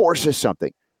something. It forces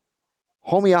something.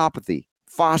 Homeopathy,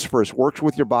 phosphorus, works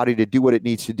with your body to do what it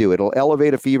needs to do. It'll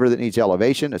elevate a fever that needs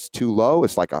elevation. It's too low.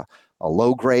 It's like a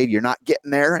low grade. You're not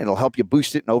getting there. And it'll help you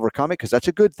boost it and overcome it because that's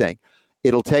a good thing.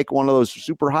 It'll take one of those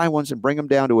super high ones and bring them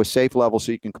down to a safe level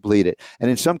so you can complete it.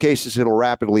 And in some cases, it'll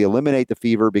rapidly eliminate the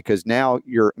fever because now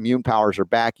your immune powers are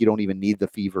back. You don't even need the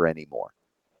fever anymore.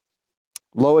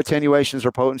 Low attenuations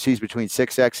or potencies between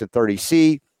 6X and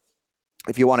 30C.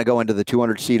 If you want to go into the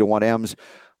 200C to 1Ms,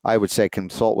 I would say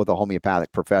consult with a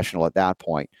homeopathic professional at that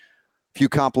point. A few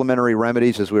complementary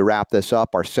remedies as we wrap this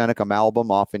up. Arsenic amalgam,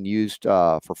 often used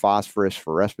for phosphorus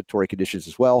for respiratory conditions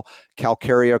as well.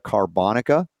 Calcarea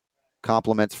carbonica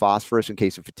complements phosphorus in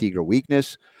case of fatigue or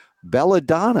weakness.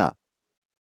 Belladonna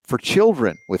for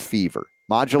children with fever,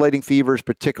 modulating fevers,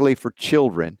 particularly for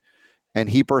children. And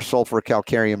hypersulfur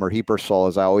calcareum or hypersol,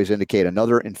 as I always indicate,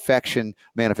 another infection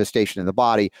manifestation in the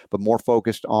body, but more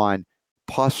focused on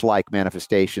pus-like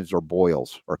manifestations or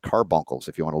boils or carbuncles,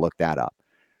 if you want to look that up.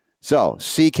 So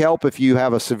seek help if you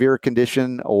have a severe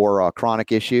condition or a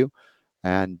chronic issue.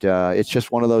 And it's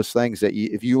just one of those things that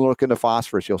if you look into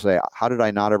phosphorus, you'll say, how did I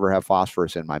not ever have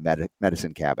phosphorus in my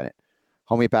medicine cabinet?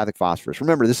 Homeopathic phosphorus.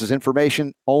 Remember, this is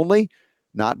information only,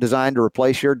 not designed to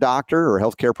replace your doctor or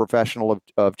healthcare professional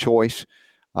of choice.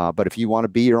 But if you want to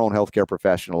be your own healthcare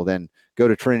professional, then go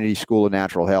to Trinity School of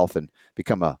Natural Health and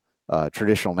become a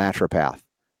traditional naturopath.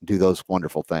 Do those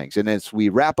wonderful things. And as we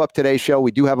wrap up today's show,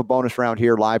 we do have a bonus round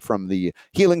here live from the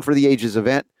Healing for the Ages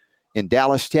event in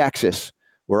Dallas, Texas,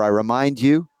 where I remind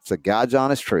you, it's the God's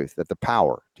honest truth that the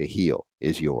power to heal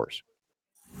is yours.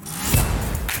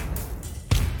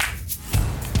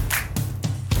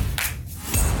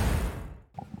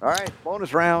 All right,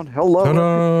 bonus round. Hello.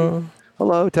 Ta-da.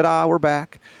 Hello, ta-da, we're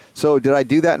back. So did I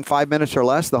do that in 5 minutes or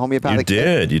less, the homeopathic? You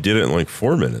did. You did it in like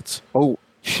 4 minutes. Oh,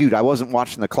 shoot, I wasn't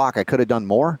watching the clock. I could have done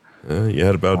more. You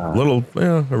had about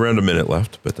around a minute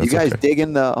left, but that's you guys okay.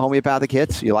 digging the homeopathic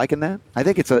hits? You liking that? I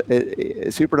think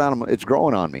it's super down. It's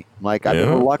growing on me. Like I've been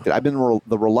reluctant. I've been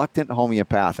the reluctant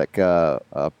homeopathic,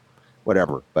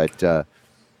 whatever. But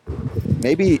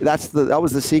maybe that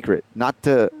was the secret, not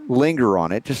to linger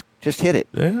on it. Just hit it,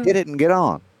 hit it, and get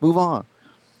on, move on.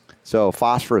 So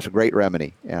phosphorus, a great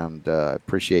remedy, and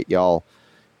appreciate y'all.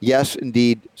 Yes,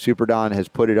 indeed, Super Don has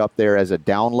put it up there as a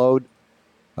download.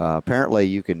 Apparently,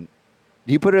 you can.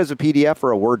 Do you put it as a PDF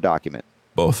or a Word document?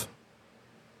 Both.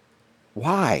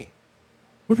 Why?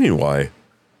 What do you mean, why?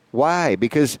 Why?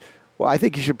 Because I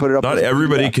think you should put it up. Not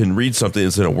everybody can read something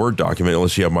that's in a Word document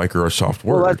unless you have Microsoft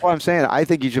Word. Well, that's what I'm saying. I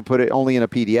think you should put it only in a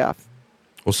PDF.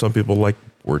 Well, some people like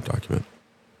Word document.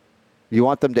 You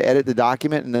want them to edit the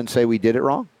document and then say we did it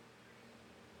wrong?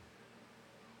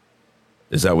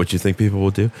 Is that what you think people will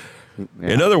do? Yeah.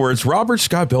 In other words, Robert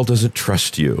Scott Bell doesn't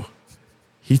trust you.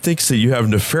 He thinks that you have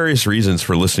nefarious reasons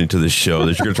for listening to this show,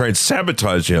 that you're going to try and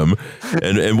sabotage him.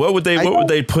 And what would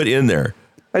they put in there?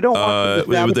 I don't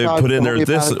want they put in there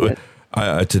this.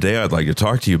 Today, I'd like to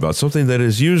talk to you about something that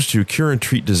is used to cure and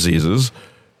treat diseases.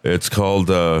 It's called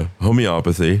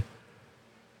homeopathy.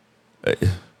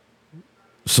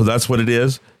 So that's what it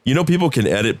is. You know, people can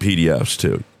edit PDFs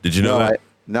too. Did you know that?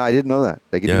 No, I didn't know that.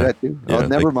 They can do that too. Oh,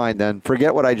 never mind then.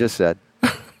 Forget what I just said.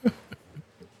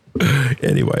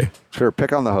 Anyway. Sure,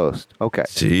 pick on the host. Okay.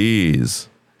 Jeez.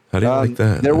 How do you like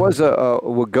that? There was a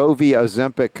Wegovy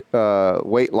Ozempic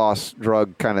weight loss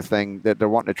drug kind of thing that they're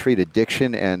wanting to treat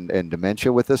addiction and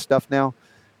dementia with this stuff now.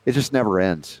 It just never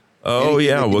ends. Oh,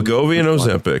 Wegovy and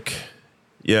Ozempic.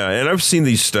 Yeah, and I've seen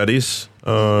these studies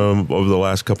over the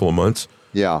last couple of months.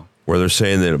 Yeah. Where they're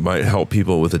saying that it might help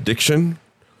people with addiction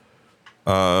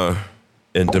and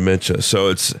dementia. So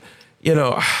it's,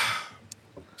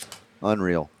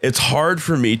 unreal. It's hard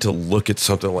for me to look at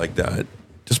something like that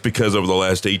just because over the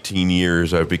last 18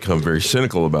 years, I've become very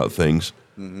cynical about things,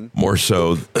 more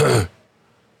so than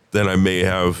I may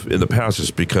have in the past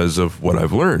just because of what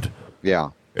I've learned. Yeah.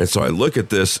 And so I look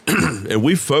at this and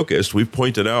we've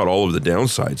pointed out all of the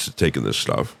downsides to taking this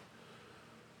stuff.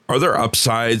 Are there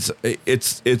upsides?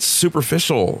 It's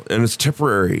superficial and it's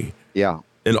temporary. Yeah.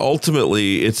 And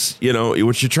ultimately it's,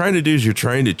 what you're trying to do is you're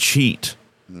trying to cheat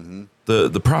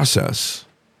the process.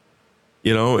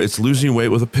 It's losing weight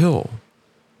with a pill.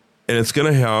 And it's going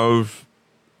to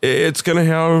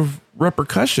have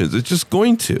repercussions. It's just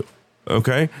going to.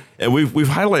 Okay? And we've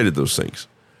highlighted those things.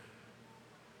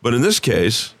 But in this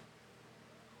case,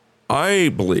 I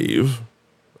believe,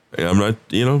 I'm not,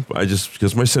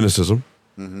 because of my cynicism,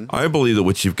 I believe that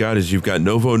what you've got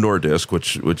Novo Nordisk,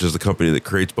 which is the company that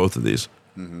creates both of these.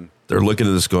 They're looking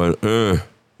at this going,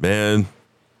 man,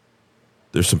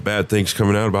 there's some bad things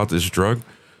coming out about this drug.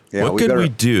 Yeah, what could we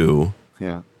do?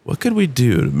 Yeah. What could we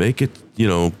do to make it,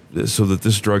 so that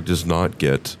this drug does not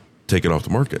get taken off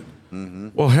the market? Mm-hmm.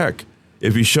 Well, heck,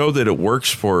 if you show that it works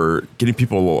for getting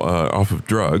people off of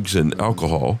drugs and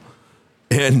alcohol,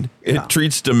 and it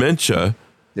treats dementia,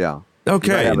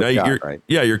 okay, now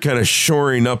you're kind of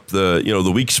shoring up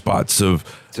the weak spots of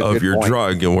your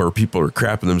drug, and where people are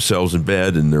crapping themselves in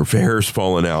bed and their hair's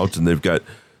falling out and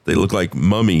they look like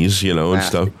mummies, and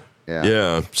stuff.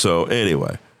 Yeah. So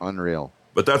anyway, unreal.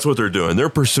 But that's what they're doing. They're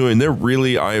pursuing.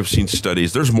 I have seen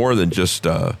studies. There's more than just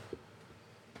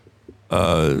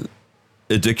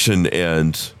addiction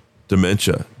and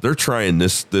dementia. They're trying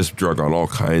this drug on all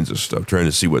kinds of stuff, trying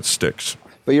to see what sticks.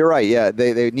 But you're right. Yeah,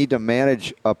 they need to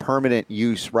manage a permanent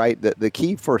use, right? The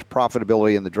key for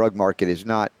profitability in the drug market is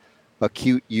not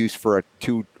acute use for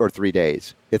 2 or 3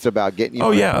 days. It's about getting you.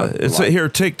 Oh yeah, it's here.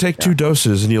 Take 2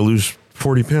 doses and you'll lose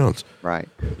 40 pounds. Right.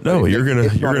 No, you're gonna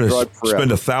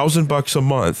spend $1,000 a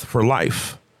month for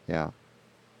life. Yeah.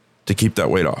 To keep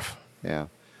that weight off. Yeah.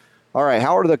 All right.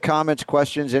 How are the comments,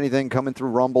 questions, anything coming through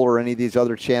Rumble or any of these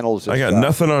other channels? I got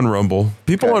nothing on Rumble.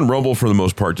 People on Rumble, for the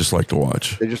most part, just like to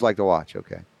watch. They just like to watch.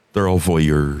 Okay. They're all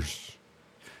voyeurs.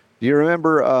 Do you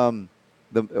remember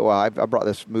I brought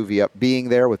this movie up, Being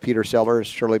There, with Peter Sellers,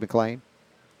 Shirley MacLaine?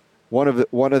 One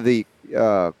of the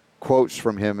quotes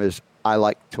from him is, "I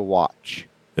like to watch."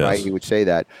 Yes. Right? He would say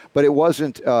that, but it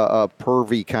wasn't a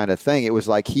pervy kind of thing. It was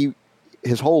like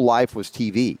his whole life was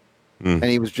TV, and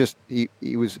he was just he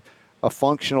was a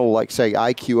functional, like, say,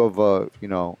 IQ of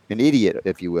an idiot,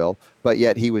 if you will, but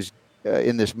yet he was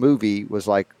in this movie was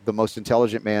like the most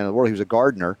intelligent man in the world. He was a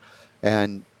gardener,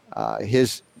 and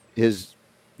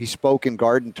he spoke in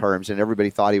garden terms, and everybody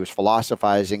thought he was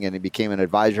philosophizing, and he became an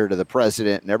advisor to the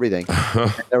president and everything.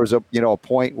 And there was a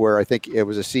point where I think it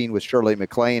was a scene with Shirley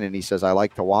MacLaine, and he says, "I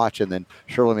like to watch," and then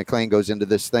Shirley MacLaine goes into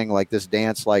this thing, like this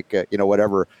dance, like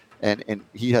whatever, and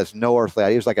he has no earthly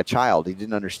idea. He was like a child. He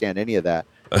didn't understand any of that.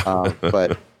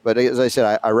 But as I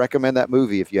said, I recommend that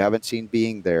movie if you haven't seen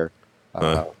Being There.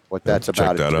 What that's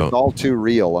about. It's all too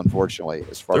real, unfortunately.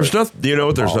 As far there's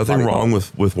nothing wrong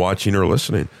with watching or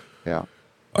listening. Yeah.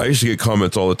 I used to get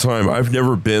comments all the time. I've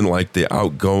never been like the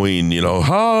outgoing,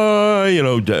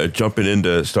 hi, jumping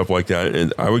into stuff like that.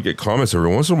 And I would get comments every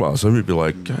once in a while. Somebody would be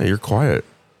like, "God, you're quiet."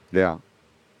 Yeah.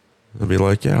 I'd be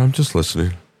like, "Yeah, I'm just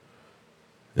listening."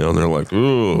 And they're like,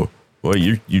 "Ooh, well,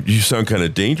 you sound kind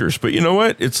of dangerous." But you know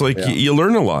what? It's like you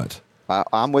learn a lot.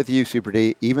 I'm with you, Super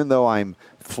D. Even though I'm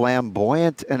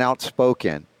flamboyant and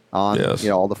outspoken on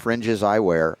all the fringes I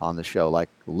wear on the show, like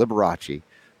Liberace,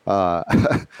 I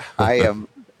am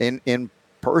in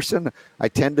person. I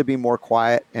tend to be more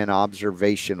quiet and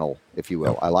observational, if you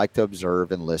will. I like to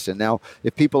observe and listen. Now,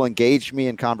 if people engage me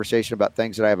in conversation about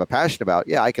things that I have a passion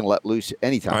about, I can let loose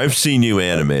anytime. I've seen you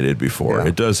animated before.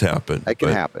 It does happen. It can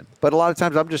happen. But a lot of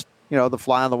times I'm just, the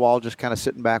fly on the wall, just kind of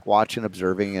sitting back, watching,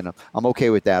 observing, and I'm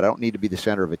okay with that. I don't need to be the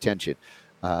center of attention.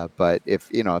 But if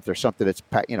there's something that's,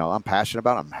 I'm passionate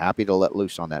about, I'm happy to let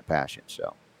loose on that passion.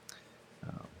 So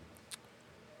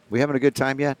we having a good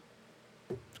time yet?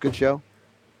 It's a good show.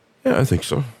 Yeah, I think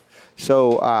so.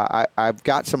 So I've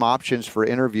got some options for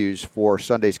interviews for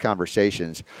Sunday's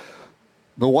conversations.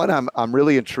 The one I'm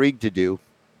really intrigued to do,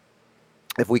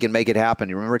 if we can make it happen.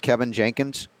 You remember Kevin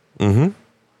Jenkins? Mm-hmm.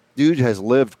 Dude has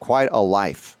lived quite a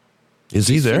life. Is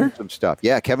he there? Some stuff.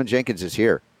 Yeah, Kevin Jenkins is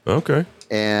here. Okay.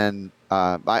 And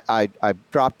I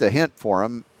dropped a hint for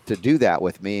him to do that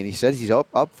with me, and he says he's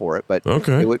up for it. But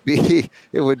it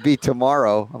would be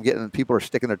tomorrow. People are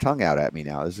sticking their tongue out at me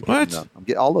now. What? I'm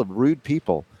getting all the rude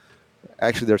people.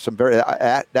 Actually, there's some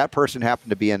that person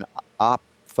happened to be an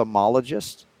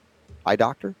ophthalmologist, eye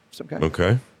doctor, some kind.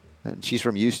 Okay. And she's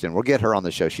from Houston. We'll get her on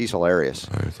the show. She's hilarious.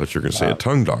 I thought you were going to say a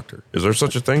tongue doctor. Is there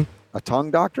such a thing? A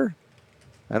tongue doctor?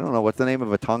 I don't know. What's the name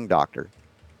of a tongue doctor?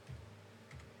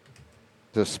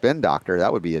 The spin doctor.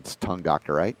 That would be its tongue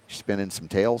doctor, right? Spinning some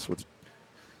tails.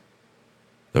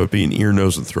 That would be an ear,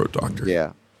 nose, and throat doctor.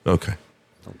 Yeah. Okay.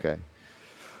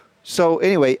 So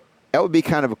anyway, that would be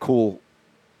kind of a cool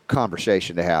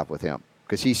conversation to have with him,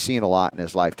 because he's seen a lot in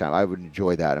his lifetime. I would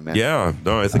enjoy that immensely. Yeah,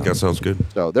 no, I think that sounds good.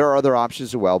 So there are other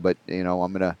options as well, but I'm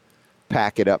going to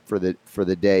pack it up for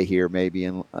the day here, maybe,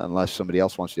 unless somebody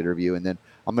else wants to interview, and then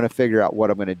I'm going to figure out what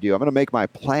I'm going to do. I'm going to make my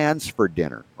plans for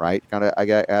dinner. Right? I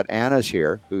got Anna's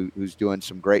here, who's doing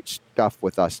some great stuff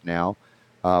with us now.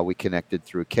 We connected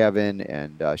through Kevin,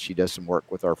 and she does some work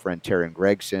with our friend Taryn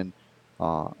Gregson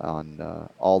on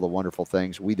all the wonderful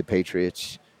things. We the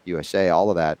Patriots USA,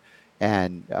 all of that.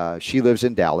 And she lives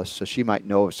in Dallas, so she might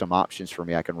know of some options for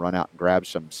me. I can run out and grab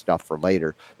some stuff for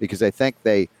later, because I think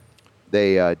they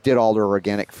they did all their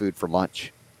organic food for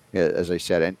lunch, as I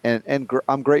said. And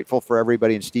I'm grateful for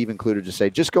everybody, and Steve included, to say,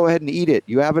 just go ahead and eat it.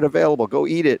 You have it available. Go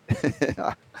eat it.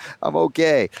 I'm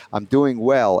okay. I'm doing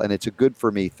well, and it's a good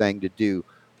for me thing to do,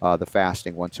 the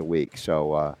fasting once a week.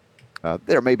 So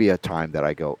there may be a time that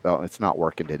I go, oh, it's not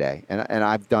working today. And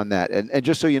I've done that. And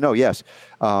just so you know, yes,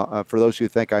 for those who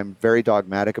think I'm very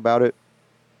dogmatic about it,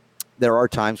 there are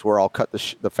times where I'll cut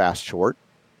the fast short,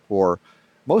 or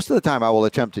most of the time I will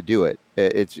attempt to do it.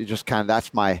 It's just kind of,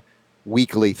 that's my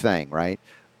weekly thing, right?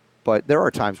 But there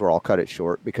are times where I'll cut it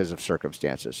short because of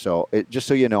circumstances. So just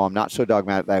so you know, I'm not so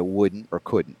dogmatic that I wouldn't or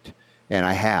couldn't, and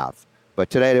I have. But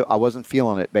today I wasn't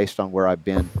feeling it based on where I've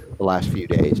been the last few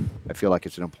days. I feel like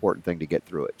it's an important thing to get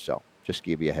through it. So just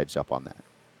give you a heads up on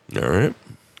that. All right.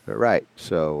 All right.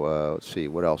 So let's see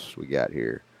what else we got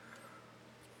here.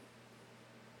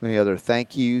 Any other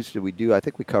thank yous did we do? I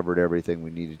think we covered everything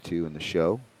we needed to in the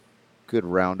show. Good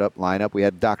roundup lineup. We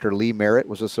had Dr. Lee Merritt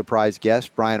was a surprise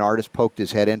guest. Brian Artist poked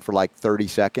his head in for like 30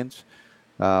 seconds.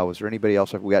 Was there anybody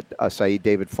else? We got Saeed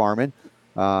David Farman.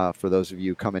 For those of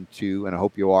you coming to, and I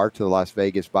hope you are, to the Las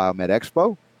Vegas Biomed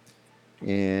Expo.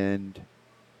 And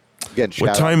again,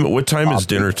 what time is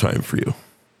dinner time for you?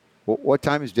 What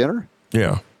time is dinner?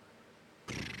 Yeah.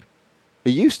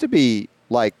 It used to be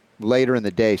like later in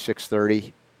the day,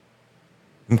 6:30.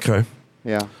 Okay.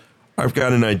 Yeah. I've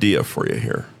got an idea for you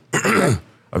here.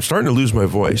 I'm starting to lose my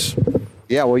voice.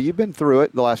 Yeah, well, you've been through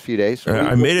it the last few days.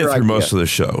 I made it through most of the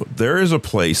show. There is a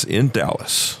place in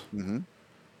Dallas,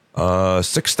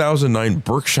 6009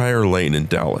 Berkshire Lane in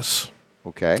Dallas.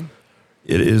 Okay.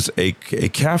 It is a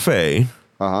cafe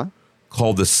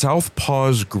called the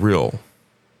Southpaws Grill.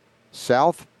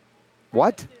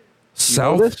 What?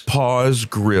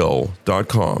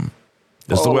 Southpawsgrill.com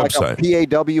is the website. Like a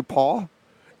PAW paw?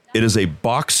 It is a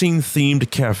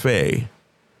boxing-themed cafe.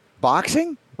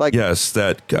 Boxing? Yes,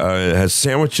 that has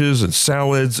sandwiches and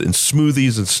salads and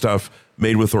smoothies and stuff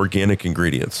made with organic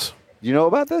ingredients. Do you know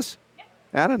about this?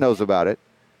 Anna knows about it.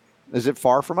 Is it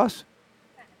far from us?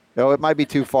 No, it might be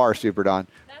too far, Super Don.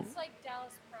 That's like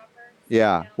Dallas proper.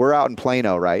 Yeah, we're out in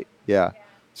Plano, right? Yeah.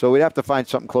 So we'd have to find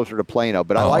something closer to Plano,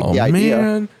 but I like the idea.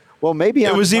 Man. Well, maybe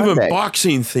it was Sunday. Even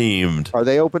boxing themed. Are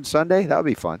they open Sunday? That would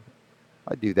be fun.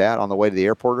 I'd do that on the way to the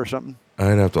airport or something.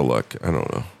 I'd have to look. I don't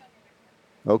know.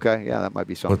 Okay, yeah, that might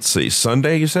be something. Let's see.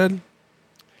 Sunday, you said?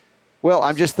 Well,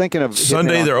 I'm just thinking of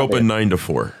Sunday. They're open 9 to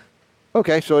 4.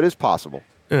 Okay, so it is possible.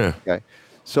 Yeah. Okay.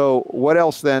 So what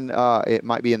else then? It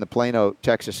might be in the Plano,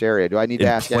 Texas area. Do I need to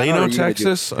ask? Plano,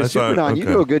 Texas? You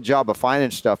do a good job of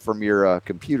finding stuff from your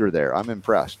computer there. I'm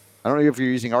impressed. I don't know if you're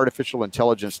using artificial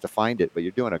intelligence to find it, but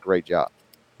you're doing a great job.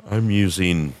 I'm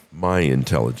using my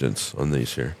intelligence on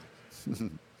these here.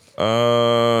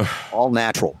 All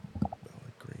natural.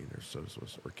 Green or so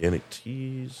organic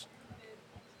teas.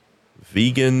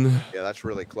 Vegan. Yeah, that's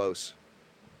really close.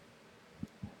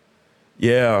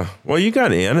 Yeah. Well, you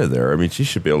got Anna there. I mean, she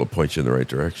should be able to point you in the right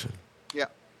direction. Yeah.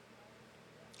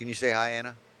 Can you say hi,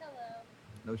 Anna? Hello.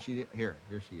 No, she didn't. Here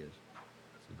she is.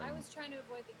 I was trying to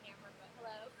avoid the camera,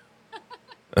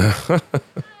 but hello. Hi.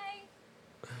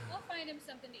 I'll find him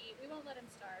something to eat. We won't let him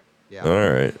starve. Yeah.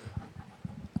 All right.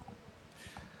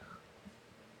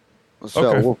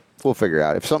 So okay. we'll figure it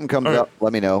out. If something comes up,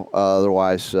 let me know.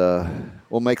 Otherwise,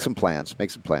 we'll make some plans.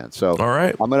 So all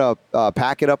right. I'm going to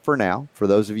pack it up for now. For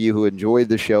those of you who enjoyed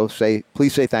the show,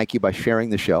 please say thank you by sharing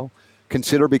the show.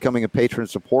 Consider becoming a patron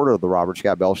supporter of the Robert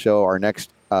Scott Bell Show. Our next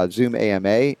Zoom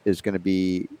AMA is going to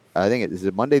be, I think is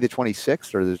it Monday the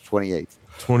 26th or the 28th?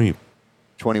 20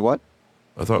 what?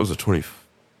 I thought it was the 20.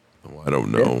 Oh, I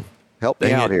don't know. Yeah. Help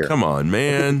me out here. Come on,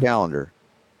 man. Calendar.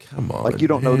 Come on. Like you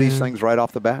don't know these things right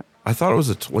off the bat? I thought it was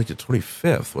like the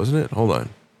 25th, wasn't it? Hold on.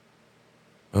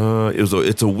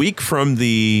 It's a week from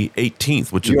the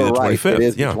 18th, which would be the 25th. It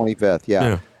is the 25th.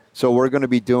 Yeah. So we're going to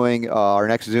be doing our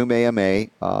next Zoom AMA.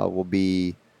 Will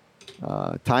be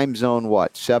time zone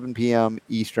 7 p.m.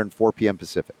 Eastern, 4 p.m.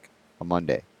 Pacific, on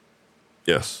Monday.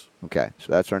 Yes. Okay,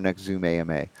 so that's our next Zoom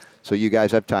AMA. So you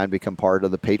guys have time to become part of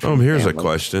the Patreon. Here's family. a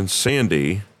question,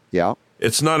 Sandy. Yeah.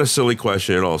 It's not a silly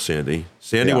question at all, Sandy.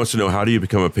 Sandy wants to know, how do you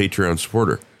become a Patreon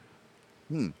supporter?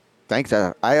 Thanks.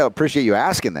 I appreciate you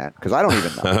asking that, because I don't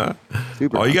even know.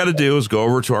 All you got to do is go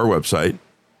over to our website,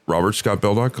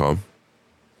 robertscottbell.com,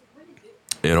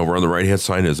 and over on the right-hand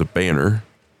side is a banner,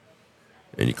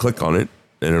 and you click on it,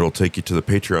 and it'll take you to the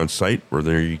Patreon site where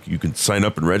there you can sign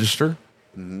up and register.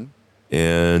 Mm-hmm.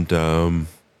 And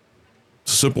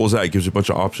it's simple as that. It gives you a bunch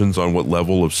of options on what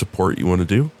level of support you want to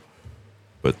do.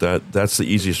 But that's the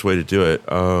easiest way to do it.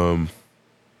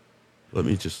 Let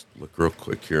me just look real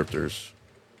quick here if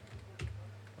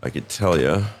I could tell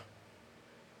you.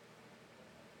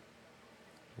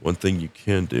 one thing you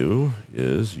can do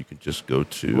is you can just go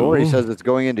to... Lori says it's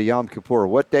going into Yom Kippur.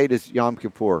 What date is Yom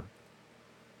Kippur?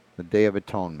 The Day of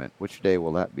Atonement. Which day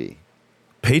will that be?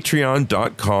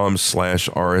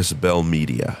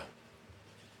 Patreon.com/RSBellmedia.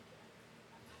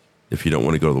 If you don't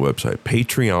want to go to the website.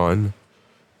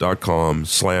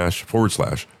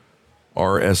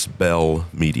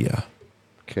 Patreon.com//RSBellmedia.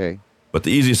 Okay. But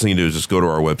the easiest thing to do is just go to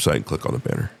our website and click on the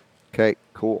banner. Okay,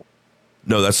 cool.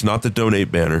 No, that's not the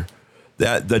donate banner.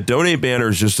 The donate banner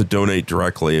is just to donate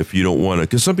directly if you don't want to,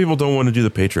 because some people don't want to do the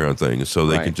Patreon thing, so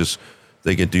they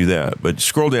can do that. But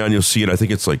scroll down, you'll see it. I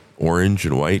think it's like orange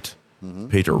and white,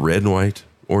 red and white,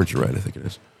 orange and red. I think it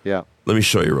is. Yeah. Let me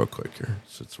show you real quick here,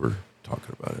 since we're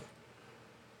talking about it.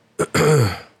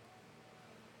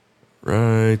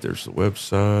 Right, there's the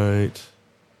website.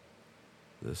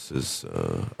 This is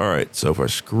all right. So if I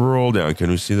scroll down,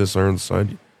 can we see this on the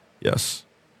side? Yes.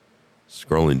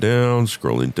 Scrolling down,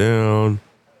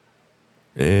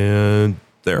 and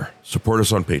there. Support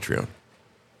us on Patreon.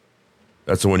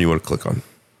 That's the one you want to click on.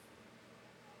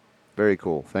 Very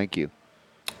cool. Thank you.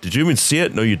 Did you even see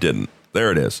it? No, you didn't.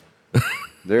 There it is.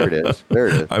 There it is. There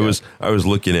it is. I was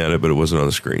looking at it, but it wasn't on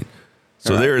the screen.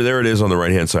 So there it is on the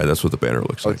right-hand side. That's what the banner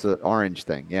looks like. It's the orange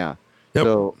thing. Yeah. Yep.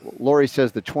 So Lori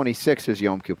says the 26th is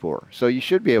Yom Kippur. So you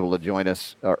should be able to join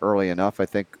us early enough. I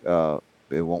think it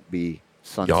won't be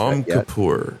sunset Yom yet.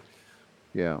 Kippur.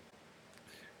 Yeah.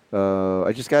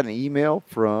 I just got an email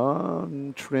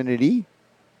from Trinity.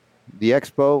 The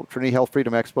expo, Trinity Health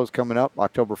Freedom Expo, is coming up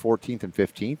October 14th and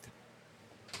 15th.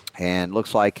 And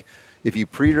looks like if you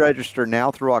pre-register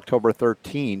now through October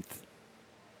 13th,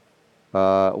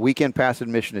 weekend pass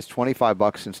admission is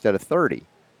 $25 instead of $30.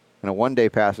 And a one-day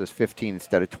pass is $15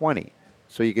 instead of $20.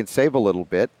 So you can save a little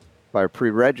bit by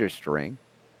pre-registering.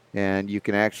 And you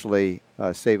can actually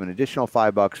save an additional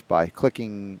 $5 by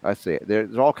clicking. I say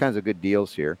there's all kinds of good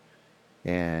deals here.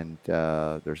 And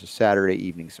there's a Saturday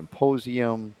evening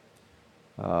symposium.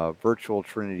 Virtual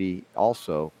Trinity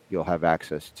also you'll have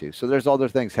access to. So there's other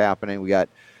things happening. We got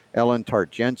Ellen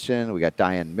Tart Jensen, we got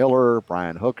Diane Miller,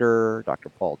 Brian Hooker, Dr.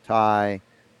 Paul Ty,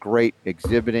 great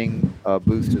exhibiting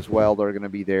booths as well. They're going to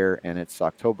be there, and it's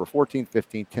October 14th,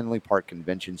 15th, Tinley Park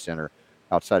Convention Center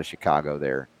outside of Chicago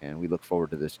there, and we look forward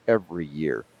to this every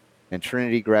year. And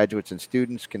Trinity graduates and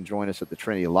students can join us at the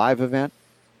Trinity Live event.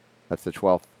 That's the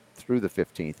 12th through the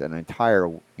 15th, an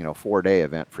entire 4-day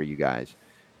event for you guys.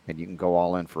 And you can go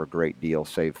all in for a great deal,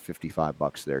 save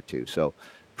 $55 there too. So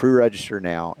pre-register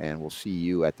now, and we'll see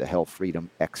you at the Health Freedom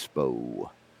Expo.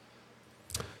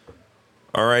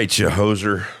 All right, you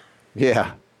hoser.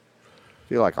 Yeah.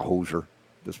 Feel like a hoser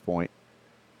at this point.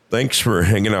 Thanks for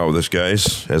hanging out with us,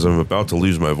 guys. As I'm about to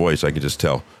lose my voice, I can just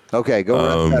tell. Okay,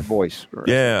 go rest that voice.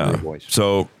 Yeah.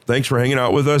 So thanks for hanging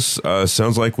out with us.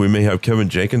 Sounds like we may have Kevin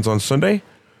Jenkins on Sunday.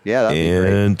 Yeah, that'd be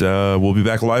great. And we'll be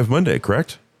back live Monday,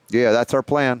 correct? Yeah, that's our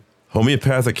plan.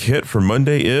 Homeopathic hit for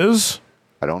Monday is?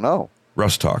 I don't know.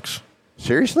 Russ Talks.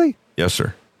 Seriously? Yes,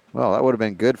 sir. Well, that would have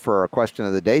been good for our question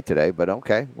of the day today, but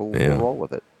okay, we'll roll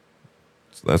with it.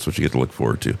 So that's what you get to look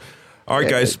forward to. All right,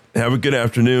 guys, have a good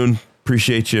afternoon.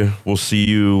 Appreciate you. We'll see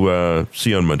you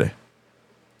on Monday.